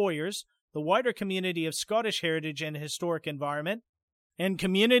communities of Foyers, the wider community of Scottish heritage and historic environment, and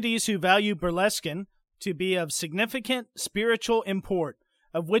communities who value Boleskine to be of significant spiritual import,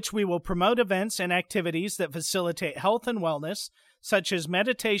 of which we will promote events and activities that facilitate health and wellness, such as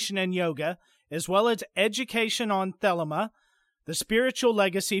meditation and yoga, as well as education on Thelema, the spiritual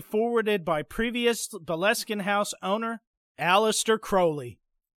legacy forwarded by previous Boleskine House owner, Aleister Crowley."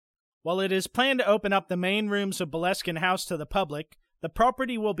 While it is planned to open up the main rooms of Boleskine House to the public, the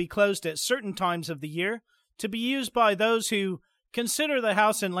property will be closed at certain times of the year to be used by those who consider the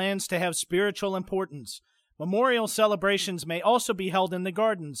house and lands to have spiritual importance. Memorial celebrations may also be held in the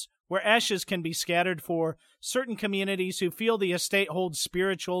gardens, where ashes can be scattered for certain communities who feel the estate holds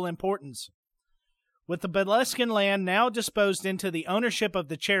spiritual importance. With the Boleskine land now disposed into the ownership of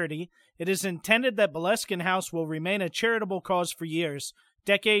the charity, it is intended that Boleskine House will remain a charitable cause for years,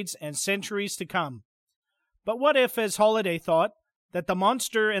 decades, and centuries to come. But what if, as Holliday thought, that the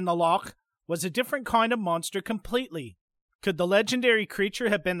monster in the loch was a different kind of monster completely? Could the legendary creature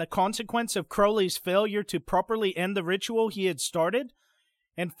have been the consequence of Crowley's failure to properly end the ritual he had started?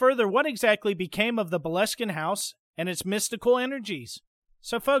 And further, what exactly became of the Boleskine House and its mystical energies?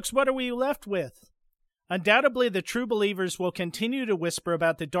 So folks, what are we left with? Undoubtedly, the true believers will continue to whisper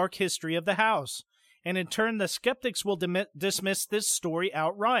about the dark history of the house, and in turn the skeptics will dismiss this story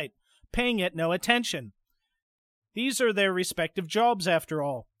outright, paying it no attention. These are their respective jobs, after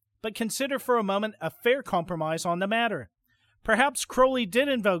all. But consider for a moment a fair compromise on the matter. Perhaps Crowley did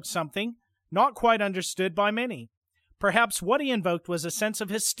invoke something not quite understood by many. Perhaps what he invoked was a sense of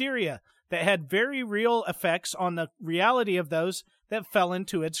hysteria that had very real effects on the reality of those that fell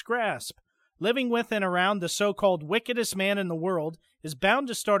into its grasp. Living with and around the so-called wickedest man in the world is bound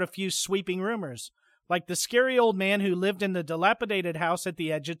to start a few sweeping rumors, like the scary old man who lived in the dilapidated house at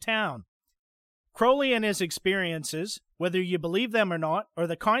the edge of town. Crowley and his experiences, whether you believe them or not, are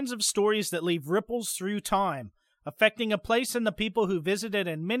the kinds of stories that leave ripples through time, affecting a place and the people who visit it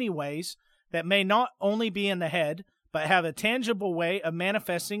in many ways that may not only be in the head, but have a tangible way of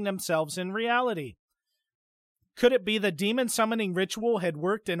manifesting themselves in reality. Could it be the demon-summoning ritual had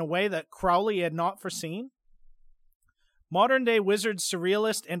worked in a way that Crowley had not foreseen? Modern-day wizard,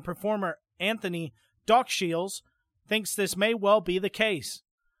 surrealist, and performer Anthony Doc Shields thinks this may well be the case.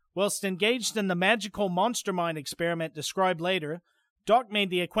 Whilst engaged in the magical monster mine experiment described later, Doc made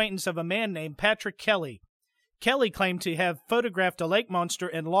the acquaintance of a man named Patrick Kelly. Kelly claimed to have photographed a lake monster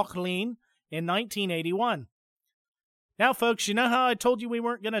in Loch Lean in 1981. Now, folks, you know how I told you we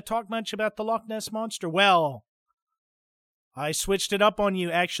weren't going to talk much about the Loch Ness Monster? Well, I switched it up on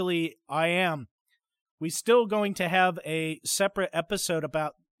you. Actually, I am. We're still going to have a separate episode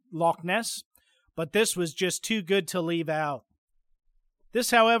about Loch Ness, but this was just too good to leave out.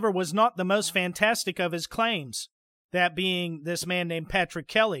 This, however, was not the most fantastic of his claims, that being this man named Patrick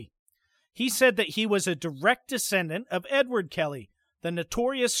Kelly. He said that he was a direct descendant of Edward Kelly, the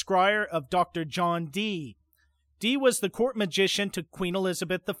notorious scryer of Dr. John Dee. Dee was the court magician to Queen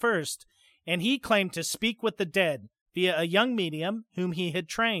Elizabeth I, and he claimed to speak with the dead via a young medium whom he had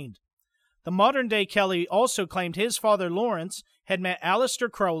trained. The modern-day Kelly also claimed his father Lawrence had met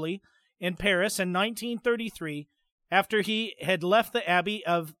Aleister Crowley in Paris in 1933 after he had left the Abbey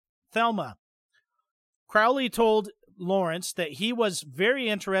of Thelma. Crowley told Lawrence that he was very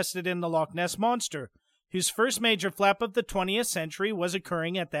interested in the Loch Ness Monster, whose first major flap of the 20th century was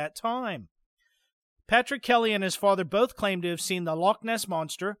occurring at that time. Patrick Kelly and his father both claimed to have seen the Loch Ness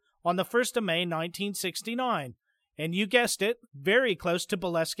Monster on the 1st of May 1969, and you guessed it, very close to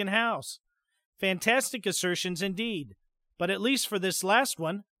Boleskine House. Fantastic assertions indeed, but at least for this last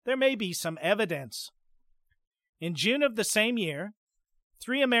one, there may be some evidence. In June of the same year,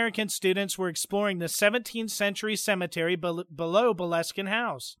 3 American students were exploring the 17th century cemetery below Boleskine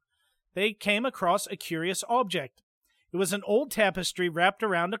House. They came across a curious object. It was an old tapestry wrapped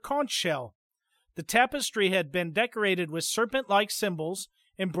around a conch shell. The tapestry had been decorated with serpent-like symbols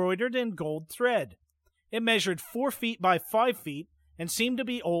embroidered in gold thread. It measured 4 feet by 5 feet and seemed to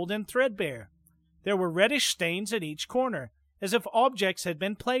be old and threadbare. There were reddish stains at each corner, as if objects had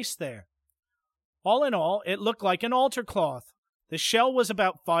been placed there. All in all, it looked like an altar cloth. The shell was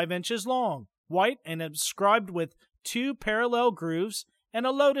about 5 inches long, white and inscribed with 2 parallel grooves and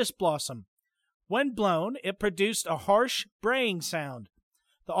a lotus blossom. When blown, it produced a harsh, braying sound.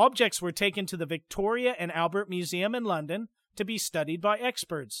 The objects were taken to the Victoria and Albert Museum in London to be studied by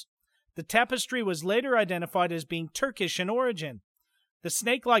experts. The tapestry was later identified as being Turkish in origin. The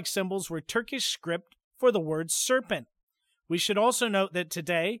snake-like symbols were Turkish script for the word serpent. We should also note that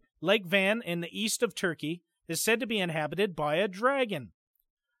today, Lake Van in the east of Turkey is said to be inhabited by a dragon.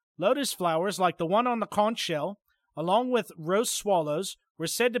 Lotus flowers, like the one on the conch shell, along with roast swallows, were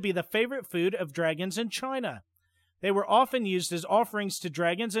said to be the favorite food of dragons in China. They were often used as offerings to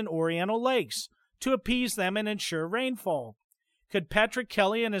dragons in Oriental lakes to appease them and ensure rainfall. Could Patrick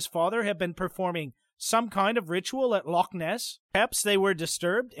Kelly and his father have been performing some kind of ritual at Loch Ness? Perhaps they were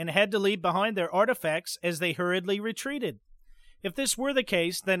disturbed and had to leave behind their artifacts as they hurriedly retreated. If this were the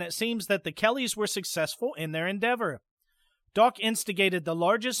case, then it seems that the Kellys were successful in their endeavor. Doc instigated the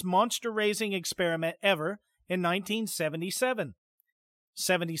largest monster-raising experiment ever in 1977.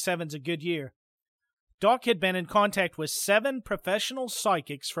 77's a good year. Doc had been in contact with 7 professional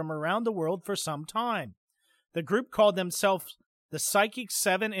psychics from around the world for some time. The group called themselves the Psychic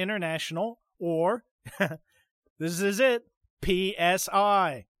 7 International, or, this is it,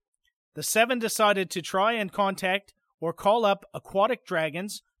 PSI. The 7 decided to try and contact or call up aquatic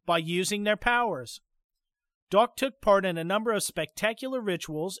dragons by using their powers. Doc took part in a number of spectacular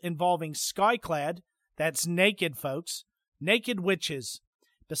rituals involving skyclad, that's naked folks, naked witches,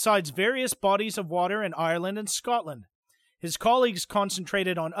 besides various bodies of water in Ireland and Scotland. His colleagues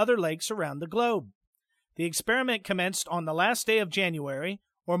concentrated on other lakes around the globe. The experiment commenced on the last day of January,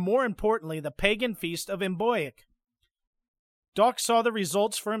 or more importantly, the pagan feast of Imbolc. Doc saw the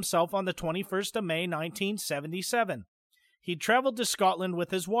results for himself on the 21st of May, 1977. He traveled to Scotland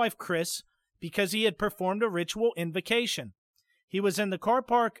with his wife, Chris, because he had performed a ritual invocation. He was in the car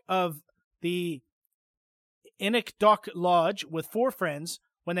park of the Inukduk Lodge with 4 friends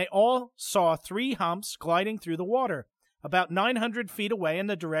when they all saw 3 humps gliding through the water, about 900 feet away in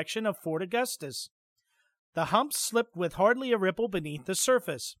the direction of Fort Augustus. The humps slipped with hardly a ripple beneath the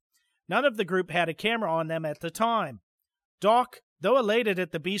surface. None of the group had a camera on them at the time. Doc, though elated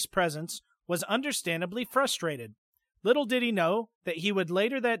at the beast's presence, was understandably frustrated. Little did he know that he would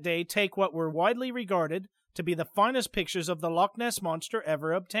later that day take what were widely regarded to be the finest pictures of the Loch Ness Monster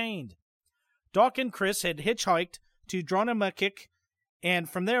ever obtained. Doc and Chris had hitchhiked to Dronamakik and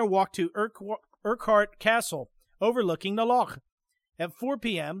from there walked to Urquhart Castle, overlooking the loch. At 4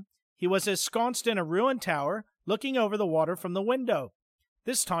 p.m., he was ensconced in a ruined tower, looking over the water from the window,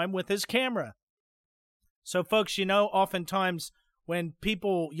 this time with his camera. So, folks, oftentimes when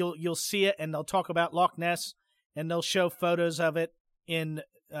people, you'll see it and they'll talk about Loch Ness and they'll show photos of it in,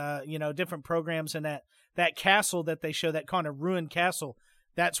 different programs, and that castle that they show, that kind of ruined castle,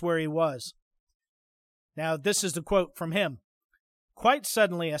 that's where he was. Now, this is the quote from him. Quite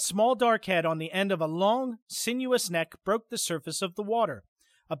suddenly, a small dark head on the end of a long, sinuous neck broke the surface of the water,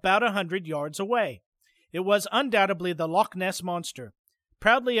 about 100 yards away. It was undoubtedly the Loch Ness Monster,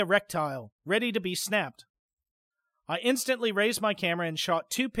 proudly erectile, ready to be snapped. I instantly raised my camera and shot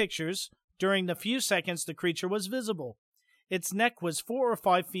 2 pictures during the few seconds the creature was visible. Its neck was 4 or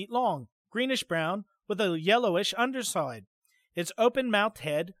 5 feet long, greenish-brown, with a yellowish underside. Its open-mouthed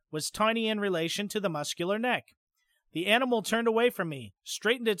head was tiny in relation to the muscular neck. The animal turned away from me,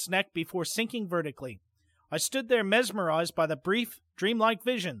 straightened its neck before sinking vertically. I stood there mesmerized by the brief, dreamlike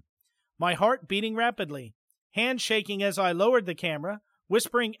vision, my heart beating rapidly, hands shaking as I lowered the camera,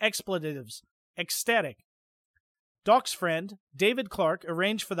 whispering expletives, ecstatic. Doc's friend, David Clark,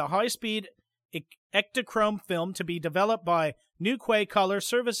 arranged for the high-speed Ektachrome film to be developed by Newquay Color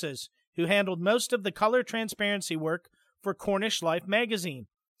Services, who handled most of the color transparency work for Cornish Life magazine.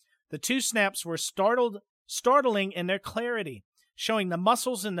 The 2 snaps were startling in their clarity, showing the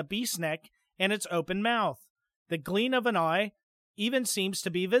muscles in the beast's neck and its open mouth. The gleam of an eye even seems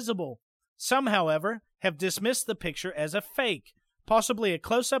to be visible. Some, however, have dismissed the picture as a fake, possibly a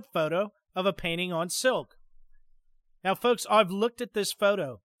close-up photo of a painting on silk. Now, folks, I've looked at this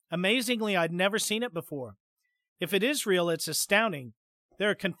photo. Amazingly, I'd never seen it before. If it is real, it's astounding. There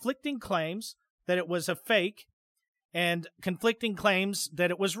are conflicting claims that it was a fake and conflicting claims that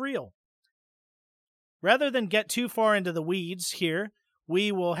it was real. Rather than get too far into the weeds here,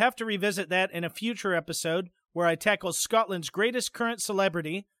 we will have to revisit that in a future episode where I tackle Scotland's greatest current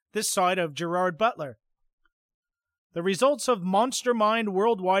celebrity, this side of Gerard Butler. The results of Monster Mind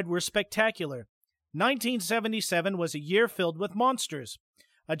Worldwide were spectacular. 1977 was a year filled with monsters.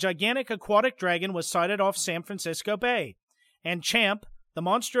 A gigantic aquatic dragon was sighted off San Francisco Bay, and Champ, the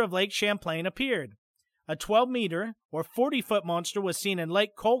monster of Lake Champlain, appeared. A 12-meter or 40-foot monster was seen in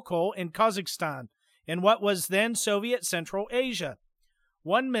Lake Kolkol in Kazakhstan, in what was then Soviet Central Asia.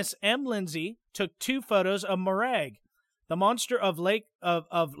 One Miss M. Lindsay took 2 photos of Morag, the monster of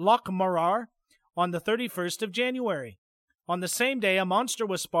Loch Morar, on the 31st of January. On the same day, a monster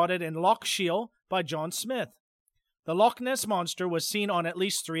was spotted in Loch Shiel by John Smith. The Loch Ness Monster was seen on at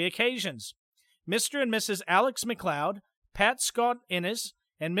least 3 occasions. Mr. and Mrs. Alex McLeod, Pat Scott Innes,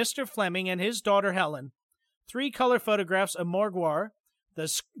 and Mr. Fleming and his daughter Helen. 3 color photographs of Morgwar,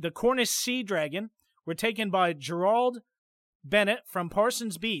 the Cornish sea dragon, were taken by Gerald Bennett from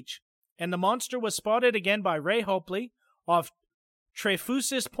Parsons Beach, and the monster was spotted again by Ray Hopley off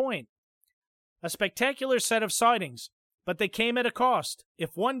Trefusis Point. A spectacular set of sightings, but they came at a cost,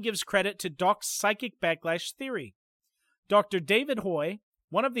 if one gives credit to Doc's psychic backlash theory. Dr. David Hoy,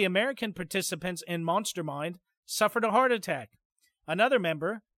 one of the American participants in Monster Mind, suffered a heart attack. Another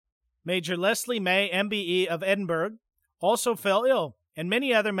member, Major Leslie May, MBE of Edinburgh, also fell ill, and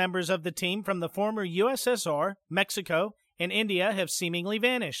many other members of the team from the former USSR, Mexico, and India have seemingly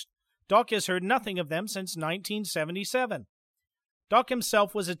vanished. Doc has heard nothing of them since 1977. Doc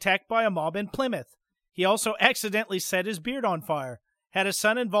himself was attacked by a mob in Plymouth. He also accidentally set his beard on fire, had a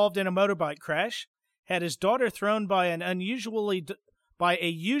son involved in a motorbike crash, had his daughter thrown by a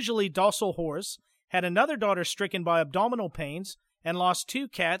usually docile horse, had another daughter stricken by abdominal pains, and lost 2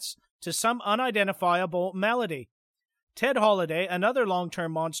 cats to some unidentifiable malady. Ted Holliday, another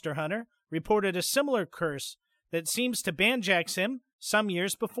long-term monster hunter, reported a similar curse that seems to banjax him some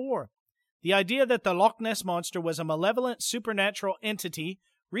years before. The idea that the Loch Ness Monster was a malevolent supernatural entity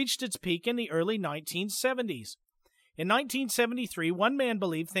reached its peak in the early 1970s. In 1973, one man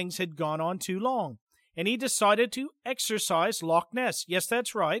believed things had gone on too long, and he decided to exorcise Loch Ness. Yes,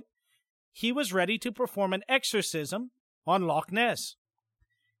 that's right. He was ready to perform an exorcism on Loch Ness.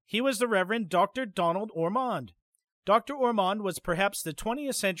 He was the Reverend Dr. Donald Ormond. Dr. Ormond was perhaps the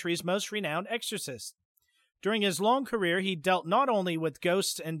 20th century's most renowned exorcist. During his long career, he dealt not only with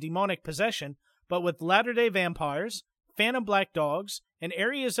ghosts and demonic possession, but with latter-day vampires, phantom black dogs, and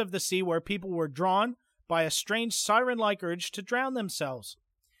areas of the sea where people were drawn by a strange siren-like urge to drown themselves.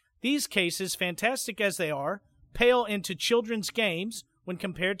 These cases, fantastic as they are, pale into children's games when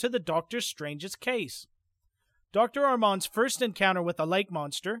compared to the Doctor's strangest case. Dr. Ormond's first encounter with a lake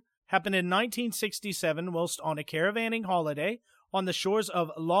monster happened in 1967 whilst on a caravanning holiday on the shores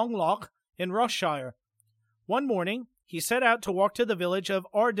of Long Loch in Ross-shire. One morning, he set out to walk to the village of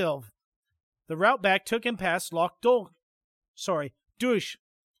Ardilv. The route back took him past Loch Duch.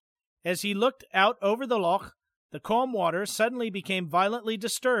 As he looked out over the loch, the calm water suddenly became violently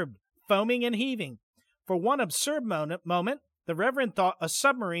disturbed, foaming and heaving. For one absurd moment, the Reverend thought a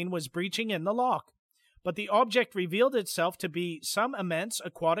submarine was breaching in the loch, but the object revealed itself to be some immense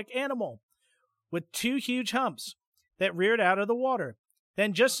aquatic animal, with two huge humps, that reared out of the water.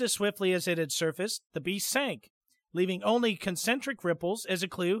 Then, just as swiftly as it had surfaced, the beast sank, leaving only concentric ripples as a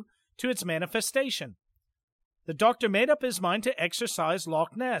clue to its manifestation. The Doctor made up his mind to exorcise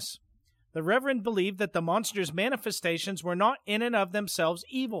Loch Ness. The Reverend believed that the monster's manifestations were not in and of themselves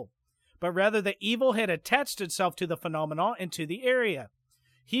evil, but rather that evil had attached itself to the phenomena and to the area.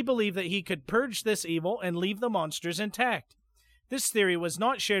 He believed that he could purge this evil and leave the monsters intact. This theory was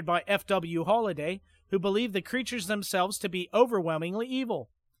not shared by F.W. Holliday, who believed the creatures themselves to be overwhelmingly evil.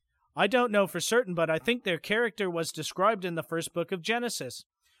 I don't know for certain, but I think their character was described in the first book of Genesis.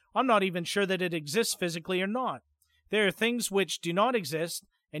 I'm not even sure that it exists physically or not. There are things which do not exist,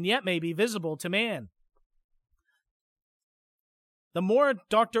 and yet may be visible to man. The more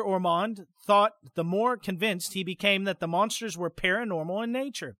Dr. Ormond thought, the more convinced he became that the monsters were paranormal in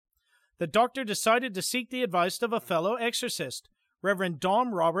nature. The Doctor decided to seek the advice of a fellow exorcist, Reverend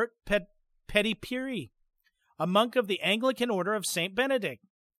Dom Robert Pettypirie, a monk of the Anglican Order of St. Benedict.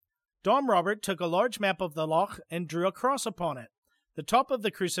 Dom Robert took a large map of the loch and drew a cross upon it. The top of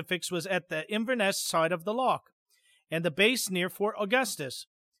the crucifix was at the Inverness side of the loch, and the base near Fort Augustus.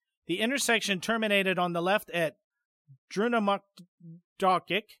 The intersection terminated on the left at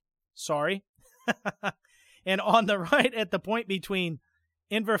Drunamacdochic, and on the right at the point between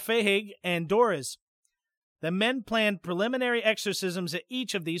Inverfehig and Doris. The men planned preliminary exorcisms at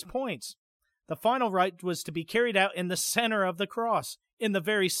each of these points. The final rite was to be carried out in the center of the cross, in the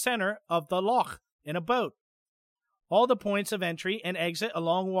very center of the loch, in a boat. All the points of entry and exit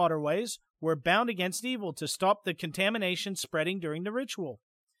along waterways were bound against evil to stop the contamination spreading during the ritual.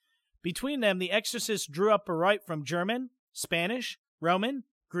 Between them, the exorcists drew up a rite from German, Spanish, Roman,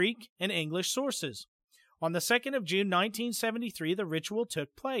 Greek, and English sources. On the 2nd of June 1973, the ritual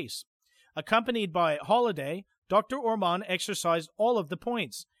took place. Accompanied by Holliday, Dr. Ormond exorcised all of the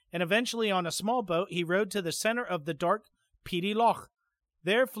points, and eventually on a small boat he rowed to the center of the dark Peaty Loch.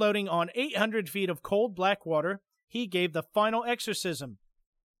 There, floating on 800 feet of cold black water, he gave the final exorcism.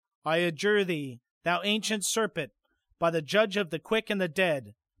 I adjure thee, thou ancient serpent, by the judge of the quick and the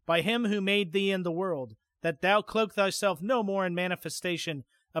dead, by him who made thee in the world, that thou cloak thyself no more in manifestation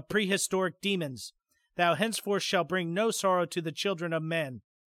of prehistoric demons. Thou henceforth shalt bring no sorrow to the children of men.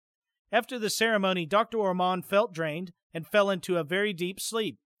 After the ceremony, Dr. Ormond felt drained and fell into a very deep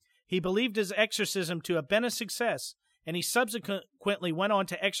sleep. He believed his exorcism to have been a success, and he subsequently went on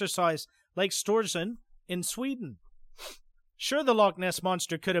to exorcise Lake Storsund in Sweden. Sure, the Loch Ness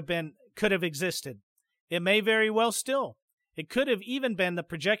Monster could have existed. It may very well still. It could have even been the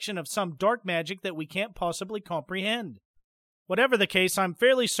projection of some dark magic that we can't possibly comprehend. Whatever the case, I'm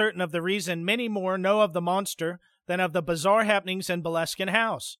fairly certain of the reason many more know of the monster than of the bizarre happenings in Boleskine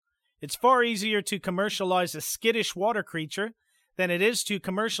House. It's far easier to commercialize a skittish water creature than it is to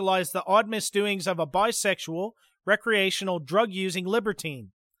commercialize the odd misdoings of a bisexual, recreational, drug-using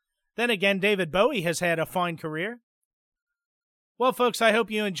libertine. Then again, David Bowie has had a fine career. Well, folks, I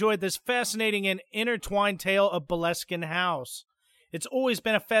hope you enjoyed this fascinating and intertwined tale of Boleskine House. It's always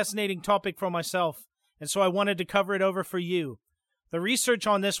been a fascinating topic for myself, and so I wanted to cover it over for you. The research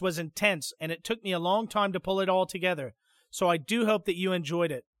on this was intense, and it took me a long time to pull it all together, so I do hope that you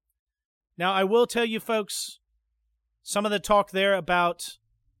enjoyed it. Now, I will tell you, folks, some of the talk there about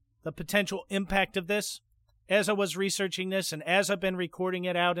the potential impact of this. As I was researching this and as I've been recording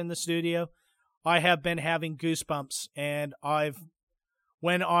it out in the studio, I have been having goosebumps. And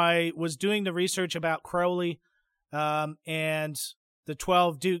when I was doing the research about Crowley and the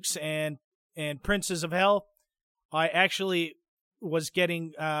 12 Dukes and Princes of Hell, I actually was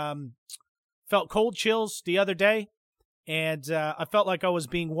getting felt cold chills the other day. And I felt like I was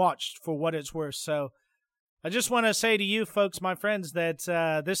being watched for what it's worth. So I just want to say to you folks, my friends,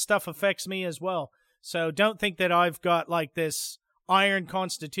 that this stuff affects me as well. So don't think that I've got like this iron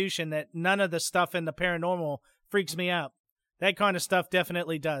constitution that none of the stuff in the paranormal freaks me out. That kind of stuff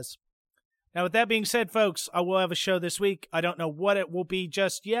definitely does. Now, with that being said, folks, I will have a show this week. I don't know what it will be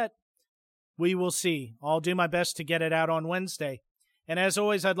just yet. We will see. I'll do my best to get it out on Wednesday. And as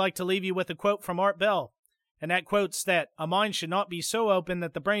always, I'd like to leave you with a quote from Art Bell. And that quote's that a mind should not be so open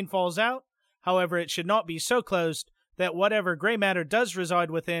that the brain falls out. However, it should not be so closed that whatever gray matter does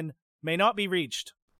reside within may not be reached.